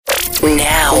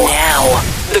Now.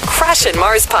 The Crash and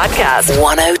Mars Podcast.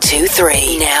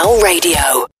 102.3 Now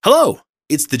Radio. Hello,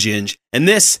 it's the Ginge, and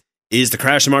this is the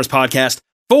Crash and Mars Podcast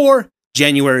for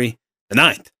January the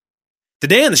 9th.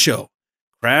 Today on the show,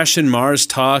 Crash and Mars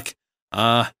talk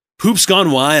Poops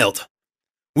Gone Wild.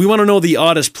 We want to know the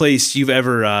oddest place you've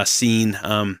ever seen,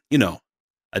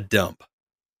 a dump.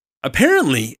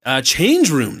 Apparently,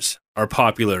 change rooms are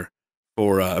popular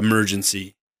for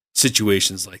emergency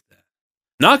situations like that.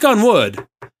 Knock on wood,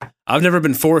 I've never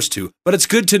been forced to, but it's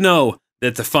good to know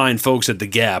that the fine folks at the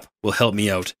Gap will help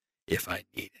me out if I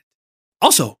need it.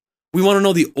 Also, we want to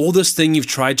know the oldest thing you've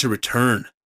tried to return.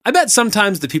 I bet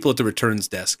sometimes the people at the returns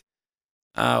desk,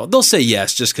 they'll say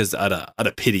yes just because out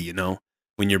of pity,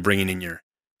 when you're bringing in your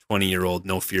 20-year-old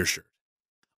No Fear shirt.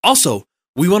 Also,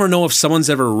 we want to know if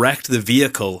someone's ever wrecked the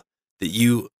vehicle that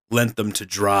you lent them to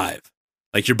drive.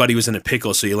 Like your buddy was in a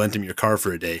pickle, so you lent him your car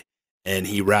for a day, and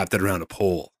he wrapped it around a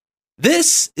pole.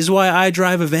 This is why I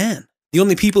drive a van. The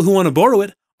only people who want to borrow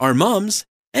it are moms,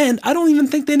 and I don't even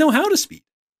think they know how to speed.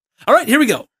 All right, here we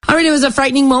go. All right, it was a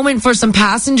frightening moment for some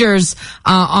passengers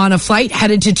on a flight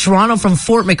headed to Toronto from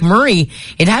Fort McMurray.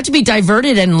 It had to be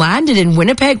diverted and landed in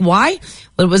Winnipeg. Why?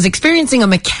 Well, it was experiencing a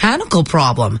mechanical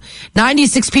problem.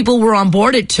 96 people were on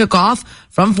board. It took off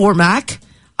from Fort Mac.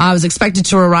 I was expected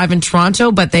to arrive in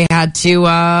Toronto, but they had to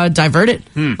divert it.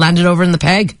 Landed over in the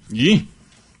Peg. Yee.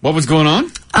 What was going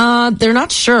on? They're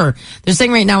not sure. They're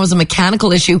saying right now it was a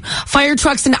mechanical issue. Fire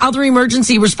trucks and other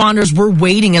emergency responders were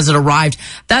waiting as it arrived.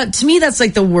 To me, that's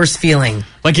like the worst feeling.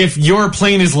 Like if your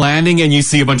plane is landing and you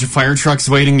see a bunch of fire trucks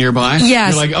waiting nearby?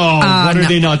 Yes. You're like, what are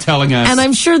they not telling us? And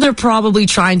I'm sure they're probably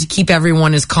trying to keep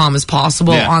everyone as calm as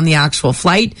possible on the actual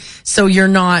flight. So you're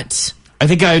not... I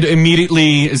think I'd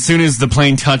immediately, as soon as the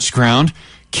plane touched ground,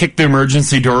 kick the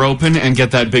emergency door open and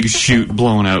get that big chute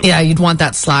blown out. Yeah, you'd want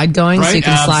that slide going so you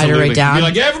can slide it right down. Be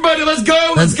like, everybody, let's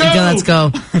go, let's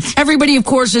go. Everybody, of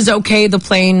course, is okay. The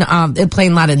plane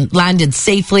landed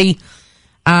safely.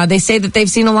 They say that they've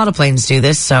seen a lot of planes do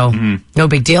this, so no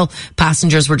big deal.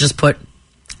 Passengers were just put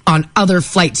on other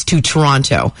flights to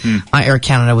Toronto. Air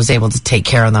Canada was able to take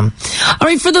care of them. All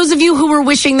right, for those of you who were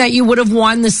wishing that you would have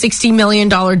won the $60 million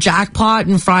jackpot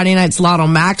in Friday night's Lotto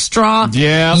Max draw,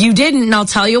 you didn't, and I'll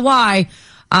tell you why.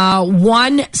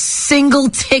 One single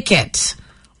ticket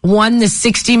won the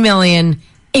 $60 million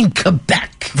in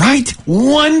Quebec. Right?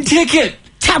 One ticket.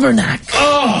 Tabernacle.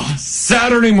 Oh,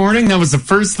 Saturday morning, that was the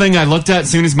first thing I looked at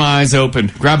as soon as my eyes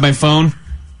opened. Grabbed my phone.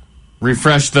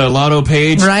 Refresh the lotto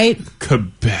page. Right.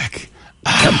 Quebec.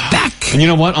 Quebec. And you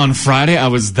know what? On Friday, I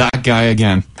was that guy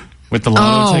again with the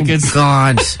lotto tickets. Oh,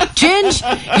 God.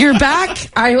 Ginge, you're back.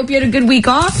 I hope you had a good week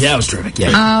off. Yeah, it was terrific.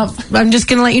 Yeah. I'm just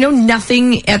going to let you know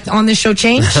nothing on this show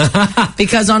changed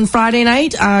because on Friday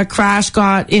night, Crash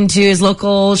got into his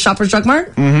local Shoppers Drug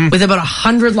Mart with about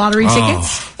 100 lottery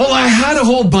tickets. Well, I had a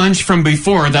whole bunch from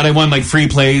before that I won like free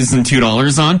plays and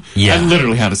 $2 on. Yeah. I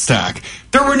literally had a stack.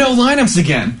 There were no lineups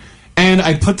again. And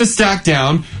I put the stack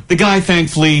down. The guy,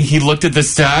 thankfully, he looked at the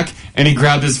stack and he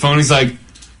grabbed his phone. He's like,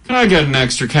 can I get an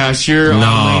extra cashier?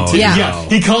 No. Yeah.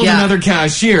 He called another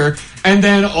cashier. And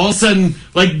then all of a sudden,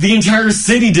 like, the entire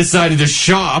city decided to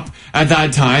shop at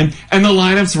that time. And the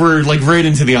lineups were, like, right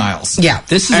into the aisles. Yeah.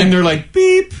 They're like,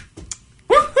 beep.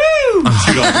 Woohoo!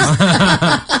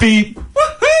 $2. Beep.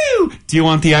 Woohoo! Do you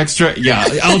want the extra? Yeah,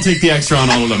 I'll take the extra on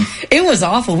all of them. It was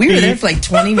awful. We were there for like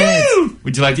 20 minutes.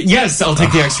 Would you like to? Yes, I'll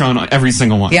take the extra on every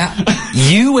single one. Yeah.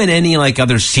 You and any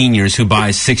other seniors who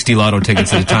buy 60 lotto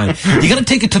tickets at a time, you got to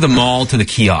take it to the mall, to the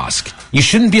kiosk. You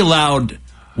shouldn't be allowed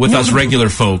with us regular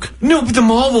folk. No, but the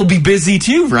mall will be busy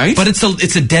too, right? But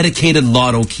it's a dedicated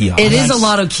lotto kiosk. It is a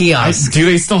lotto kiosk. Do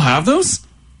they still have those?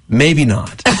 Maybe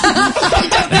not.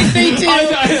 They do.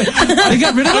 They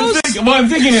got rid of those? I'm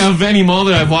thinking of any mall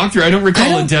that I've walked through. I don't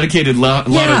recall a dedicated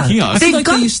lotto kiosk. They've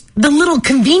got the little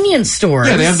convenience stores.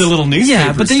 Yeah, they have the little newspaper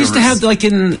Yeah, but they used to have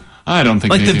I don't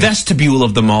think like the vestibule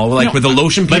of the mall, where the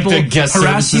lotion people like the guest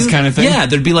harass services you. kind of thing. Yeah,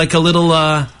 there'd be like a little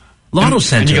lotto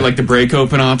center. And you get like the break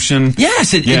open option.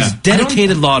 Yes, it's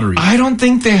dedicated lottery. I don't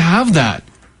think they have that.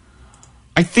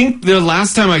 I think the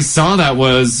last time I saw that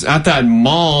was at that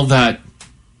mall that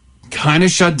kind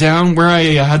of shut down where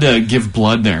I had to give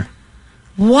blood there.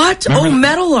 What? Remember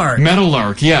Meadowlark.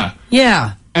 Meadowlark, yeah.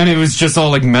 Yeah. And it was just all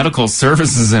like medical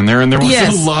services in there, and there was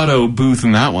a lotto booth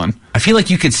in that one. I feel like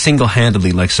you could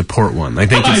single-handedly support one.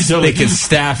 Like they could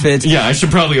staff it. Yeah, I should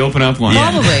probably open up one.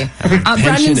 Probably.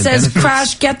 Brandon says,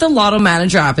 Crash, get the Lotto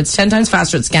Manager app. It's 10 times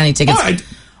faster at scanning tickets.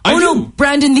 I no,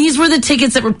 Brandon, these were the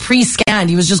tickets that were pre-scanned.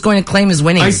 He was just going to claim his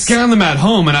winnings. I scanned them at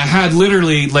home, and I had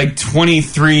literally like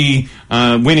 23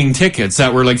 winning tickets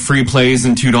that were like free plays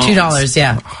and $2. $2,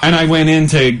 yeah. And I went in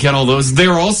to get all those. They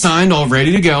were all signed, all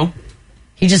ready to go.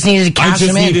 He just needed to cash them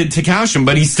in. I just needed to cash them,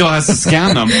 but he still has to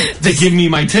scan them to give me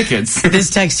my tickets. This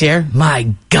text here,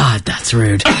 my God, that's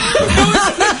rude.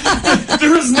 There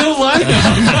was no lineup.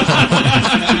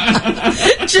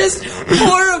 Just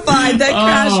horrified that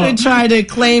Crash would try to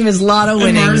claim his lotto And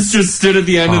winnings. Mars just stood at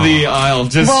the end of the aisle,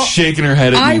 just shaking her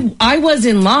head at me. I was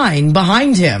in line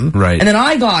behind him, Right. and then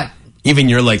I got... Even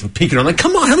you're like peeking on, like,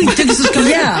 come on, how many tickets is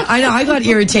coming? Yeah, I know. I got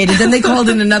irritated. Then they called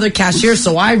in another cashier,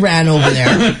 so I ran over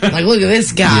there. Like, look at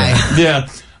this guy. Yeah.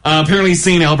 Apparently,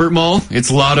 St. Albert Mall,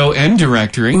 it's Lotto and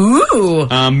Directory. Ooh.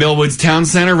 Millwoods Town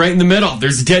Center, right in the middle.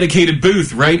 There's a dedicated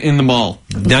booth right in the mall.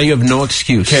 Now you have no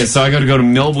excuse. Okay, so I got to go to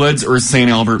Millwoods or St.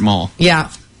 Albert Mall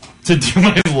Yeah. to do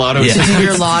my Lotto. Yeah. To do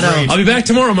your lotto. I'll be back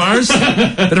tomorrow, Mars.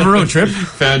 Bit of a road trip.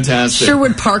 Fantastic.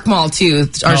 Sherwood Park Mall, too.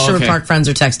 Our Sherwood okay. Park friends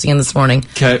are texting in this morning.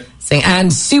 Okay. Saying, and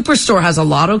Superstore has a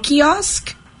lotto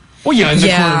kiosk. Well, yeah, in the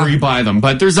Yeah. corner where you buy them,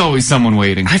 but there's always someone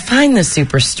waiting. I find the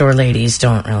Superstore ladies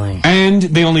don't really. And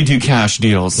they only do cash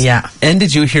deals. Yeah. And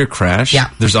did you hear Crash? Yeah.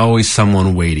 There's always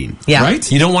someone waiting. Yeah. Right?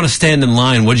 You don't want to stand in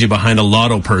line, would you, behind a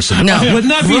lotto person? No. Wouldn't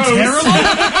that be terrible?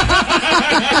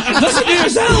 Listen to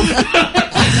yourself.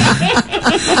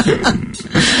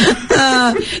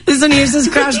 This one here says,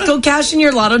 Crash, go cash in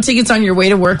your lotto tickets on your way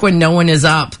to work when no one is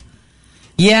up.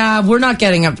 Yeah, we're not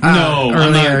getting up No, I'm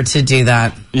earlier not. to do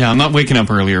that. Yeah, I'm not waking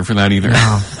up earlier for that either.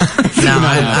 No,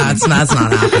 that's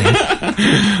not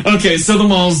happening. Okay, so the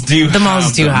malls do The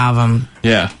malls do them. have them.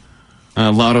 Yeah.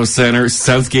 Lotto Center.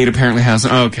 Southgate apparently has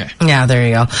them. Okay. Yeah, there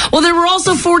you go. Well, there were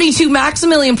also 42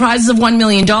 Maximilian prizes of $1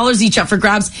 million each up for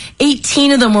grabs.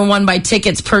 18 of them were won by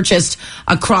tickets purchased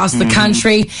across the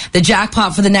country. The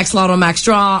jackpot for the next Lotto Max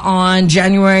draw on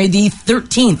January the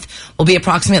 13th will be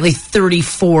approximately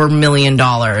 $34 million,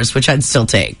 which I'd still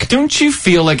take. Don't you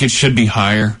feel like it should be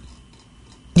higher?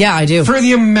 Yeah, I do. For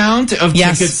the amount of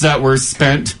Yes. tickets that were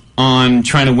spent on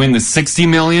trying to win the $60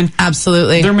 million,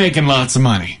 Absolutely. they're making lots of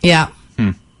money. Yeah.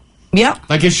 Yeah.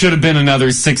 Like it should have been another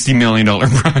 $60 million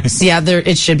prize. Yeah,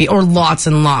 it should be. Or lots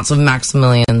and lots of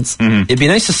Maximilians. It'd be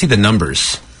nice to see the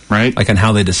numbers, Right? like on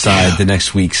how they decide the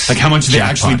next week's Like how much they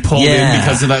jackpot. actually pulled in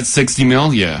because of that $60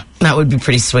 million? Yeah. That would be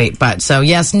pretty sweet. But so,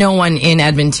 yes, no one in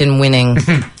Edmonton winning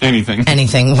Anything.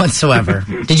 anything whatsoever.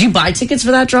 Did you buy tickets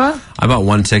for that draw? I bought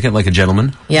one ticket like a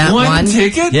gentleman. Yeah, One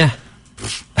ticket? Yeah.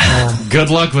 Good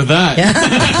luck with that.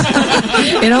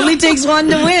 It only takes one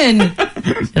to win.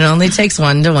 It only takes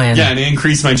one to win. Yeah, and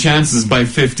increase my chances by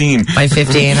 15. By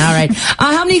 15. All right.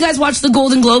 How many of you guys watched the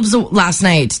Golden Globes last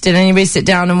night? Did anybody sit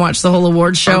down and watch the whole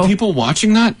awards show? Are people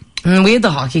watching that? We had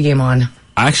the hockey game on.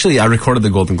 Actually, I recorded the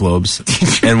Golden Globes,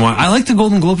 and I like the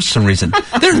Golden Globes for some reason.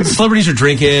 Celebrities are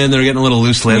drinking, they're getting a little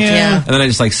loose-lipped, Yeah. and then I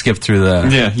just like skip through the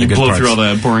Yeah, you the good blow parts. through all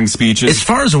the boring speeches. As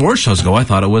far as award shows go, I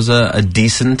thought it was a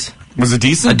decent Was it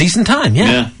decent? time.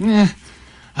 Yeah, Yeah.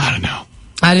 I don't know.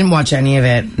 I didn't watch any of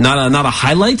it. not a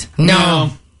highlight.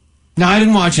 No. No, I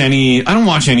didn't watch any. I don't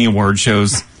watch any award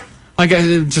shows. Like,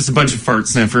 just a bunch of fart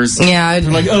sniffers. Yeah.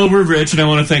 They're like, oh, we're rich, and I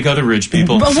want to thank other rich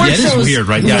people. But award Yeah, it is shows weird,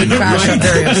 right? Yeah, I know, Crash, right. I'm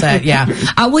very upset. Yeah.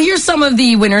 Well, here's some of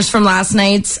the winners from last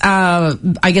night's.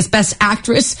 I guess Best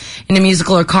Actress in a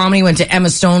Musical or Comedy went to Emma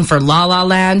Stone for La La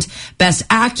Land. Best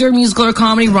Actor Musical or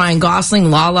Comedy Ryan Gosling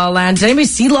La La Land. Did anybody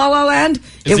see La La Land?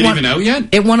 Is it even out yet?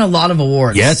 It won a lot of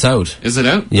awards. Yeah, it's out. Is it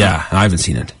out? Yeah, I haven't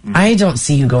seen it. I don't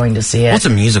see you going to see it. Well, it's a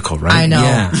musical, right? I know.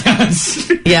 Yeah.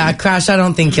 Yeah, Crash. I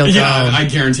don't think you'll Yeah, go. I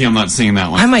guarantee I'm not seeing that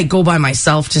one. I might go by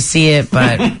myself to see it,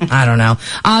 but I don't know.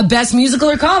 Best musical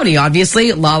or comedy,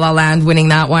 obviously. La La Land winning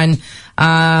that one.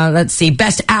 Let's see.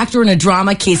 Best actor in a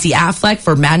drama, Casey Affleck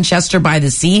for Manchester by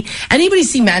the Sea. Anybody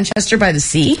see Manchester by the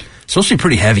Sea? It's supposed to be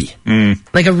pretty heavy.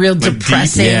 Like a real deep,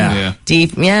 depressing, yeah.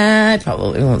 deep. Yeah, I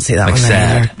probably won't see that Like one.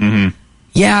 sad. Either.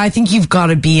 Yeah, I think you've got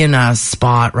to be in a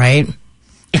spot, right?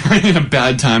 in a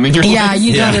bad time in your Yeah, life.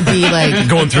 you got to be like.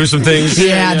 Going through some things.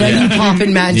 Yeah, then you pop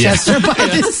in Manchester by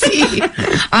the Sea.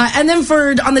 And then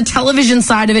on the television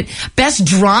side of it, best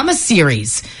drama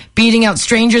series, beating out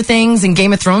Stranger Things and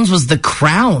Game of Thrones, was The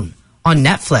Crown on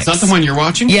Netflix. Is that the one you're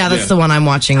watching? Yeah, that's the one I'm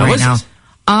watching right is now. it?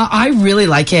 I really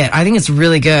like it. I think it's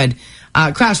really good.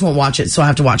 Crash won't watch it, so I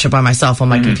have to watch it by myself on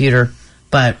my computer,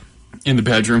 but In the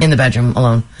bedroom. in the bedroom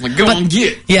alone. Like, go on,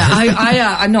 get. Yeah,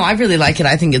 I really like it.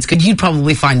 I think it's good. You'd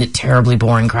probably find it terribly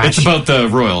boring, Crash. It's about the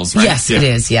royals, right? Yes, it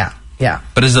is. Yeah.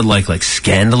 But is it like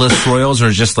scandalous royals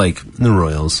or just like the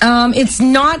royals? It's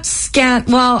not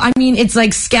Well, I mean, it's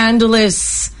like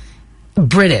scandalous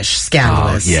British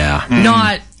scandalous. Oh, yeah.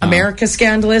 Not America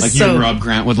scandalous. Like you so and Rob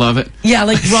Grant would love it. yeah,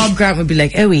 like Rob Grant would be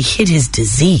like, "Oh, he hid his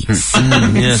disease."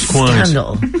 Yes, quite.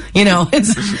 Scandal. You know,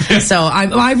 it's so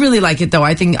I really like it though.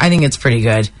 I think it's pretty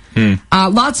good.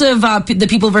 Lots of the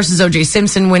People versus O.J.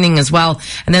 Simpson winning as well,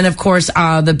 and then of course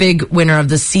the big winner of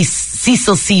the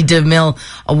Cecil C. DeMille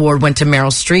Award went to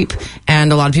Meryl Streep,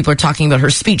 and a lot of people are talking about her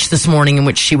speech this morning in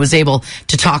which she was able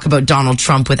to talk about Donald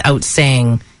Trump without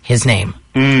saying his name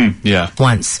Yeah.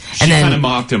 once, She and then kind of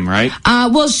mocked him, right?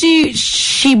 well,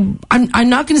 I'm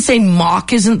not going to say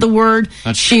mock isn't the word.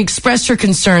 She expressed her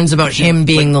concerns about him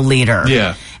being the leader.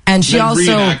 Yeah. And she Then also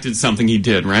reenacted something he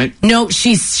did, right? no,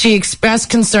 she expressed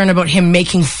concern about him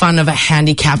making fun of a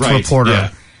handicapped Right, reporter. yeah.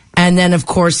 And then of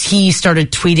course he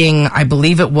started tweeting, I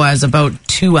believe it was about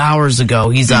 2 hours ago.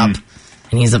 He's up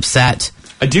and he's upset.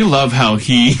 I do love how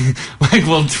he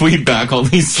will tweet back all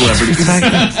these celebrities,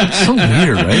 So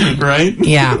weird, right? right?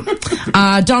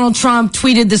 Yeah. Donald Trump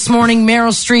tweeted this morning,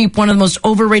 Meryl Streep, one of the most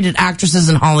overrated actresses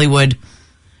in Hollywood.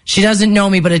 She doesn't know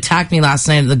me, but attacked me last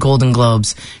night at the Golden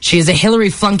Globes. She is a Hillary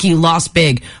flunky, lost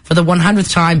big. For the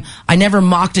 100th time, I never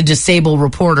mocked a disabled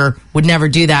reporter, would never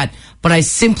do that, but I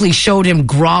simply showed him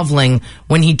groveling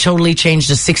when he totally changed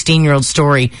a 16-year-old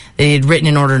story that he had written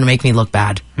in order to make me look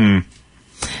bad.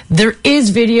 There is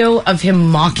video of him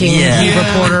mocking the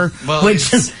reporter, Well,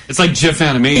 which is... it's like GIF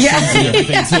animations and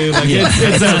everything too. Like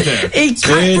it's out there. It's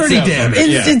It's pretty out there,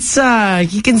 It's yeah.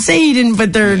 you can say he didn't,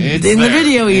 but they're It's in the there.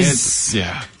 video.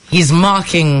 He's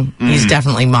mocking. He's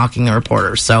definitely mocking the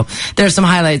reporter. So there's some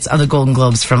highlights of the Golden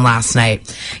Globes from last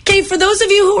night. Okay, for those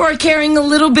of you who are carrying a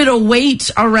little bit of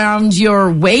weight around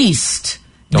your waist.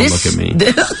 Don't look at me.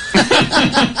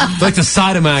 Like the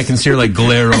side of my eye, I can see her like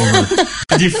glare over.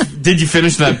 Did you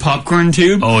finish that popcorn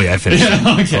tube? Oh yeah, I finished it.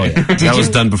 Okay. Oh, yeah. That was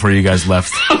done before you guys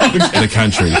left the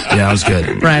country. Yeah, that was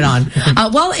good. Right on.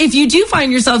 Well, if you do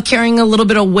find yourself carrying a little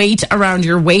bit of weight around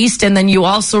your waist, and then you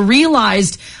also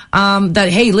realized that,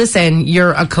 hey, listen,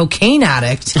 you're a cocaine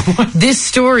addict, this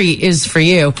story is for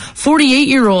you.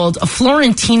 48-year-old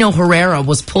Florentino Herrera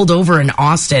was pulled over in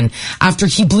Austin after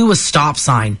he blew a stop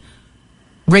sign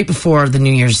right before the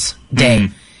New Year's Day.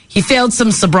 He failed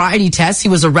some sobriety tests. He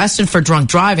was arrested for drunk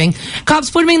driving. Cops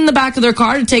put him in the back of their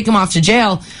car to take him off to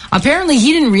jail. Apparently,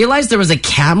 he didn't realize there was a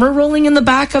camera rolling in the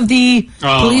back of the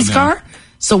police car.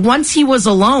 So once he was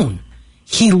alone,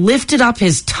 he lifted up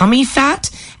his tummy fat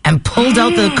and pulled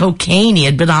out the cocaine he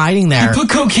had been hiding there. Put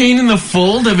cocaine in the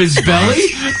fold of his belly?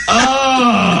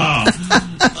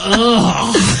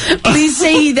 Police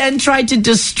say he then tried to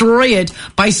destroy it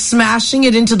by smashing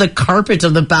it into the carpet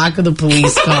of the back of the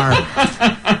police car.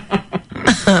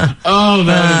 Oh,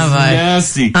 that is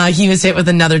nasty. He was hit with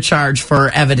another charge for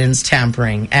evidence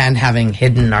tampering and having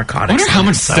hidden I narcotics. wonder how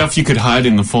much stuff you could hide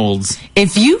in the folds.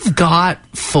 If you've got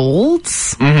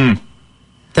folds, then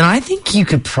I think you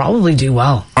could probably do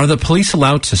well. Are the police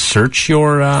allowed to search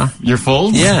your? Your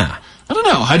folds? Yeah. I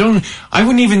don't know. I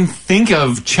wouldn't even think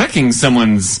of checking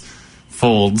someone's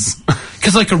folds.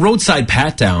 Because like a roadside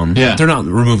pat down, Yeah. they're not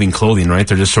removing clothing, right?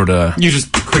 They're just sort of. You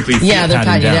just quickly Yeah, they're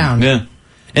patting patting you down. Yeah.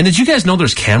 And did you guys know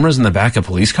there's cameras in the back of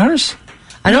police cars?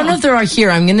 I don't know if there are here.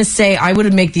 I'm going to say I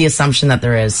would make the assumption that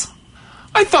there is.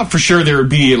 I thought for sure there would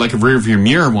be like a rear view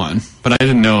mirror one, but I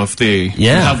didn't know if they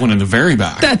have one in the very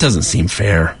back. That doesn't seem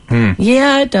fair.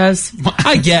 Yeah, it does.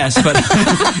 I guess, but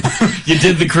You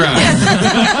did the crime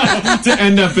to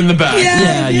end up in the back.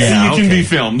 Yeah, So you can be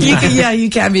filmed. You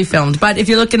can be filmed. But if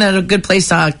you're looking at a good place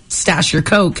to stash your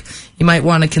coke, you might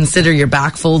want to consider your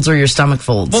back folds or your stomach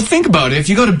folds. Well, think about it. If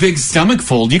you got a big stomach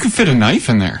fold, you could fit a knife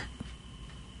in there.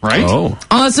 Right? oh,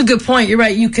 that's a good point. You're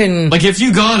right. You can. Like if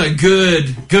you got a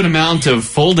good amount of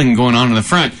folding going on in the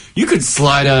front, you could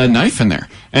slide a knife in there.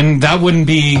 And that wouldn't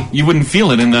be, you wouldn't feel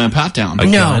it in the pat down. a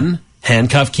gun,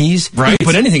 handcuff keys, Right? You can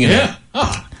put anything in there.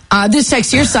 Oh. This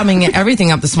text here summing everything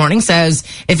up this morning says,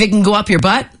 if it can go up your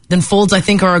butt, then folds I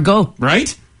think are a go.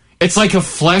 Right? It's like a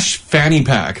flesh fanny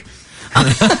pack.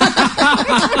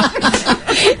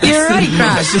 You're right,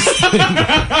 Crash.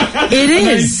 It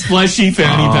Nice is. fleshy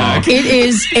fanny pack. It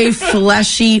is a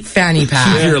fleshy fanny Keep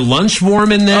pack. your lunch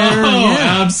warm in there. Oh,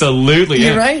 absolutely.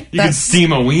 You're yeah. right. You could That's-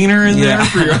 steam a wiener in there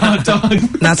for your hot dog.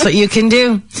 That's what you can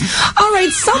do. All right,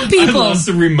 some I people. lost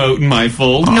the remote in my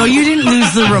fold. No, you didn't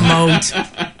lose the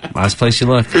remote. Last place you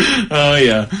looked. Oh,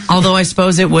 yeah. Although I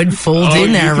suppose it would fold Oh, in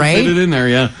you there, could right? Fit it in there,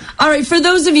 yeah. All right, for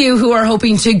those of you who are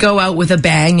hoping to go out with a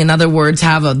bang, in other words,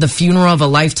 have the funeral of a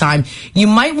lifetime, you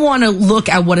might want to look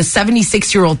at what a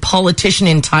 76-year-old politician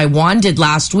in Taiwan did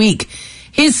last week.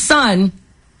 His son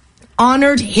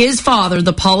honored his father,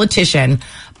 the politician,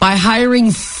 by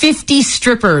hiring 50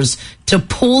 strippers to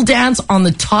pole dance on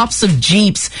the tops of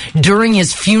Jeeps during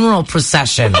his funeral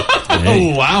procession.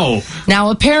 Oh, wow.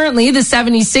 Now, apparently, the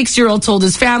 76-year-old told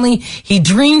his family he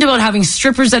dreamed about having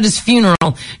strippers at his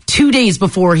funeral 2 days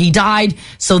before he died,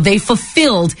 so they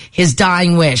fulfilled his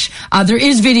dying wish. There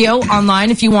is video online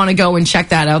if you want to go and check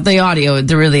that out. The audio,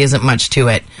 there really isn't much to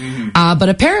it. But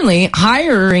apparently,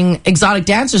 hiring exotic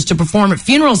dancers to perform at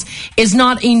funerals is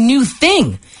not a new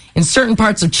thing. In certain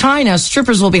parts of China,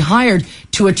 strippers will be hired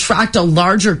to attract a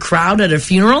larger crowd at a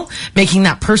funeral, making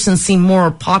that person seem more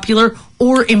popular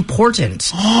or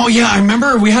important. Oh, yeah, I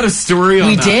remember we had a story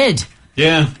on that. We did.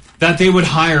 Yeah, that they would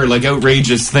hire, like,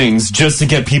 outrageous things just to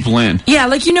get people in. Yeah,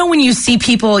 like, you know, when you see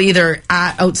people either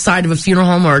outside of a funeral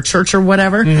home or a church or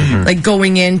whatever, like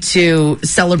going in to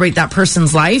celebrate that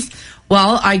person's life.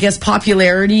 Well, I guess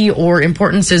popularity or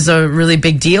importance is a really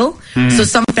big deal. So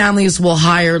some families will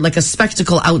hire like a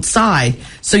spectacle outside.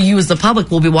 So you as the public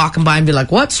will be walking by and be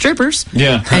like, what, strippers?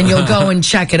 Yeah. And you'll go and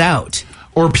check it out.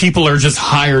 Or people are just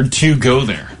hired to go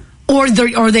there. Or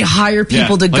they hire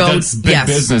people to like go. That's big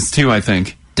business too, I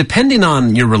think. Depending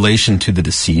on your relation to the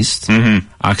deceased,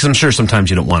 because I'm sure sometimes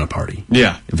you don't want a party.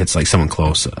 Yeah. If it's like someone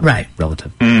close, Right.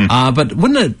 relative. But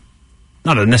wouldn't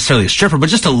not necessarily a stripper, but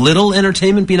just a little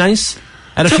entertainment be nice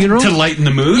at a funeral? To lighten the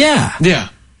mood? Yeah. Yeah.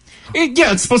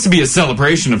 It's supposed to be a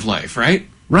celebration of life, right?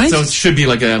 Right. So it should be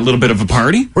like a little bit of a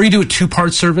party. Or you do a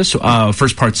 2-part service.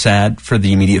 First part sad for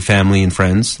the immediate family and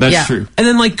friends. That's Yeah. true. And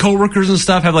then like coworkers and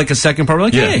stuff have like a second part. We're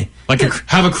like, hey. Like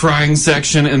have a crying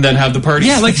section and then have the party.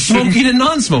 Yeah, like smoking and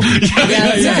non-smoking. Yeah,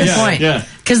 that's a good point. Yeah.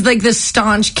 Because like the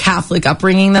staunch Catholic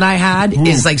upbringing that I had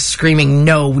is like screaming,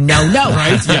 no, no, no.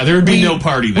 Right? Yeah, there would be no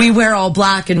party there. We wear all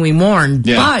black and we mourn.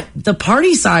 Yeah. But the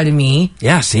party side of me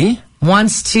Yeah, see?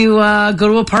 wants to go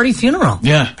to a party funeral.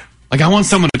 Yeah. Like I want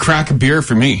someone to crack a beer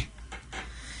for me.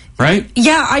 Right?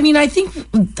 Yeah, I mean, I think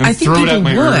Throw it people at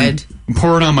my would. urn.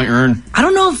 Pour it on my urn. I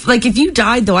don't know if you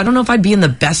died though, I don't know if I'd be in the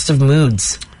best of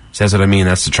moods, See, that's what I mean.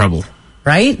 That's the trouble.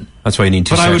 right? That's why you need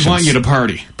 2 But sections. I would want you to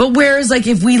party. But whereas like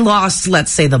if we lost,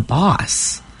 let's say, the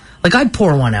boss, like I'd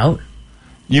pour one out.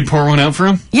 You'd pour one out for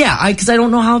him? Yeah, because I don't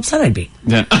know how upset I'd be.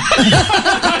 Yeah.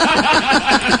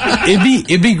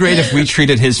 It'd be great if we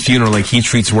treated his funeral like he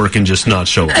treats work and just not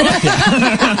show up.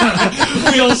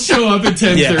 We all show up at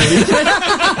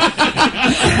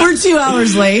 10:30. We're 2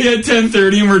 hours late. Yeah,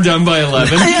 10:30 and we're done by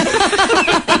 11.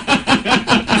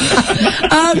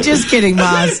 I'm just kidding,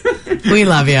 boss. We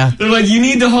love you. They're like, you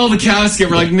need to haul the casket.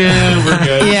 We're like, nah, we're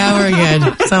good. Yeah, we're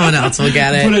good. Someone else will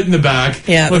get Put it. it in the back.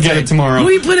 Yeah, we'll that's get right. it tomorrow.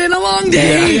 We put in a long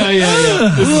day.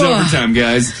 Yeah. This is overtime,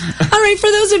 guys. All right, for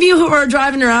those of you who are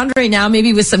driving around right now,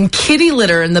 maybe with some kitty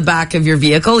litter in the back of your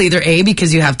vehicle, either A,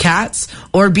 because you have cats,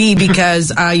 or B,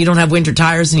 because you don't have winter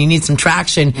tires and you need some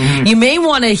traction, you may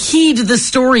want to heed the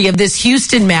story of this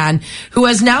Houston man who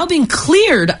has now been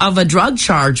cleared of a drug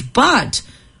charge, but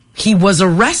he was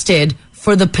arrested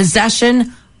for the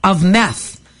possession of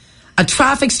meth. A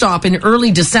traffic stop in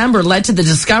early December led to the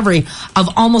discovery of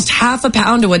almost half a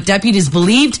pound of what deputies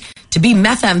believed to be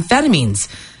methamphetamines.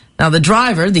 Now, the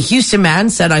driver, the Houston man,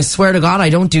 said, I swear to God, I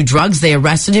don't do drugs. They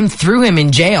arrested him, threw him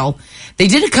in jail. They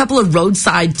did a couple of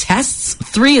roadside tests,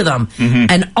 3 of them,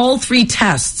 and all 3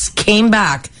 tests came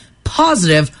back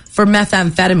positive for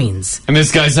methamphetamines. And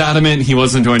this guy's adamant he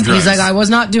wasn't doing drugs. He's like, I was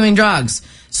not doing drugs.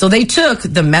 So they took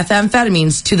the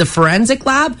methamphetamines to the forensic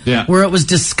lab where it was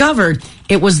discovered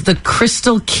it was the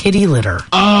crystal kitty litter.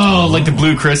 Oh, like the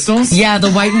blue crystals? Yeah,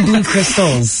 the white and blue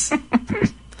crystals.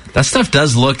 That stuff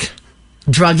does look...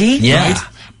 Druggy? Yeah. Right?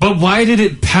 But why did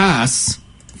it pass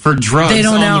for drugs They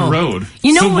don't on know. the road?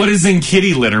 You know so what- what is in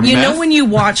kitty litter? You meth? know when you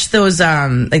watch those,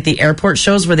 like the airport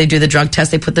shows where they do the drug test,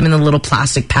 they put them in the little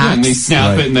plastic packs. and they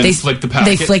snap it and then flick the packet.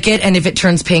 They flick it, and if it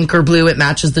turns pink or blue, it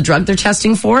matches the drug they're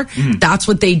testing for. That's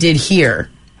what they did here.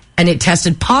 And it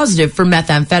tested positive for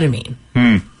methamphetamine.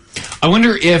 I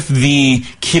wonder if the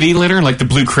kitty litter, like the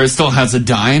blue crystal, has a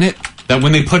dye in it. That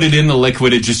when they put it in the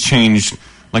liquid, it just changed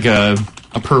like a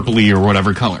purpley or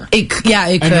whatever color. It could.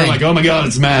 And they're like, oh my God,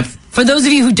 it's meth. For those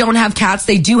of you who don't have cats,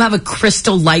 they do have a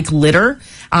crystal-like litter.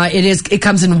 It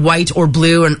comes in white or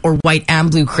blue or white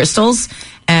and blue crystals,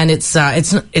 and it's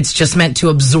just meant to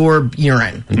absorb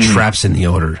urine. And traps in the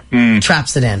odor.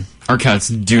 Traps it in. Our cats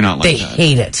do not like They that.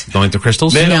 hate it. Don't like the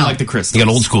crystals? They don't No. like the crystals. You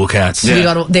got old school cats.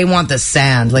 Yeah. They want the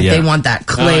sand. Like, Yeah. they want that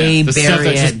clay, The stuff bury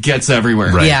that it. just gets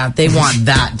everywhere. Right. Yeah, they want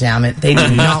that, damn it. They do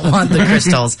not want the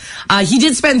crystals. He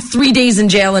did spend 3 days in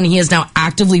jail, and he is now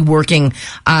actively working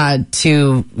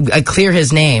to clear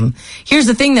his name. Here's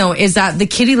the thing, though, is that the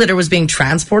kitty litter was being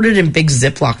transported in big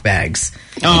Ziploc bags.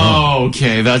 Oh,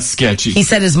 okay. That's sketchy. He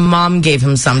said his mom gave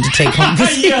him some to take home. 'cause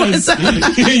he Yes.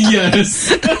 was-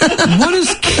 Yes. What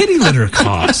does kitty litter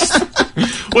cost?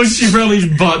 Well, she probably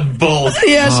bought both.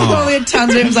 Yeah, she probably had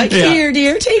tons of it. He was like, Yeah. here,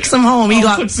 dear, take some home. He I'll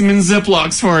got put some in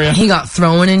Ziplocs for you. He got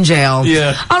thrown in jail.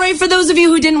 Yeah. All right, for those of you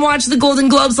who didn't watch the Golden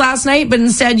Globes last night, but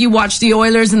instead you watched the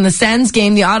Oilers and the Sens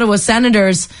game, the Ottawa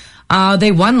Senators,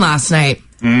 they won last night.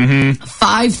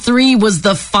 5-3 was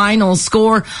the final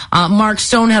score. Mark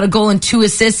Stone had a goal and 2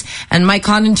 assists, and Mike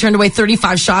Condon turned away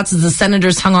 35 shots as the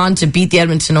Senators hung on to beat the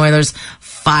Edmonton Oilers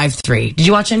 5-3. Did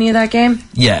you watch any of that game?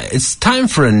 Yeah, it's time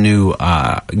for a new.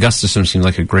 Gustafsson seems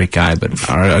like a great guy, but a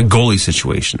goalie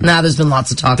situation. Nah, there's been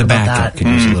lots of talk The about backup that. could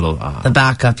use a little The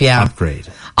backup, yeah. upgrade.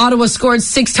 Ottawa scored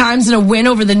 6 times in a win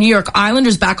over the New York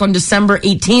Islanders back on December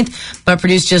 18th, but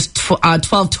produced just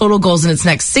 12 total goals in its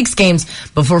next 6 games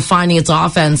before finding its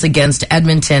offense against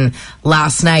Edmonton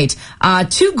last night.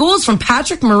 2 goals from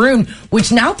Patrick Maroon,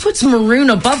 which now puts Maroon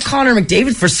above Connor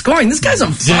McDavid for scoring. This guy's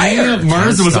on fire. Damn,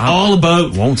 Mars Can't was stop. all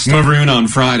about Won't stop. Maroon on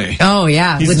Friday. Oh,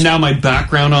 yeah. He's now my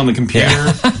background on the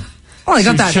computer. Oh, I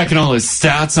got She's that, checking all his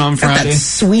stats on got Friday. that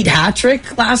sweet hat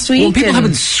trick last week. Well, people and- have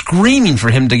been screaming for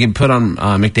him to get put on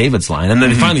McDavid's line, and then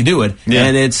they finally do it, Yeah.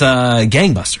 and it's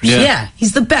gangbusters. Yeah,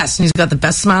 he's the best, and he's got the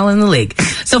best smile in the league.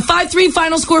 So 5-3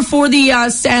 final score for the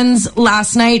Sens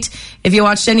last night. If you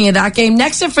watched any of that game,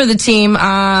 next up for the team,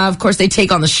 of course, they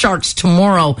take on the Sharks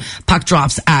tomorrow. Puck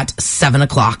drops at 7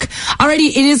 o'clock. Alrighty,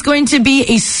 it is going to be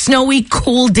a snowy,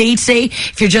 cold day today.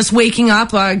 If you're just waking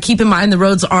up, keep in mind the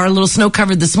roads are a little snow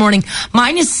covered this morning.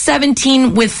 Minus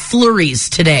 17 with flurries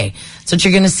today. That's what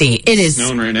you're going to see. It is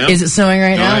snowing right now? Is it snowing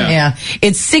right now? yeah.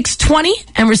 It's 6:20,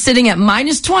 and we're sitting at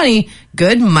minus 20.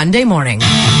 Good Monday morning.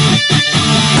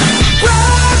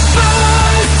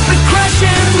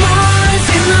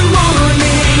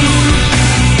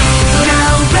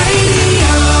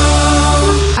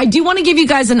 I do want to give you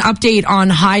guys an update on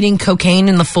hiding cocaine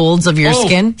in the folds of your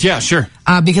skin. Yeah, sure.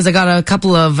 Because I got a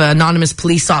couple of anonymous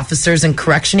police officers and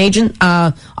correction agent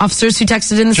officers who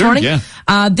texted in this Sure, morning.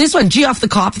 yeah. This one, G off the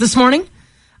cop this morning.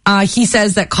 He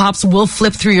says that cops will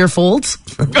flip through your folds.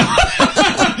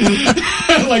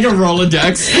 Like a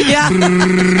Rolodex. Yeah.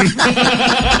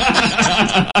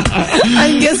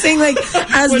 I'm guessing, like,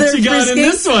 as What they're you got in frisking.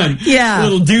 this one? Yeah. A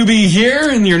little doobie here,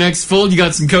 and your next fold, you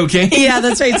got some cocaine. Yeah,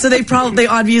 that's right. So they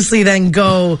obviously then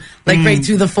go like right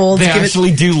through the folds. They give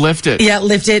actually do lift it. Yeah,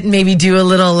 lift it and maybe do a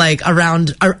little like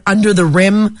around or under the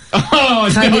rim Oh,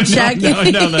 kind no, of check. no,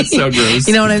 that's so gross.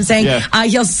 You know what I'm saying? Yeah.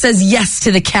 He also says yes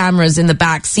to the cameras in the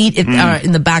back seat. If,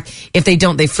 in the back, if they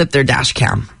don't, they flip their dash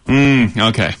cam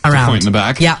Okay. around. Point in the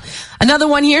back. Yeah. Another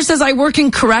one here says, I work in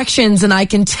corrections and I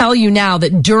can tell you now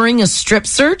that during a strip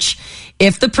search,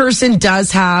 if the person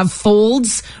does have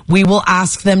folds, we will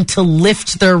ask them to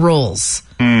lift their rolls.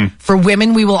 For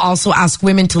women, we will also ask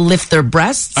women to lift their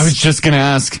breasts. I was just going to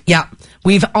ask. Yeah.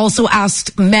 We've also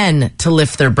asked men to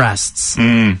lift their breasts.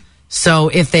 So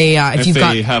if they, if you've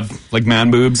have like man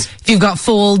boobs. if you've got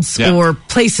folds Yeah. or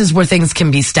places where things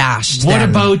can be stashed. What then-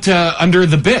 about under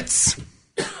the bits?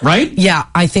 Right? Yeah,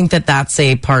 I think that's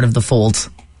a part of the fold.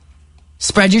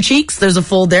 Spread your cheeks. There's a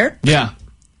fold there. Yeah.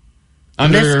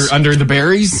 Lift. Under the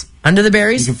berries. Under the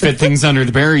berries. You can fit things under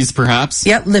the berries, perhaps.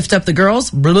 Yeah, lift up the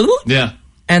girls. Yeah.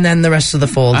 And then the rest of the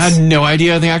folds. I had no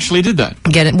idea they actually did that.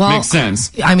 Get it? Well, Makes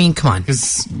sense. I mean, come on.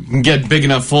 Because you can get big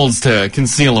enough folds to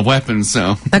conceal a weapon,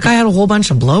 so. That guy had a whole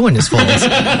bunch of blow in his folds,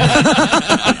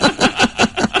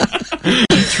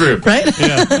 True. right?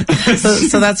 Yeah.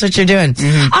 So that's what you're doing.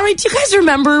 All right. Do you guys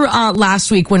remember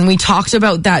last week when we talked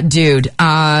about that dude?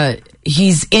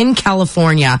 He's in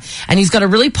California and he's got a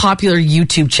really popular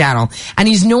YouTube channel and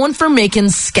he's known for making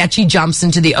sketchy jumps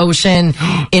into the ocean,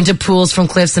 into pools from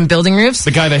cliffs and building roofs. The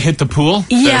guy that hit the pool?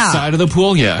 Yeah. The side of the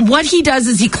pool? Yeah. What he does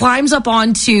is he climbs up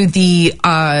onto the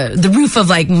roof of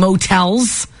like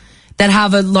motels that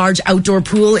have a large outdoor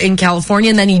pool in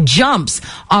California, and then he jumps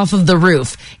off of the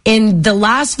roof. In the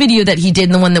last video that he did,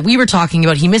 and the one that we were talking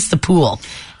about, he missed the pool,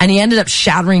 and he ended up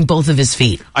shattering both of his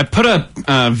feet. I put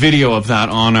a video of that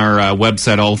on our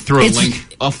website. I'll throw a It's- link.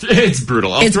 It's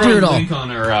brutal. I'll It's throw brutal. a link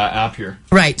on our app here.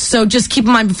 Right. So just keep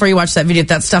in mind before you watch that video, if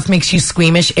that stuff makes you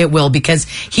squeamish, it will, because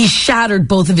he shattered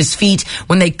both of his feet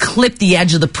when they clipped the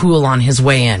edge of the pool on his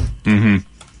way in.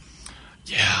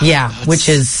 Yeah. Yeah, which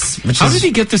is How did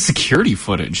he get the security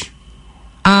footage?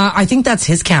 I think that's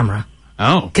his camera.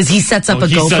 Oh. Because he sets up a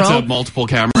he GoPro. sets up multiple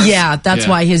cameras? Yeah, that's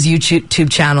why his YouTube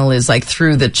channel is like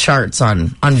through the charts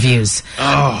on views.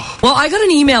 Oh. Well, I got an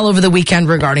email over the weekend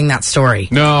regarding that story.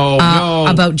 No.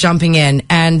 About jumping in.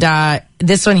 And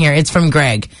this one here, it's from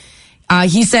Greg.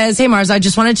 He says, "Hey, Mars, I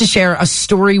just wanted to share a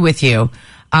story with you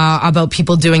about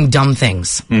people doing dumb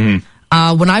things. Mm-hmm.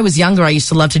 When I was younger, I used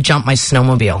to love to jump my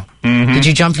snowmobile. Mm-hmm. Did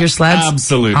you jump your sleds?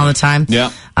 Absolutely. All the time?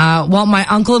 Yeah. Well, my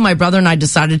uncle and my brother and I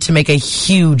decided to make a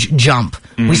huge jump.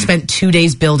 Mm-hmm. We spent 2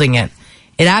 days building it.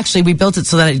 We built it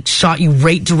so that it shot you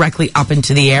right directly up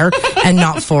into the air and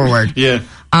not forward. Yeah.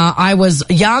 I was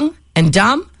young and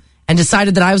dumb and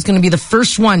decided that I was going to be the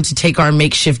first one to take our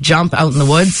makeshift jump out in the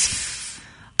woods.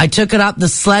 I took it up. The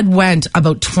sled went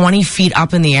about 20 feet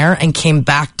up in the air and came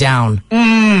back down.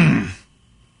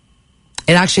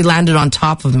 It actually landed on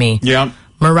top of me. Yeah.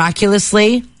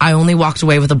 Miraculously, I only walked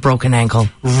away with a broken ankle.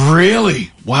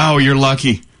 Really? Wow, you're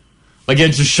lucky. Like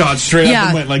it just shot straight up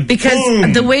and went like because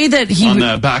boom, the way that he on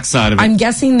the backside of it. I'm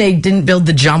guessing they didn't build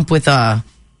the jump with an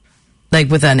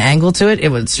angle to it. It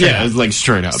was straight up. It was like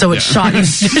straight up. So it shot you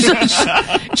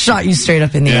shot you straight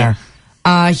up in the air.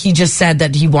 He just said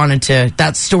that he wanted to.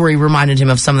 That story reminded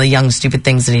him of some of the young stupid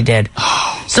things that he did.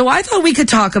 So I thought we could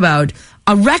talk about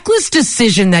a reckless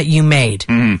decision that you made.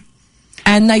 Mm-hmm.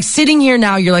 And like sitting here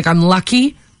now, you're like, I'm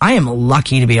lucky. I am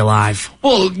lucky to be alive.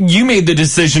 Well, you made the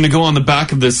decision to go on the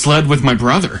back of the sled with my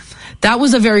brother. That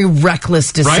was a very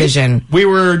reckless decision. Right? We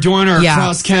were doing our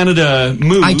cross-Canada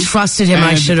move. I trusted him.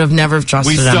 I should have never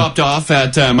trusted him. We stopped off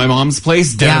at my mom's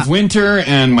place, dead of winter,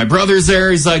 and my brother's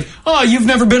there. He's like, "Oh, you've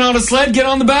never been on a sled? Get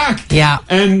on the back." Yeah.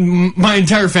 And my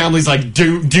entire family's like,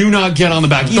 do not get on the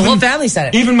back. The whole family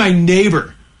said it. Even my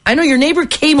neighbor. I know your neighbor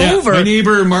came over. My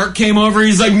neighbor Mark came over.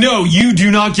 He's like, "No, you do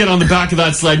not get on the back of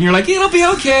that sled." And you're like, "It'll be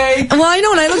okay." Well, I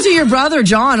know. And I looked at your brother,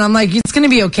 John. I'm like, "It's going to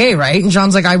be okay, right?" And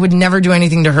John's like, "I would never do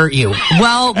anything to hurt you."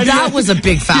 Well, that was a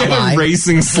big fat lie. A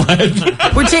racing sled.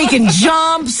 We're taking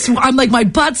jumps. I'm like, my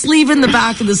butt's leaving the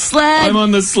back of the sled. I'm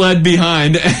on the sled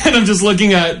behind, and I'm just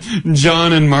looking at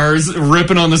John and Mars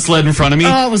ripping on the sled in front of me.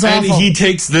 Oh, it was awful. And he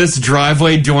takes this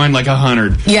driveway doing like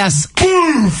 100. Yes.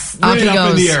 Poof! Right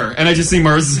up in the air. And I just see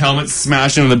Mars's helmet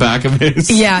smash into the back of his.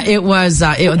 Yeah, it was.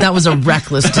 That was a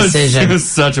reckless decision. It was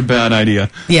such a bad idea.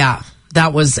 Yeah,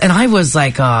 that was. And I was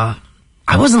like, I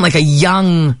wasn't like a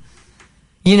young,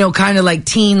 kind of like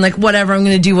teen, like whatever, I'm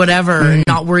going to do whatever and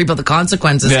not worry about the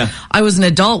consequences. Yeah. I was an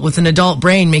adult with an adult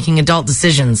brain making adult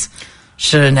decisions.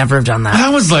 Should have never have done that.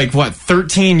 That was like,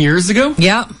 13 years ago?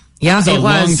 Yeah. Yeah, that was a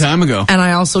long time ago. And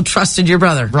I also trusted your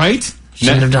brother. Right?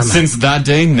 Shouldn't have done that. Since that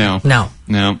day, no. No.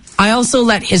 I also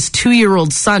let his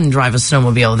 2-year-old son drive a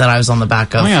snowmobile that I was on the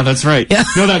back of. Oh, yeah, that's right. Yeah.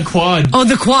 No, that quad. Oh,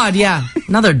 the quad, yeah.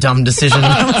 Another dumb decision. Call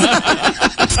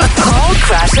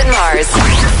Crash and Mars.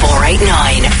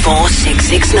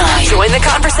 489-4669. Join the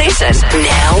conversation.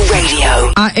 Now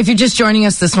radio. If you're just joining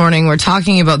us this morning, we're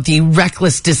talking about the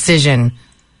reckless decision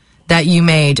that you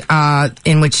made,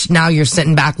 in which now you're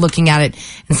sitting back looking at it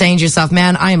and saying to yourself,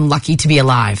 man, I am lucky to be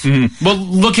alive. Mm-hmm. Well,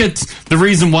 look at the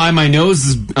reason why my nose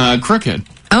is crooked.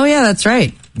 Oh, yeah, that's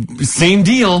right. Same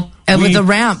deal. And with the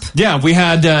ramp. Yeah, we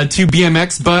had 2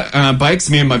 BMX bikes,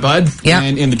 me and my bud. Yep.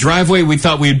 And in the driveway, we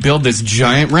thought we'd build this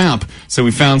giant ramp. So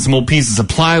we found some old pieces of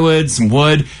plywood, some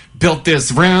wood, built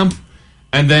this ramp,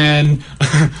 and then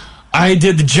I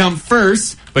did the jump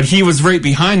first, but he was right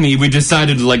behind me. We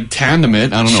decided to tandem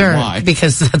it. I don't know why.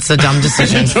 Because that's a dumb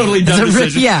decision. Totally dumb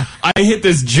decision. Yeah. I hit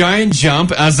this giant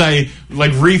jump as I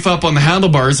reef up on the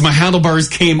handlebars. My handlebars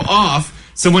came off.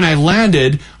 So when I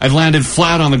landed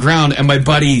flat on the ground, and my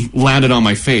buddy landed on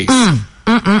my face.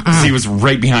 He was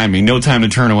right behind me. No time to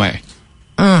turn away.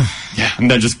 Yeah,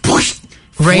 and then just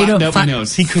flattened up my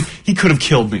nose. He could have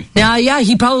killed me. Yeah,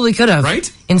 he probably could have. Right?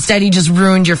 Instead, he just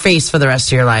ruined your face for the rest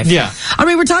of your life. Yeah. I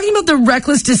mean, we're talking about the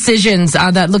reckless decisions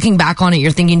that looking back on it,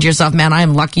 you're thinking to yourself, man, I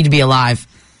am lucky to be alive.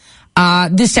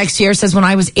 This text here says, when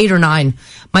I was 8 or 9,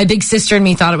 my big sister and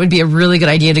me thought it would be a really good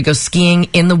idea to go skiing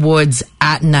in the woods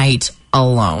at night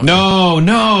alone.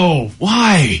 No.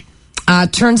 Why?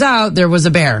 Turns out there was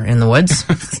a bear in the woods.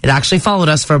 It actually followed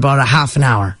us for about a half an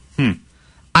hour.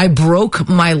 I broke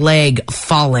my leg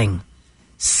falling,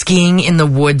 skiing in the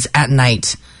woods at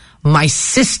night. My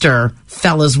sister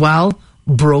fell as well,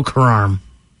 broke her arm.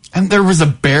 And there was a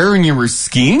bear and you were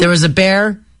skiing? There was a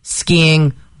bear,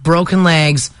 skiing, broken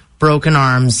legs, broken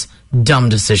arms, dumb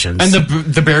decisions. And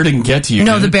the bear didn't get to you?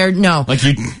 No, the bear, no. Like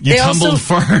you tumbled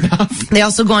far enough? They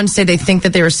also go on to say they think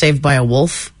that they were saved by a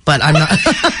wolf, but I'm not...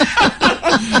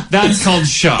 That's called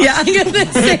shock. Yeah, I'm going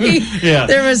to say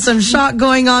there was some shock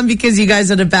going on because you guys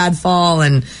had a bad fall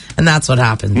and And that's what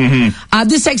happened.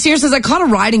 This text here says, I caught a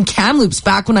ride in Kamloops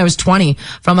back when I was 20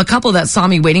 from a couple that saw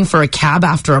me waiting for a cab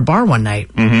after a bar one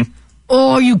night.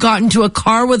 Oh, you got into a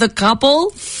car with a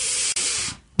couple?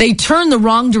 They turned the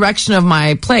wrong direction of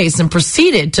my place and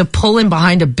proceeded to pull in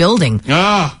behind a building.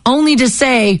 Only to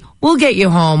say, we'll get you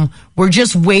home. We're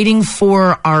just waiting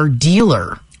for our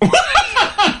dealer.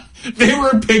 They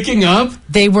were picking up?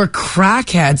 They were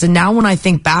crackheads. And now when I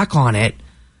think back on it,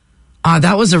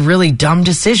 that was a really dumb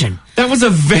decision. That was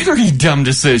a very dumb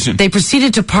decision. They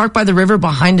proceeded to park by the river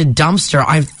behind a dumpster.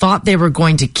 I thought they were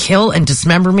going to kill and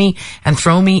dismember me and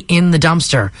throw me in the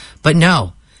dumpster. But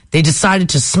no, they decided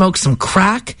to smoke some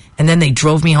crack and then they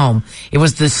drove me home. It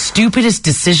was the stupidest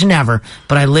decision ever,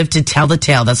 but I lived to tell the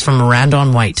tale. That's from Miranda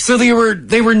on White. So they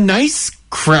were nice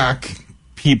crack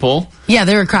people. Yeah,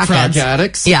 they were crackheads. Crack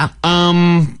addicts. Yeah.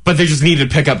 But they just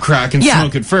needed to pick up crack and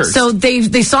smoke it first. So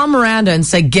they saw Miranda and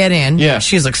said, get in. Yeah.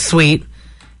 She's like, sweet.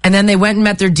 And then they went and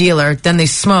met their dealer. Then they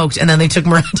smoked, and then they took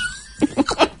Miranda.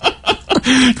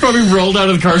 Probably rolled out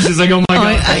of the car. She's like, oh my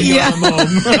God, I'm home.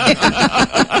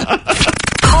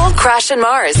 Call Crash and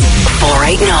Mars.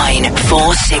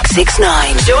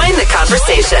 489-4669. Join the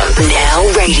conversation. Now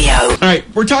radio. All right,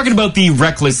 we're talking about the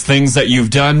reckless things that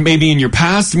you've done, maybe in your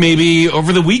past, maybe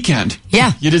over the weekend.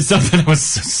 Yeah. You did something that was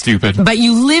so stupid. But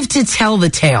you live to tell the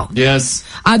tale. Yes.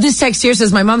 This text here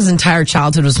says, my mom's entire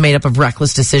childhood was made up of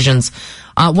reckless decisions.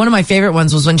 One of my favorite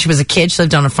ones was when she was a kid. She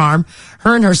lived on a farm.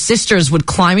 Her and her sisters would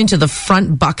climb into the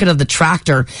front bucket of the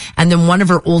tractor, and then one of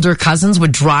her older cousins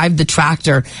would drive the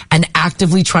tractor and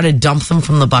actively try to dump them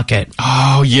from the bucket.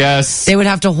 Oh, yes. They would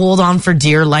have to hold on for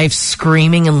dear life,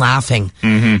 screaming and laughing.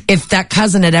 If that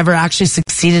cousin had ever actually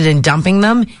succeeded in dumping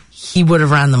them, he would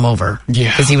have ran them over. Yeah.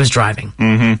 Because he was driving.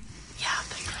 Remember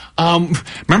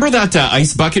that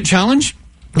ice bucket challenge?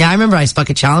 Yeah, I remember Ice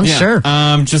Bucket Challenge, sure.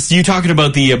 Just you talking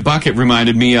about the bucket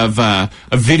reminded me of a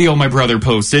video my brother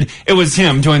posted. It was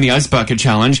him doing the Ice Bucket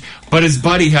Challenge, but his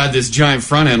buddy had this giant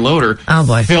front-end loader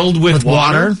filled with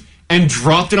water and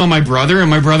dropped it on my brother, and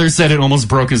my brother said it almost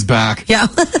broke his back. Yeah.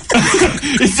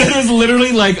 He said it was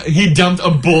literally like he dumped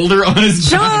a boulder on his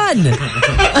back. John!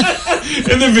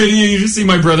 In the video, you just see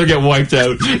my brother get wiped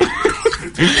out.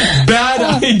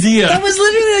 Bad idea. That was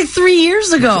literally like 3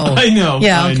 years ago. I know.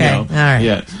 Yeah, okay. I know. All right.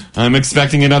 Yeah. I'm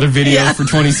expecting another video for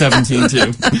 2017,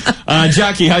 too.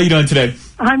 Jackie, how you doing today?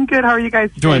 I'm good. How are you guys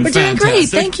doing? We're doing great.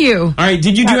 Thank you. All right.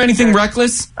 Did you do anything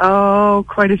reckless? Oh,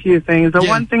 quite a few things. The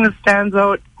one thing that stands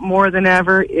out more than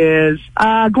ever is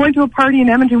going to a party in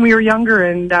Edmonton. We were younger,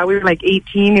 and we were like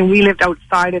 18, and we lived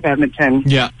outside of Edmonton.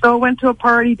 Yeah. So went to a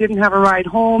party, didn't have a ride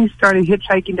home, started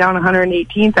hitchhiking down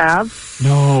 118th Ave.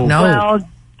 No. Well,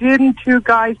 didn't two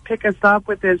guys pick us up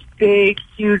with this big,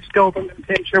 huge Doberman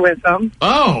picture with them?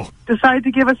 Oh. Decided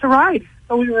to give us a ride.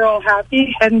 So we were all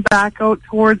happy, heading back out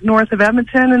towards north of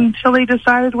Edmonton until they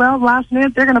decided, well, last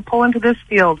minute, they're going to pull into this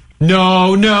field.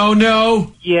 No.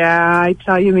 Yeah, I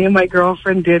tell you, me and my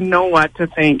girlfriend didn't know what to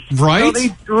think. Right? So they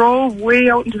drove way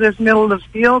out into this middle of the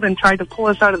field and tried to pull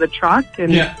us out of the truck.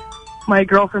 And my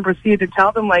girlfriend proceeded to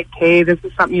tell them, like, hey, this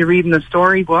is something you read in the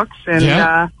storybooks.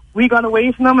 And we got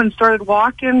away from them and started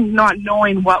walking, not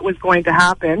knowing what was going to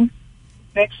happen.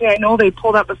 Next thing I know, they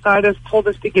pulled up beside us, told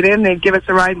us to get in. They'd give us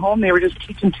a ride home. They were just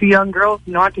teaching two young girls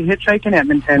not to hitchhike in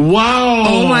Edmonton. Wow.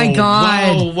 Oh, my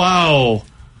God. Wow.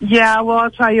 Yeah, well,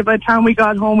 I'll tell you, by the time we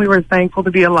got home, we were thankful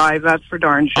to be alive. That's for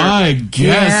darn sure. I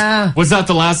guess. Yeah. Was that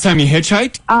the last time you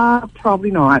hitchhiked? Probably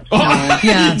not. Oh. No.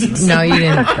 Yeah. No, you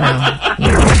didn't.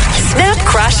 Snap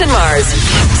Crash and Mars.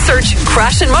 Search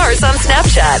Crash and Mars on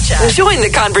Snapchat. Join the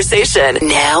conversation.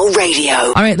 Now radio.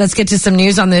 All right, let's get to some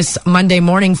news on this Monday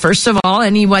morning. First of all,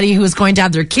 anybody who is going to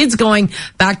have their kids going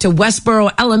back to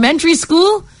Westboro Elementary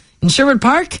School in Sherwood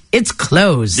Park, it's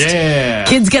closed. Yeah.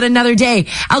 Kids get another day.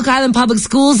 Elk Island Public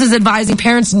Schools is advising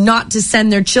parents not to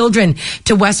send their children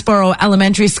to Westboro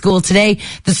Elementary School today.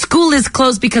 The school is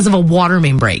closed because of a water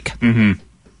main break.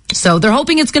 So they're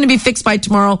hoping it's going to be fixed by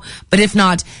tomorrow, but if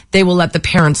not, they will let the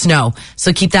parents know.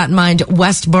 So keep that in mind.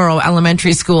 Westboro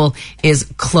Elementary School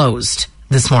is closed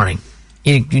this morning.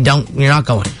 You're not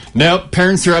going. Nope.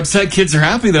 Parents are upset. Kids are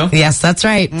happy, though. Yes, that's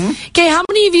right. Okay, how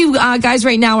many of you guys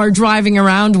right now are driving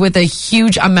around with a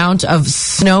huge amount of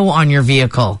snow on your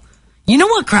vehicle? You know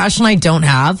what Crash and I don't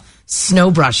have? Snow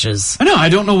brushes. I know. I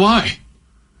don't know why.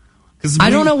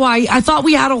 I don't know why. I thought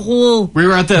we had a whole We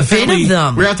were at the family. of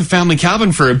them. We were at the family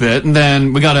cabin for a bit, and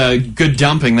then we got a good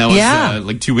dumping. That was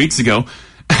like 2 weeks ago.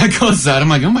 I go outside. I'm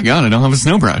like, oh my God, I don't have a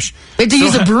snow brush. We had to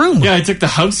use a broom. Yeah, I took the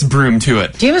house broom to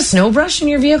it. Do you have a snow brush in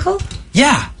your vehicle?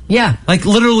 Yeah. Yeah. Like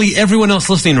literally everyone else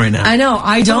listening right now. I know.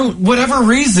 I don't. For whatever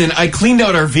reason, I cleaned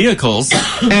out our vehicles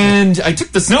and I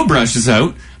took the snow brushes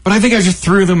out, But I think I just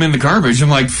threw them in the garbage. I'm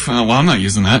like, well, I'm not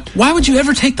using that. Why would you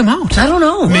ever take them out? I don't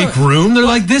know. Make room. They're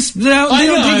like this. They don't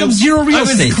take up zero real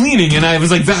estate. I was cleaning and I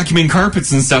was like vacuuming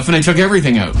carpets and stuff, and I took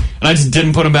everything out and I just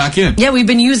didn't put them back in. Yeah, we've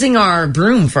been using our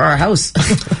broom for our house.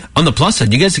 On the plus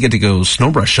side, you guys get to go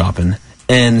snow brush shopping,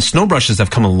 and snow brushes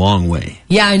have come a long way.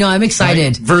 Yeah, I know. I'm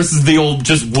excited. Right? Versus the old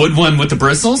just wood one with the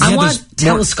bristles. I want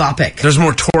telescopic. There's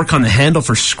more torque on the handle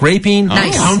for scraping.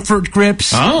 Nice. Comfort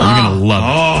grips. You're going to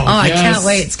love it. I can't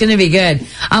wait. It's going to be good.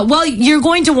 Well, you're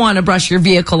going to want to brush your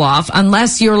vehicle off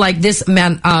unless you're like this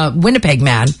man, Winnipeg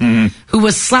man, who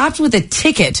was slapped with a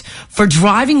ticket for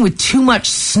driving with too much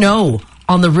snow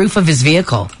on the roof of his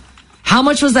vehicle. How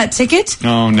much was that ticket?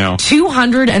 Oh, no.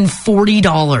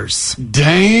 $240.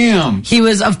 Damn. He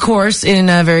was, of course, in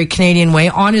a very Canadian way,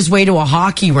 on his way to a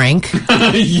hockey rink.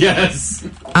 Yes.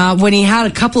 When he had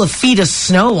a couple of feet of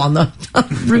snow on the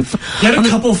roof. He had a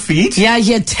couple feet? Yeah,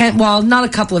 he had 10, well, not a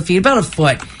couple of feet, about a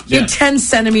foot. He had 10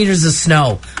 centimeters of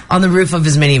snow on the roof of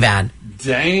his minivan.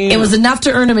 Damn. It was enough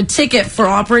to earn him a ticket for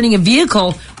operating a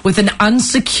vehicle with an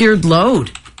unsecured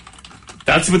load.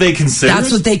 That's what they consider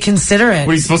That's what they consider it.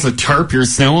 Were you supposed to tarp your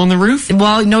snow on the roof?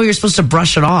 Well, no, you're supposed to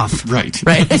brush it off. Right.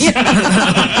 Right?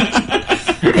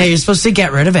 Yeah, you're supposed to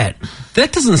get rid of it.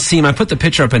 That doesn't seem, I put the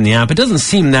picture up in the app, it doesn't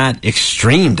seem that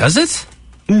extreme, does it?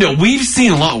 No, we've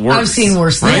seen a lot worse. I've seen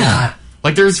worse than that.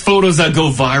 Like there's photos that go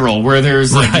viral where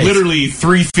there's like literally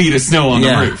 3 feet of snow on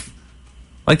the roof.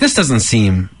 Like this doesn't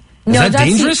seem... Is that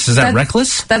dangerous? Is that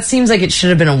reckless? That seems like it should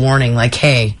have been a warning, like,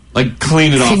 hey. Like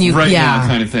clean it off right now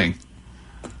kind of thing.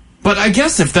 But I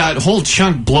guess if that whole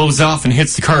chunk blows off and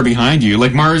hits the car behind you,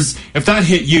 like Mars, if that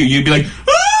hit you, you'd be like,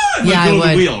 ah! Yeah, I would.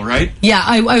 The wheel, right? Yeah,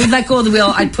 I would let go of the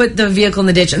wheel. I'd put the vehicle in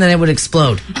the ditch, and then it would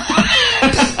explode.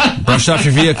 Brush off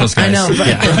your vehicles, guys. I know.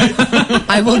 But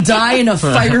I will die in a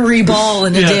fiery ball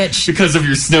in a ditch because of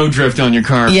your snow drift on your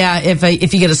car. Yeah,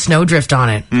 if you get a snow drift on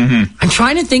it. Mm-hmm. I'm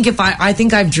trying to think if I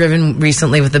think I've driven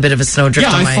recently with a bit of a snow drift.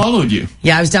 Yeah, I followed you.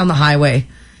 Yeah, I was down the highway.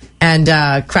 And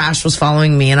Crash was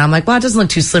following me, and I'm like, well, it doesn't look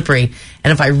too slippery.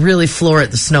 And if I really floor it,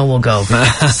 the snow will go.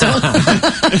 So,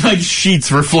 like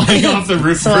sheets were flying off the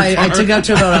roof. So I took out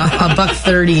to about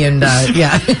 $1.30, and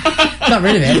got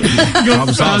rid of it. Go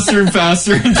faster and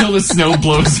faster until the snow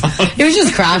blows off. It was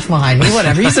just Crash behind me.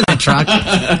 Whatever. He's in the truck.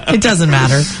 It doesn't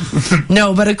matter.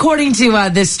 No, but according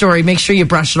to this story, make sure you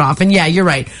brush it off. And yeah, you're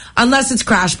right. Unless it's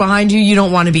Crash behind you, you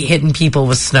don't want to be hitting people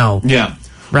with snow. Yeah.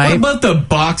 Right? What about the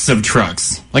box of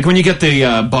trucks? Like when you get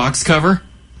the box cover?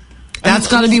 That's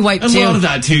got to be wiped too. A lot of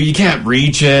that too. You can't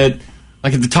reach it.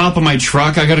 Like at the top of my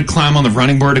truck, I got to climb on the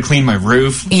running board to clean my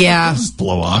roof. Yeah. It'll just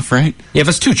blow off, right? Yeah, if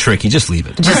it's too tricky, just leave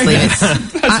it. Just leave it.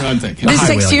 That's what I'm thinking. This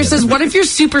text here says, what if you're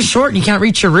super short and you can't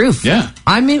reach your roof? Yeah.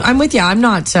 I'm with you. I'm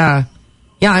not,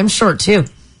 I'm short too.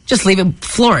 Just leave it,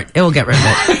 floor it. It will get rid of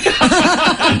it.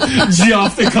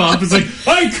 Geoff the cop is like,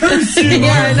 I curse you.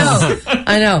 Yeah,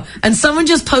 I know. And someone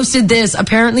just posted this.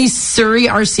 Apparently, Surrey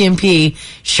RCMP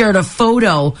shared a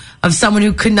photo of someone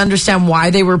who couldn't understand why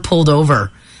they were pulled over.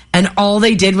 And all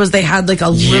they did was they had like a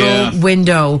little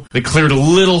window. They cleared a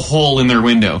little hole in their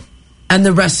window. And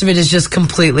the rest of it is just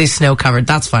completely snow covered.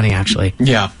 That's funny, actually.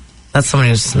 Yeah. That's someone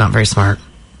who's not very smart.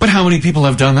 But how many people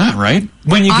have done that, right?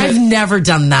 I've never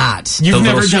done that. You've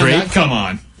never done that? Come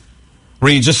on.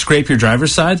 Where you just scrape your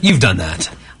driver's side? You've done that.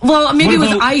 Well, maybe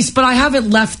with ice, but I haven't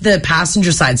left the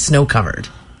passenger side snow covered.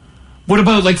 What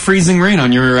about like freezing rain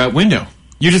on your window?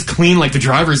 You just clean like the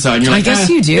driver's side. And you're like, I guess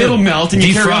you do. It'll melt and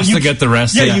you defrost to get the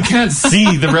rest. Yeah, you can't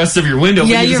see the rest of your window.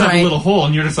 Yeah, but you just have right. a little hole,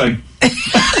 and you're just like,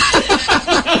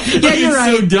 yeah, you're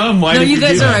right. So dumb. Why? No, you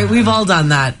guys are right. We've all done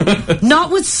that. Not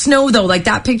with snow though. Like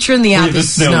that picture in the app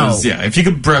is snow. Yeah, if you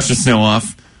could brush the snow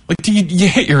off, like you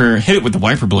hit it with the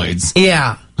wiper blades.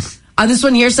 Yeah. This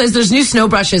one here says there's new snow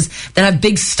brushes that have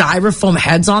big styrofoam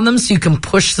heads on them, so you can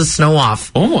push the snow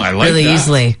off. Oh, I like really that.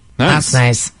 Easily. Nice. That's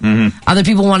nice. Mm-hmm. Other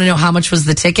people want to know how much was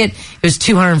the ticket. It was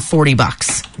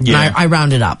 $240. Yeah, and I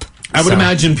rounded up. I would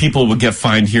imagine people would get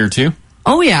fined here too.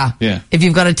 Oh yeah. Yeah. If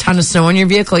you've got a ton of snow on your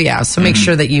vehicle, yeah. So make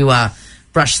sure that you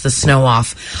brush the snow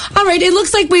off. All right, it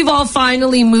looks like we've all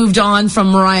finally moved on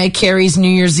from Mariah Carey's New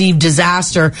Year's Eve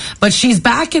disaster, but she's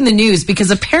back in the news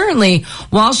because apparently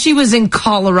while she was in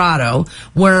Colorado,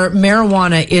 where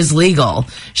marijuana is legal,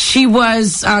 she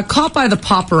was caught by the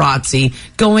paparazzi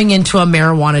going into a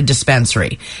marijuana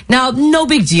dispensary. Now, no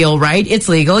big deal, right? It's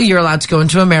legal. You're allowed to go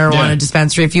into a marijuana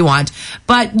dispensary if you want,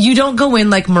 but you don't go in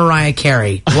like Mariah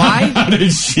Carey. Why? How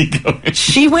did she go in?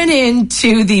 She went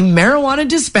into the marijuana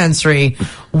dispensary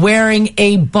wearing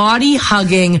a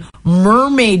body-hugging,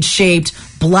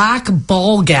 mermaid-shaped black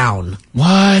ball gown.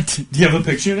 What? Do you have a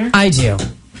picture there? I do.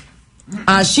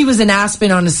 She was in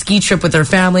Aspen on a ski trip with her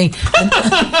family,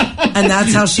 and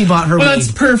that's how she bought her weed.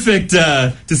 That's perfect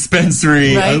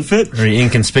dispensary outfit. Very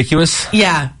inconspicuous.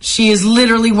 Yeah, she is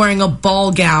literally wearing a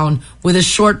ball gown with a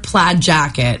short plaid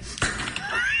jacket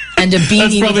and a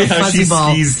beanie with a fuzzy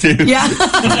ball. Skis too. Yeah,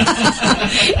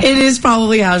 it is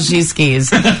probably how she skis.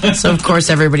 So of course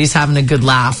everybody's having a good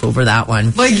laugh over that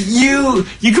one. Like you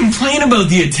complain about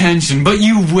the attention, but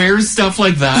you wear stuff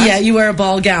like that. Yeah, you wear a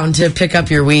ball gown to pick up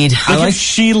your weed. Like if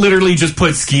she literally just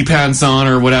put ski pants on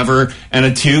or whatever and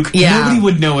a toque, nobody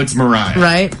would know it's Mariah.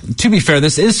 Right? To be fair,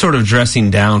 this is sort of dressing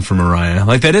down for Mariah.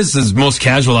 Like, that is the most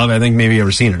casual I've, I think, maybe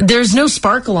ever seen her. There's no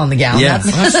sparkle on the gown. Yeah.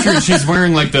 That's true. She's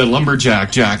wearing like the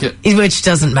lumberjack jacket. Which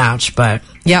doesn't match, but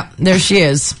yeah, there she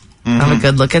is. Have a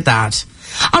good look at that.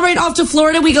 All right, off to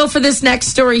Florida we go for this next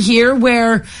story here,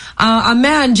 where a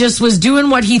man just was doing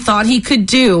what he thought he could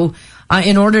do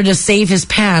in order to save his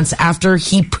pants after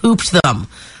he pooped them.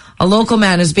 A local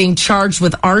man is being charged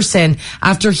with arson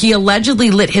after he allegedly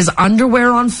lit his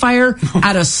underwear on fire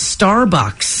at a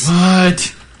Starbucks.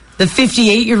 What? The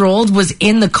 58-year-old was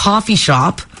in the coffee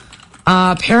shop.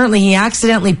 Apparently, he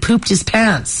accidentally pooped his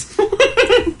pants.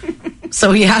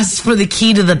 So he asked for the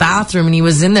key to the bathroom, and he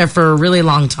was in there for a really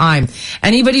long time.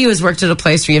 Anybody who has worked at a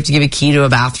place where you have to give a key to a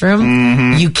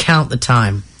bathroom, you count the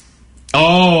time.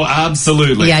 Oh,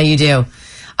 absolutely. Yeah, you do.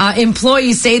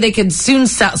 Employees say they could soon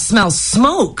smell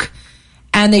smoke,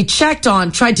 and they tried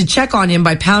to check on him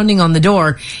by pounding on the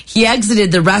door. He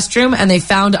exited the restroom, and they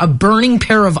found a burning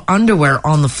pair of underwear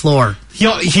on the floor.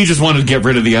 He just wanted to get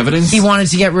rid of the evidence? He wanted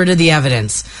to get rid of the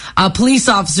evidence. Police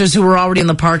officers who were already in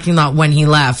the parking lot when he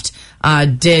left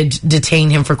did detain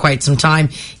him for quite some time.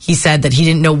 He said that he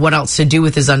didn't know what else to do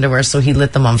with his underwear, so he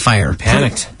lit them on fire.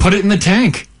 Panicked. Put it in the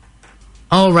tank.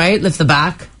 Oh, right? Lift the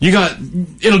back?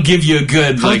 It'll give you a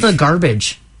good, How's the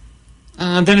garbage?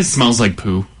 Then it smells like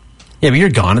poo. Yeah, but you're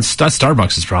gone. That's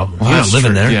Starbucks' problem. Well, you're not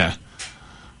living there. Yeah.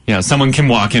 Yeah, someone can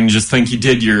walk in and just think you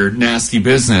did your nasty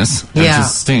business. It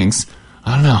just stinks.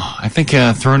 I don't know. I think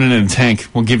throwing it in a tank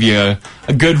will give you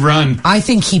a good run. I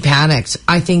think he panicked.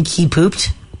 I think he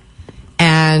pooped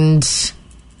and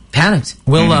panicked.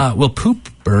 Will poop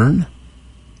burn?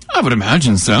 I would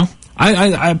imagine so.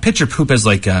 I picture poop as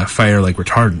like fire, like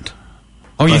retardant.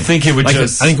 Oh, you think it would I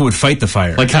just... think it would fight the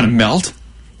fire. Like kind of melt?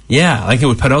 Yeah, like it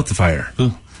would put out the fire.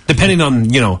 Depending on,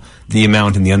 the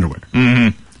amount in the underwear.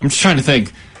 I'm just trying to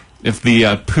think if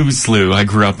the poo slough I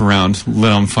grew up around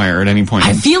lit on fire at any point.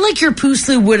 I feel like your poo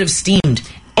slough would have steamed.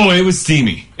 Oh, it was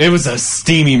steamy. It was a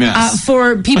steamy mess.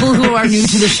 For people who are new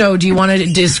to the show, do you want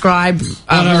to describe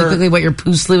really quickly what your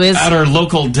poo slough is? At our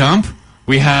local dump,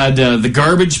 we had the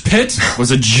garbage pit,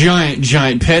 was a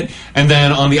giant pit, and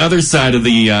then on the other side of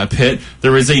the pit,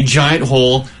 there was a giant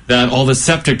hole that all the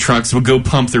septic trucks would go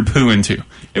pump their poo into.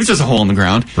 It was just a hole in the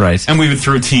ground. Right. And we would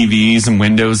throw TVs and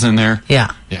windows in there.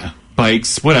 Yeah. Yeah.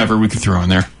 Bikes, whatever we could throw in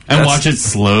there. And watch it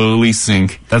slowly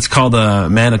sink. That's called a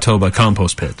Manitoba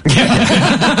compost pit.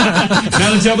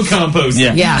 Manitoba compost.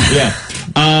 Yeah. Yeah.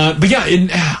 But yeah,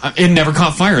 it never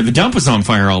caught fire. The dump was on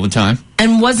fire all the time.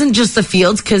 And wasn't just the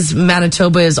fields, because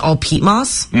Manitoba is all peat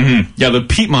moss? Mm-hmm. Yeah, the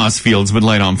peat moss fields would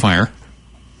light on fire.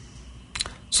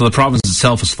 So the province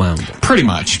itself is flammable. Pretty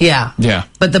much. Yeah. Yeah.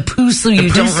 But the poo slough you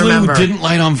don't remember. Didn't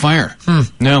light on fire.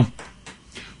 No.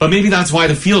 But maybe that's why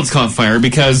the fields caught fire,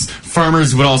 because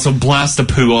farmers would also blast a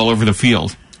poo all over the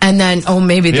field. And then,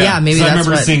 maybe so that's I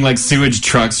remember seeing like sewage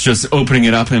trucks just opening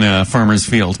it up in a farmer's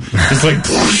field. Just like,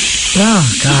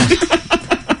 oh God,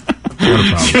 What a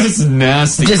problem. just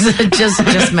nasty.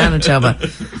 just Manitoba.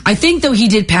 I think though he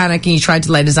did panic and he tried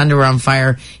to light his underwear on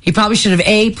fire. He probably should have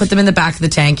A, put them in the back of the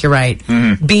tank. You're right.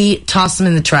 Mm-hmm. B, toss them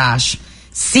in the trash.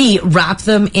 C, wrap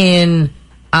them in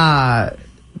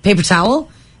paper towel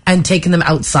and taken them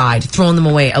outside, thrown them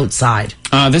away outside.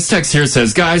 This text here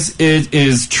says, guys, it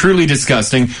is truly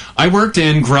disgusting. I worked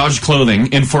in garage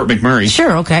clothing in Fort McMurray.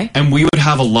 Sure, okay. And we would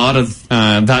have a lot of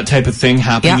that type of thing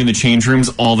happening in the change rooms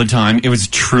all the time. It was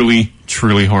truly,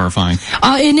 truly horrifying.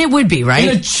 And it would be, right?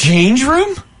 In a change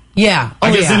room? Yeah.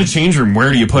 I guess in a change room,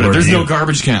 where do you put it? There's no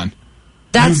garbage can.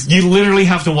 You literally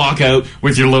have to walk out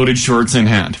with your loaded shorts in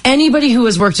hand. Anybody who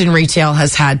has worked in retail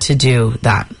has had to do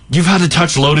that. You've had to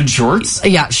touch loaded shorts?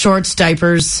 Yeah, shorts,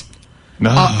 diapers,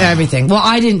 everything. Well,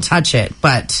 I didn't touch it,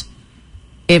 but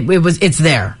it's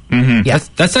there. Mm-hmm. Yeah.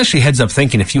 That's actually heads up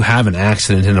thinking if you have an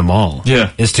accident in a mall.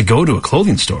 Yeah. Is to go to a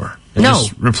clothing store and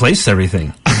just replace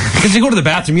everything. Because you go to the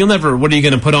bathroom, what are you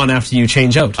going to put on after you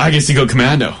change out? I guess you go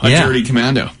commando. A dirty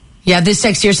commando. Yeah, this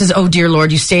text here says, oh, dear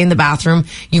Lord, you stay in the bathroom,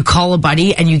 you call a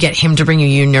buddy, and you get him to bring you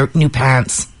your new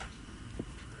pants.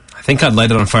 I think I'd light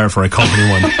it on fire before I called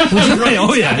anyone. Right?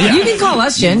 Oh, yeah. You can call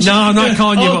us, Ginge. No, I'm not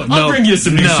calling you. I'll bring you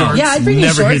some new shorts. Yeah, I'd bring you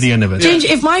Never shorts. hear the end of it. Ginge,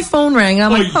 if my phone rang,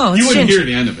 I'm like, oh, it's you wouldn't Ginge. hear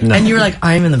the end of it. No. And you were like,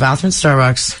 I'm in the bathroom at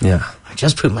Starbucks. Yeah. I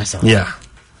just pooped myself. Yeah.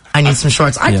 I need some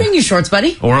shorts. I'd bring you shorts,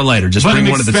 buddy. Or a lighter. Just But bring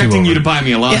I'm one of the two expecting you over. to buy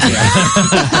me a latte.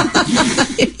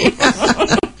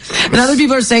 And other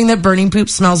people are saying that burning poop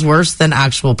smells worse than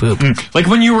actual poop. Like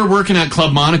when you were working at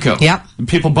Club Monaco. Yep.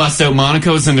 People bust out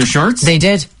Monacos in their shorts. They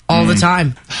did all the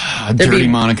time. Dirty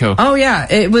Monaco. Oh,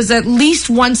 yeah. It was at least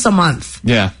once a month.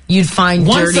 Yeah. You'd find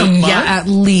Once dirty. a month? Yeah, at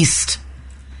least.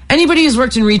 Anybody who's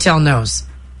worked in retail knows.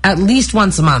 At least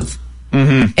once a month.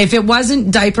 Mm-hmm. If it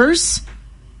wasn't diapers,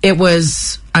 it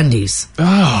was undies.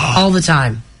 Oh. All the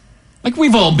time. Like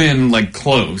we've all been like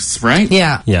close, right?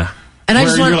 Yeah. Yeah. And I Where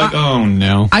just you're want, like, oh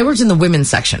no. I worked in the women's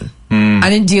section. I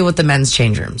didn't deal with the men's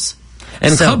change rooms.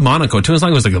 And So- Club Monaco, too, as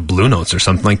long as it was like a Blue Notes or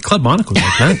something. Like, Club Monaco's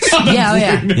like that. Yeah, oh,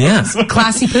 yeah. Yeah.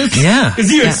 Classy poop. Yeah.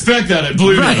 Because you expect that at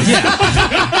Blue Notes.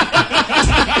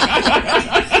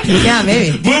 Yeah,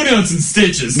 maybe. Blue Notes and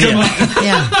Stitches. Come on.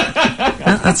 Yeah.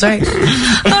 That's right. All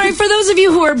right, for those of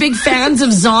you who are big fans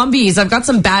of zombies, I've got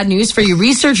some bad news for you.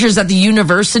 Researchers at the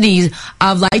University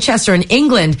of Leicester in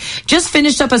England just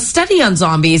finished up a study on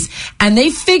zombies, and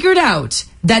they figured out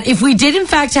that if we did in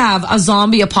fact have a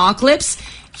zombie apocalypse,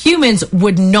 humans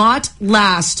would not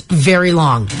last very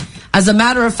long. As a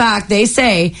matter of fact, they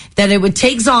say that it would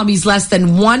take zombies less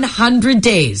than 100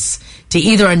 days to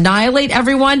either annihilate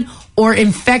everyone or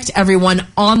infect everyone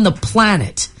on the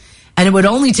planet. And it would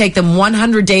only take them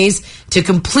 100 days to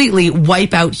completely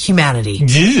wipe out humanity.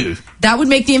 Ew. That would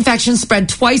make the infection spread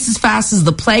twice as fast as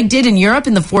the plague did in Europe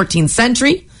in the 14th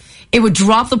century. It would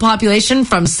drop the population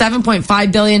from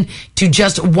 7.5 billion to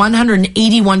just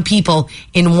 181 people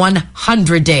in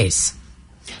 100 days.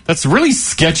 That's really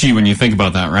sketchy when you think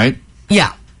about that, right?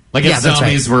 Yeah. Like if Yeah, that's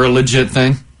zombies were a legit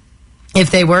thing. If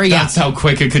they were, yeah. That's how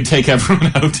quick it could take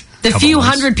everyone out. The few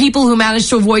hundred people who managed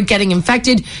to avoid getting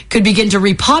infected could begin to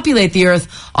repopulate the Earth,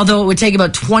 although it would take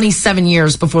about 27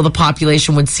 years before the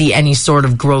population would see any sort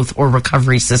of growth or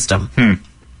recovery system.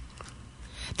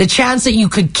 The chance that you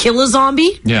could kill a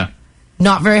zombie, Yeah.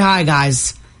 not very high,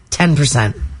 guys.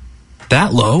 10%.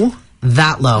 That low?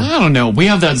 That low. I don't know. We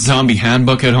have that zombie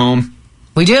handbook at home.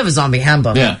 We do have a zombie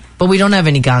handbook, Yeah. but we don't have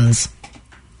any guns.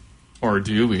 Or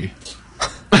do we?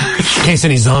 In case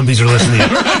any zombies are listening.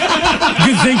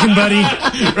 Good thinking, buddy.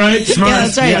 Right? Smart. Yeah,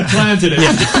 that's right. Yeah, planted it.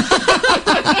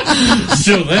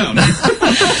 Show them.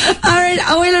 All right,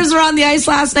 Oilers were on the ice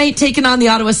last night, taking on the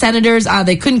Ottawa Senators.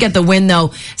 They couldn't get the win,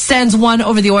 though. Sens won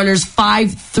over the Oilers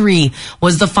 5-3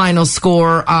 was the final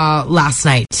score last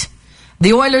night.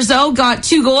 The Oilers, though, got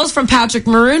 2 goals from Patrick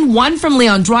Maroon, 1 from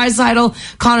Leon Draisaitl,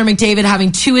 Connor McDavid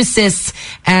having 2 assists,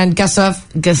 and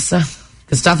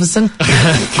Gustafsson.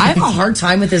 I have a hard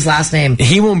time with his last name.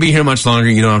 He won't be here much longer.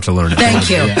 You don't have to learn it. Thank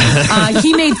you.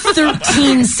 He made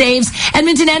 13 saves.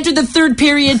 Edmonton entered the third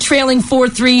period trailing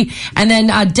 4-3 and then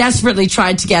desperately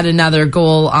tried to get another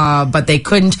goal, but they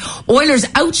couldn't. Oilers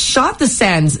outshot the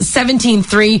Sens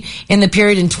 17-3 in the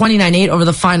period and 29-8 over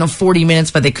the final 40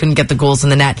 minutes, but they couldn't get the goals in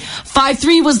the net.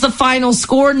 5-3 was the final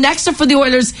score. Next up for the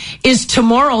Oilers is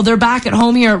tomorrow. They're back at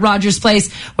home here at Rogers Place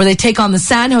where they take on the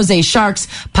San Jose Sharks.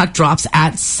 Puck drops at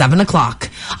 7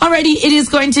 o'clock. Alrighty, it is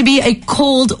going to be a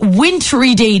cold,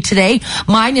 wintry day today.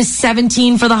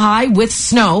 -17 for the high with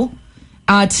snow.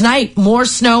 Tonight, more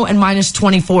snow and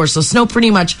 -24. So snow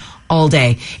pretty much all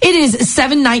day. It is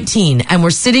 7:19 and we're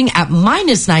sitting at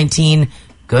 -19.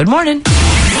 Good morning.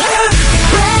 Breakfast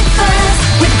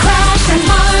with Crash and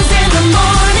Mars in the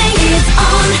morning is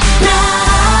on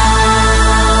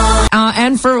now.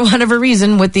 And for whatever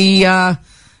reason, with the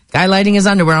guy lighting his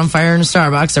underwear on fire in a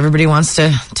Starbucks, everybody wants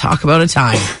to talk about a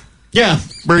time. Yeah.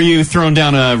 Were you throwing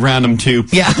down a random tube?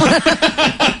 Yeah.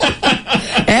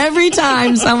 Every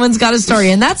time someone's got a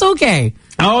story, and that's okay.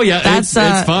 Oh, yeah. That's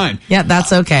it's fine. Yeah,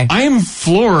 that's okay. I am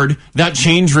floored that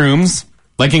change rooms,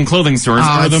 like in clothing stores,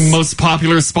 are the it's- most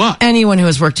popular spot. Anyone who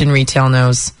has worked in retail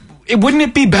knows. Wouldn't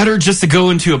it be better just to go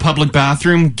into a public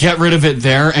bathroom, get rid of it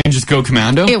there, and just go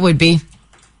commando? It would be.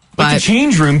 But the But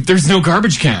change room, there's no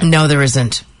garbage can. no, there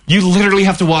isn't. You literally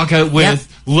have to walk out with Yep.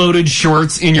 loaded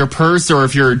shorts in your purse, or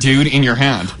if you're a dude, in your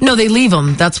hand. No, they leave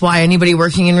them. That's why anybody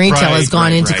working in retail Right, has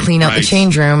gone in to clean out the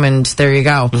change room, and there you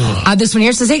go. This one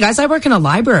here says, hey, guys, I work in a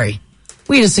library.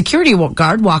 We had a security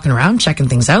guard walking around checking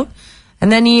things out,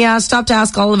 and then he stopped to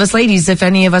ask all of us ladies if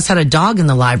any of us had a dog in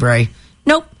the library.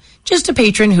 Nope, just a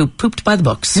patron who pooped by the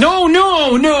books.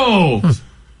 No!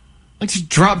 Like, just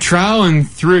dropped trowel and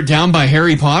threw it down by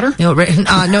Harry Potter? No, no,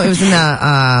 it was in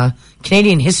the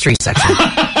Canadian history section.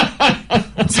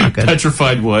 That's not good.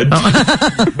 Petrified wood.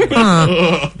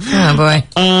 Oh boy.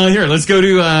 Here, let's go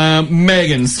to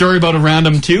Megan. Story about a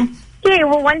random 2. Okay,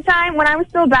 well, one time when I was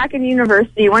still back in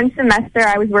university, one semester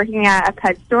I was working at a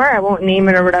pet store. I won't name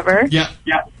it or whatever. Yeah.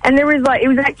 And there was it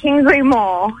was at Kingsway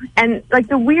Mall, and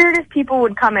the weirdest people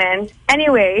would come in.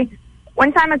 Anyway,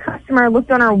 one time a customer looked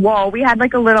on our wall. We had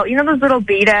a little, those little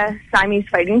beta Siamese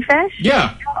fighting fish?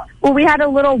 Yeah. Well, we had a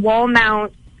little wall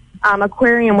mount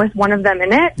aquarium with one of them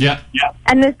in it. Yeah.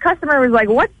 And this customer was like,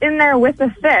 "What's in there with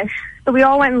the fish?" So we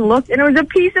all went and looked, and it was a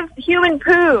piece of human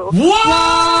poo. What? We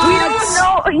don't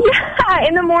know. Yeah,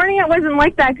 in the morning it wasn't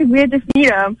like that because we had to feed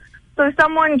them. So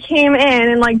someone came in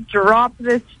and dropped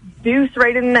this deuce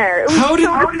right in there. It was so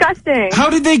disgusting. How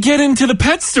did they get into the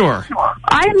pet store?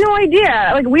 I have no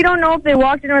idea. We don't know if they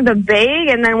walked in with a bag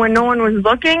and then when no one was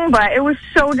looking, but it was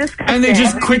so disgusting. And they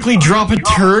just quickly drop a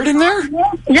turd in there?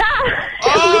 Yeah.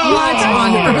 What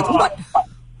on earth? What?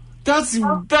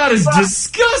 That is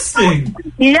disgusting.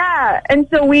 Yeah, and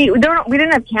so we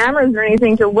didn't have cameras or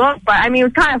anything to look, but it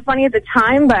was kind of funny at the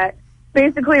time, but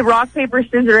basically rock, paper,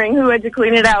 scissoring who had to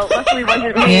clean it out. Luckily it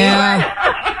wasn't me.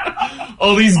 Yeah.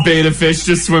 All these beta fish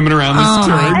just swimming around this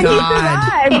turd. My And he God.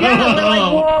 survived. Yeah, we're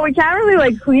like, well, we can't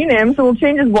really clean him, so we'll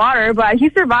change his water, but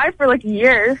he survived for a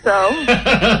year, so.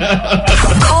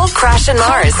 Call Crash and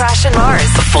Mars. Crash and Mars.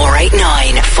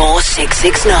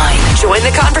 489-4669. Join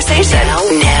the conversation.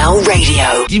 Now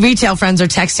radio. Retail friends are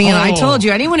texting, and I told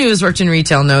you, anyone who has worked in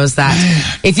retail knows that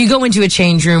if you go into a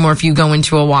change room or if you go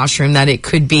into a washroom, that it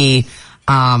could be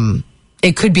a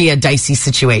dicey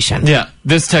situation. Yeah,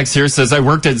 this text here says, I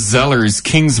worked at Zeller's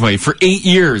Kingsway for 8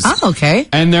 years. Oh, okay.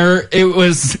 And it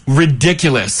was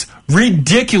ridiculous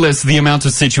the amount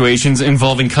of situations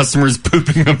involving customers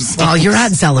pooping themselves. Well, you're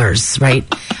at Zellers, right?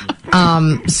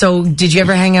 So did you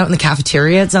ever hang out in the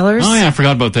cafeteria at Zellers? Oh, yeah, I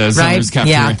forgot about that. Right? Zeller's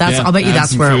cafeteria. Yeah, I'll bet you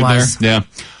that's where it was. There. Yeah.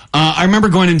 I remember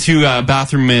going into a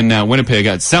bathroom in Winnipeg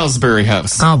at Salisbury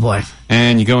House. Oh, boy.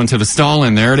 And you go into the stall,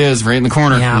 and there it is, right in the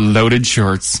corner. Yeah. Loaded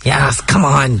shorts. Yes, come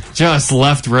on. Just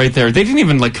left right there. They didn't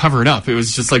even cover it up. It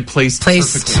was just placed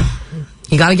perfectly.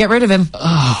 You got to get rid of him.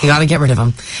 Oh. You got to get rid of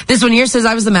him. This one here says,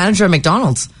 I was the manager at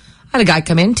McDonald's. I had a guy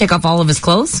come in, take off all of his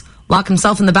clothes, lock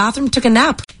himself in the bathroom, took a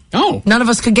nap. Oh. None of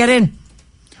us could get in.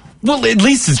 Well, at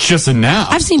least it's just a nap.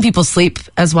 I've seen people sleep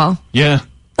as well. Yeah.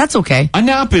 That's okay. A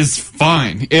nap is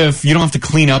fine if you don't have to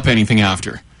clean up anything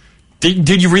after.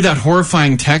 Did you read that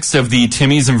horrifying text of the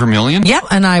Timmies and Vermilion? Yep,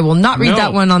 and I will not read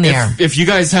that one on the air. If you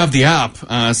guys have the app,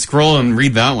 scroll and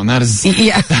read that one. That is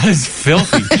filthy. That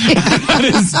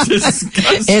is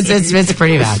disgusting. It's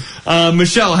pretty bad.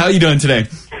 Michelle, how you doing today?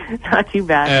 Not too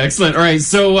bad. Excellent. All right,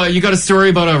 so you got a story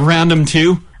about a random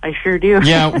 2? I sure do.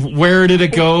 Yeah, where did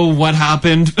it go? What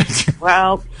happened?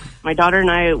 Well, my daughter and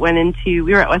I we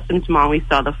were at Weston's Mall, we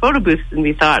saw the photo booths, and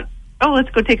we thought, oh,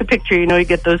 let's go take a picture. You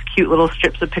get those cute little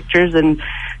strips of pictures. And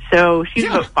so she's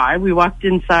about 5. We walked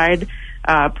inside,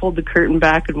 pulled the curtain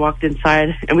back and walked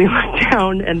inside, and we looked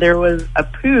down, and there was a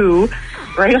poo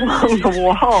right along the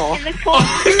wall.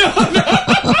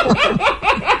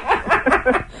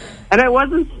 And it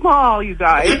wasn't small, you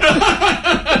guys.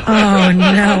 Oh,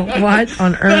 no. What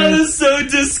on earth? That is so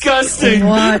disgusting.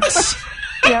 What?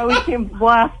 Yeah, we came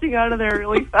blasting out of there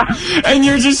really fast. And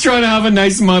you're just trying to have a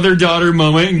nice mother-daughter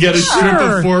moment and get a strip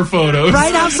of 4 photos.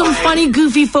 Right, have some funny,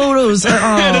 goofy photos.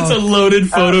 And it's a loaded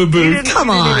photo booth. Come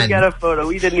We on. didn't even get a photo.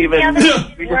 We didn't even.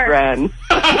 We just ran.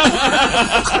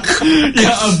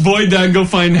 Yeah, avoid that and go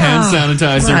find hand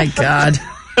sanitizer. My God.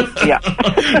 Yeah.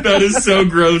 That is so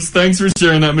gross. Thanks for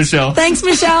sharing that, Michelle. Thanks,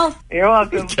 Michelle. You're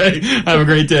welcome. Okay, have a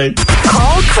great day.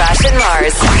 Call Crash and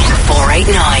Mars.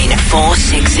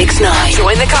 489-4669.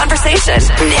 Join the conversation.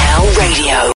 Now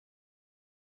radio.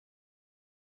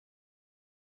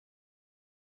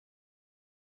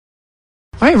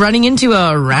 All right, running into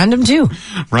a random 2.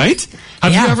 Right?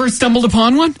 Have you ever stumbled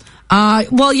upon one?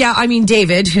 Well, yeah, I mean,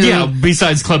 David, who... Yeah,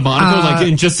 besides Club Monaco,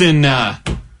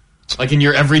 in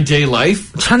your everyday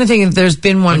life? I'm trying to think if there's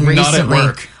been one recently. Not at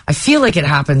work. I feel like it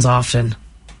happens often.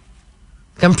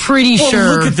 I'm pretty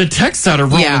sure. Look at the texts that are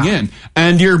rolling in.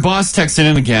 And your boss texted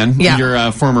in again. Yeah.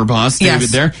 Your former boss, David,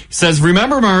 there. He says,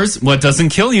 remember, Mars, what doesn't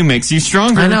kill you makes you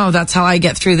stronger. I know. That's how I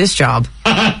get through this job.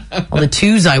 All the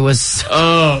 2s I was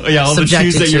all the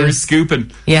 2s that you were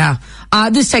scooping. Yeah.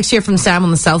 This text here from Sam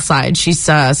on the south side. She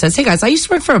says, hey guys, I used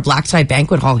to work for a black tie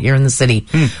banquet hall here in the city.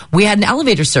 We had an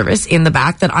elevator service in the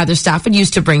back that either staff would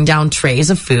use to bring down trays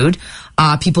of food.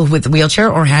 People with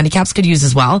wheelchair or handicaps could use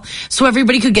as well. So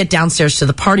everybody could get downstairs to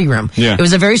the party room. Yeah. It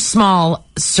was a very small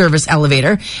service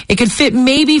elevator. It could fit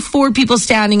maybe 4 people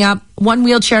standing up, 1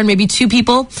 wheelchair and maybe 2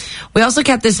 people. We also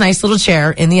kept this nice little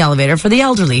chair in the elevator for the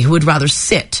elderly who would rather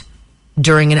sit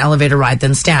during an elevator ride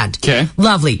than stand. Okay.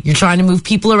 Lovely. You're trying to move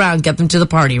people around, get them to the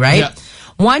party, right? Yeah.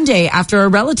 One day, after a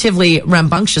relatively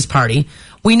rambunctious party,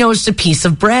 we noticed a piece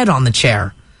of bread on the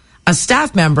chair. A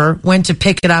staff member went to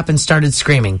pick it up and started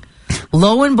screaming.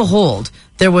 Lo and behold,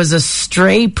 there was a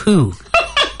stray poo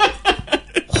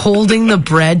holding the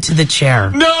bread to the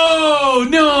chair.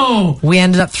 No. We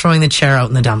ended up throwing the chair out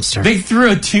in the dumpster. They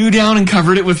threw a 2 down and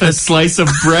covered it with a slice of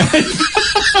bread.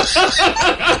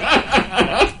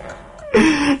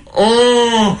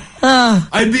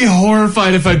 I'd be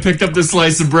horrified if I picked up the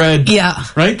slice of bread. Yeah.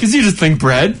 Right? Because you just think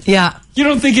bread. Yeah. You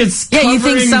don't think it's covering you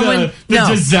think someone the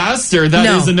disaster that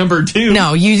is a number 2.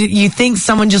 No, you think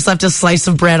someone just left a slice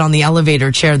of bread on the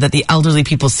elevator chair that the elderly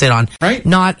people sit on. Right.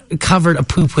 Not covered a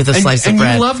poop with a slice of bread.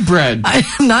 And you love bread.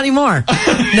 Not anymore.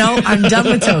 No, I'm done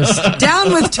with toast.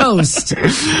 Down with toast.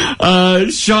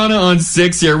 Shauna on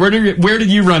 6 here. Where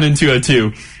did you run into a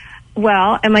 2?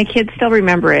 Well, and my kids still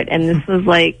remember it, and this was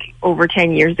like over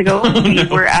 10 years ago. We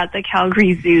were at the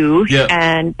Calgary Zoo,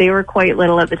 and they were quite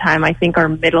little at the time. I think our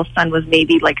middle son was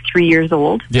maybe like 3 years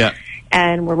old. Yeah.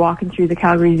 And we're walking through the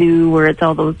Calgary Zoo where it's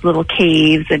all those little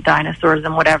caves and dinosaurs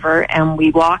and whatever, and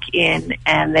we walk in,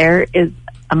 and there is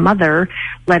a mother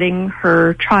letting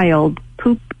her child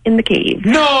poop in the cave.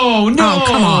 No. Oh,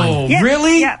 come on. Yeah,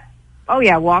 really? Yeah. Oh,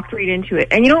 yeah, walked right into it.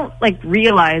 And you don't,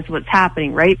 realize what's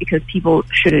happening, right? Because people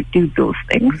shouldn't do those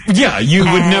things. Yeah, you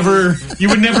would never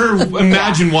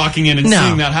imagine walking in and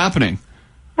seeing that happening.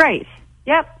 Right.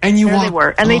 Yep. And there they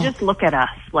were. And they just look at us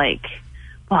like,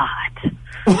 what?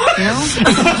 You know?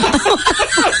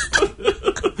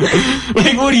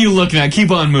 What are you looking at?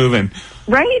 Keep on moving.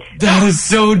 Right? That is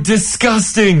so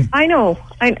disgusting. I know.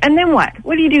 And then what?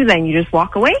 What do you do then? You just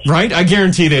walk away? Right? I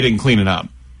guarantee they didn't clean it up.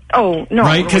 Oh, no.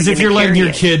 Right? Because if you're letting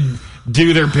your kid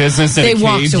do their business in a cave,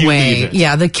 walked away. You leave it.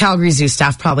 Yeah, the Calgary Zoo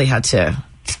staff probably had to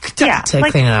clean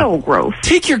it up. So gross.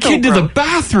 Take your kid to the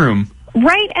bathroom.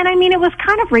 Right, and I mean, it was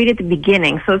kind of right at the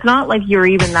beginning, so it's not like you're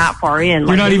even that far in.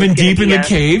 You're not even deep in the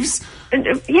caves?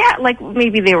 Yeah,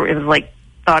 maybe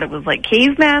thought it was like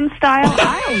caveman style.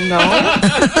 I don't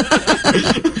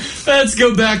know. Let's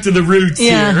go back to the roots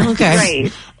here. Okay.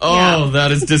 Right. Oh,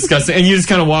 that is disgusting. And you just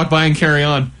kind of walk by and carry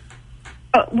on.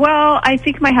 Well, I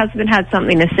think my husband had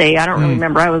something to say. I don't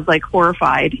remember. I was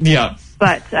horrified. Yeah.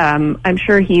 But I'm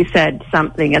sure he said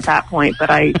something at that point, but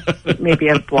maybe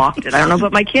I've blocked it. I don't know.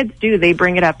 But my kids do. They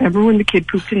bring it up. Remember when the kid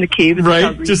pooped in the cave?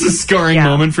 Right? Just a scarring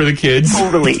moment for the kids.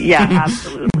 Totally. Yeah,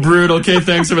 absolutely. Brutal. Okay,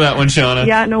 thanks for that one, Shauna.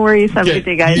 Yeah, no worries. Have a good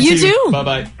day, guys. You too.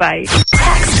 Bye-bye. Bye.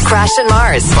 Text Crash and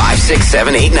Mars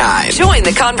 56789. Join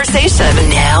the conversation.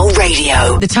 Now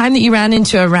radio. The time that you ran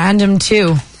into a random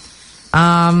 2,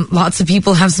 lots of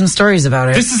people have some stories about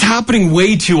it. This is happening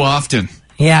way too often.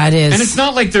 Yeah, it is. And it's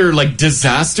not like they're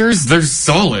disasters. They're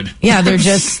solid. Yeah,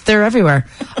 they're everywhere.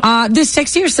 This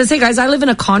text here says, hey guys, I live in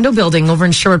a condo building over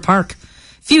in Sherwood Park. A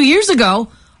few years ago,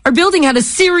 our building had a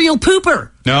serial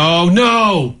pooper.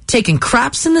 No. Taking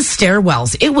craps in the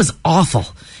stairwells. It was awful.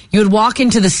 You would walk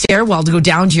into the stairwell to go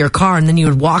down to your car, and then you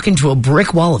would walk into a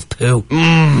brick wall of poo.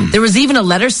 There was even a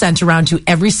letter sent around to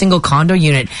every single condo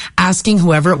unit asking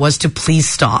whoever it was to please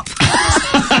stop.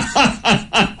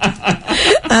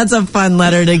 That's a fun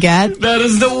letter to get. That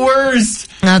is the worst.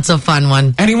 That's a fun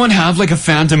one. Anyone have a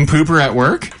phantom pooper at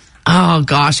work? Oh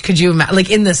gosh, could you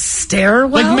imagine? In the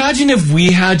stairwell? Imagine if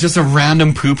we had just a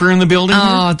random pooper in the building.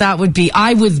 Oh,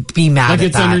 I would be mad at that.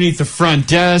 It's underneath the front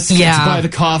desk. Yeah. It's by the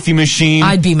coffee machine.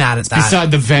 I'd be mad at that.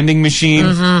 Beside the vending machine.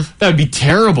 That would be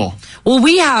terrible. Well,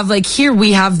 we have here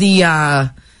we have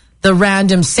the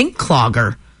random sink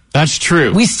clogger. That's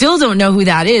true. We still don't know who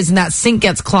that is, and that sink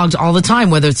gets clogged all the time,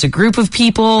 whether it's a group of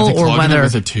people or whether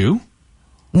it's a 2.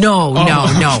 No, God.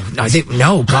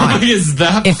 Is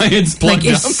that why it's plugged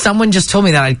if up? someone just told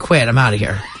me that, I'd quit. I'm out of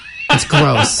here. It's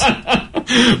gross.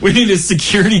 We need a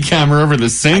security camera over the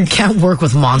sink. I can't work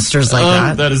with monsters like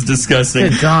that. That is disgusting.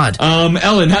 Good God.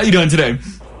 Ellen, how you doing today?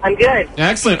 I'm good.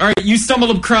 Excellent. All right, you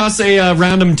stumbled across a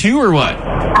random 2 or what?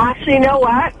 Actually, you know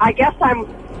what? I guess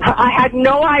I had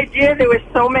no idea there were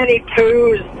so many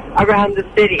poos around the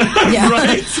city. Yeah,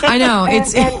 right. I know.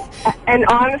 And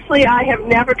honestly, I have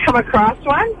never come across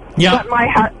one. Yeah. But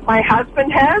my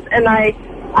husband has, and I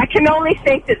can only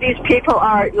think that these people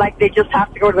are they just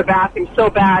have to go to the bathroom so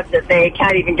bad that they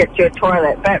can't even get to a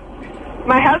toilet. But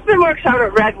my husband works out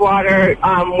at Redwater,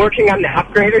 working on the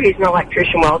upgrader. He's an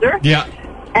electrician welder. Yeah.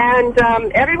 And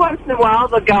every once in a while,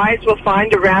 the guys will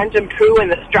find a random poo in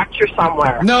the structure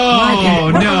somewhere. No.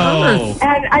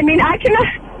 And I mean, I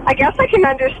guess I can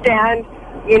understand,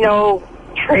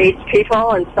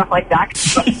 tradespeople and stuff like that.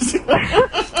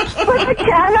 But I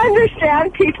can't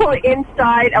understand people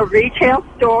inside a retail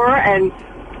store and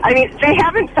I mean, they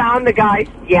haven't found the guy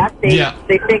yet. They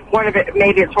think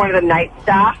maybe it's one of the night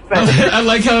staff. But I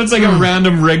like how it's like a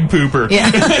random rig pooper. Yeah.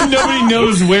 Nobody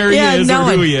knows where he is or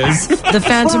who he is. The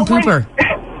phantom pooper.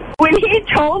 When he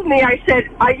told me, I said,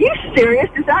 "Are you serious?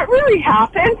 Does that really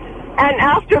happen?" And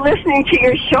after listening to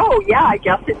your show, yeah, I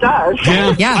guess it does.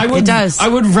 Yeah, it does. I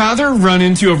would rather run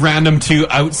into a random 2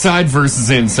 outside versus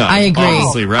inside. I agree.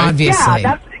 Obviously, right? Obviously.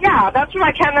 That's what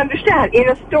I can't understand. In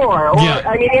a store, or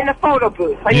I mean, in a photo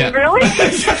booth. I mean, really?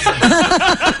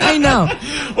 I know.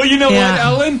 Well, you know what,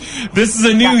 Ellen? This is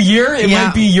a new year. It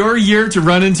might be your year to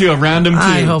run into a random 2.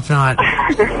 I hope not.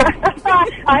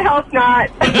 I hope not.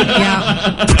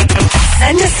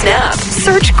 Send a snap.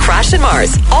 Search Crash and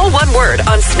Mars. All one word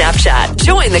on Snapchat.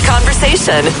 Join the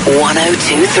conversation.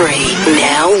 102.3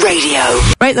 Now Radio.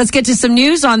 Right, let's get to some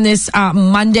news on this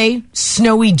Monday,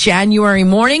 snowy January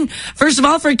morning. First of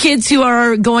all, for kids who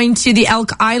are going to the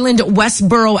Elk Island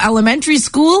Westboro Elementary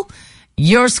School,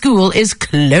 your school is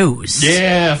closed.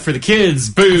 Yeah, for the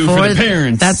kids. Boo, for the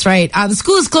parents. That's right. The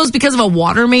school is closed because of a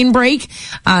water main break.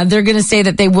 They're going to say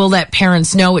that they will let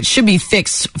parents know. It should be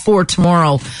fixed for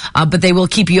tomorrow, but they will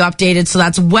keep you updated. So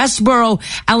that's Westboro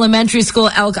Elementary School.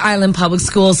 Elk Island Public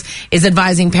Schools is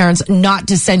advising parents not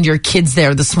to send your kids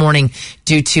there this morning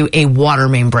due to a water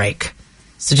main break.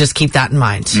 So just keep that in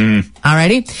mind.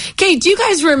 Alrighty. Okay, do you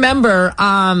guys remember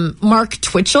Mark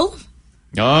Twitchell?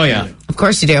 Oh, yeah. Of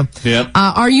course you do. Yep.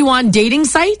 Are you on dating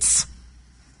sites?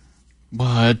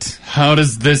 What? How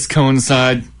does this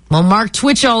coincide? Well, Mark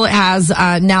Twitchell has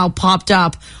now popped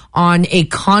up on a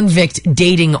convict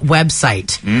dating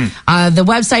website. The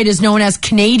website is known as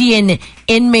Canadian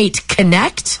Inmate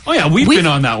Connect. Oh, yeah, we've been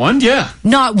on that one, yeah.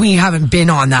 We haven't been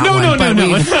on that one.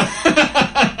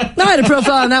 No, I had a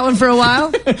profile on that one for a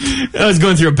while. I was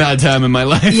going through a bad time in my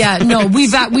life. Yeah, no,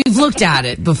 we've looked at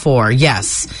it before,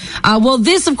 yes. Well,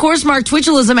 this, of course, Mark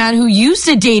Twitchell is a man who used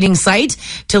a dating site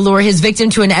to lure his victim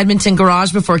to an Edmonton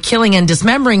garage before killing and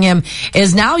dismembering him,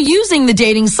 is now using the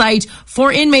dating site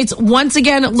for inmates once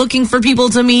again looking for people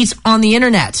to meet on the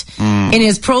internet. In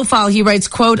his profile, he writes,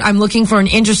 quote, "I'm looking for an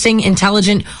interesting,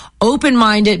 intelligent,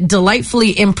 open-minded,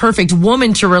 delightfully imperfect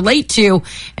woman to relate to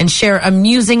and share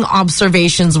amusing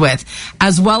observations with,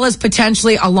 as well as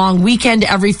potentially a long weekend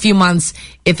every few months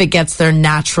if it gets there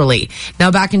naturally."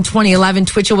 Now, back in 2011,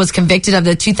 Twitchell was convicted of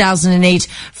the 2008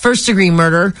 first-degree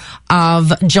murder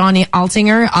of Johnny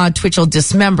Altinger. Twitchell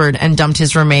dismembered and dumped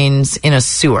his remains in a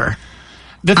sewer.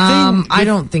 I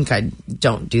don't think I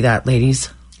don't do that, ladies.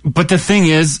 But the thing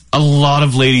is, a lot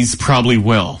of ladies probably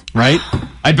will, right?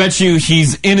 I bet you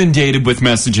he's inundated with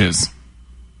messages.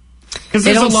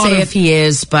 They don't say if he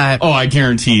is, but... Oh, I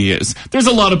guarantee he is. There's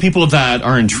a lot of people that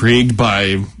are intrigued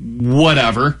by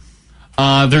whatever.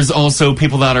 There's also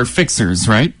people that are fixers,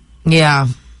 right? Yeah.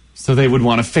 So they would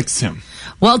want to fix him.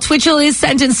 Well, Twitchell is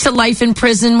sentenced to life in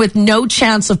prison with no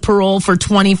chance of parole for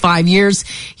 25 years.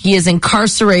 He is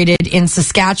incarcerated in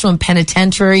Saskatchewan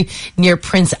Penitentiary near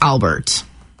Prince Albert.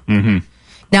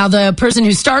 Now, the person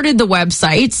who started the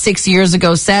website 6 years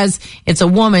ago says it's a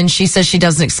woman. She says she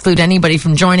doesn't exclude anybody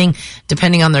from joining,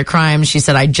 depending on their crime. She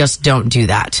said, "I just don't do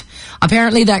that."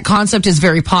 Apparently, that concept is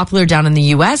very popular down in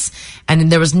the U.S.,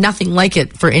 and there was nothing like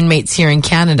it for inmates here in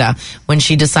Canada when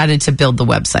she decided to build the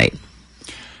website.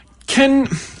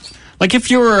 If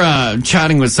you're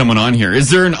chatting with someone on here, is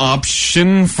there an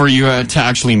option for you to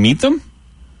actually meet them?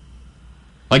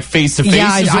 Like face-to-face?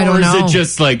 Yeah, I don't know. Or is it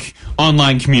just like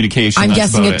online communication? I'm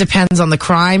guessing it depends on the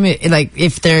crime. Like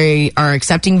if they are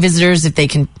accepting visitors, if they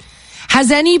can.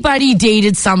 Has anybody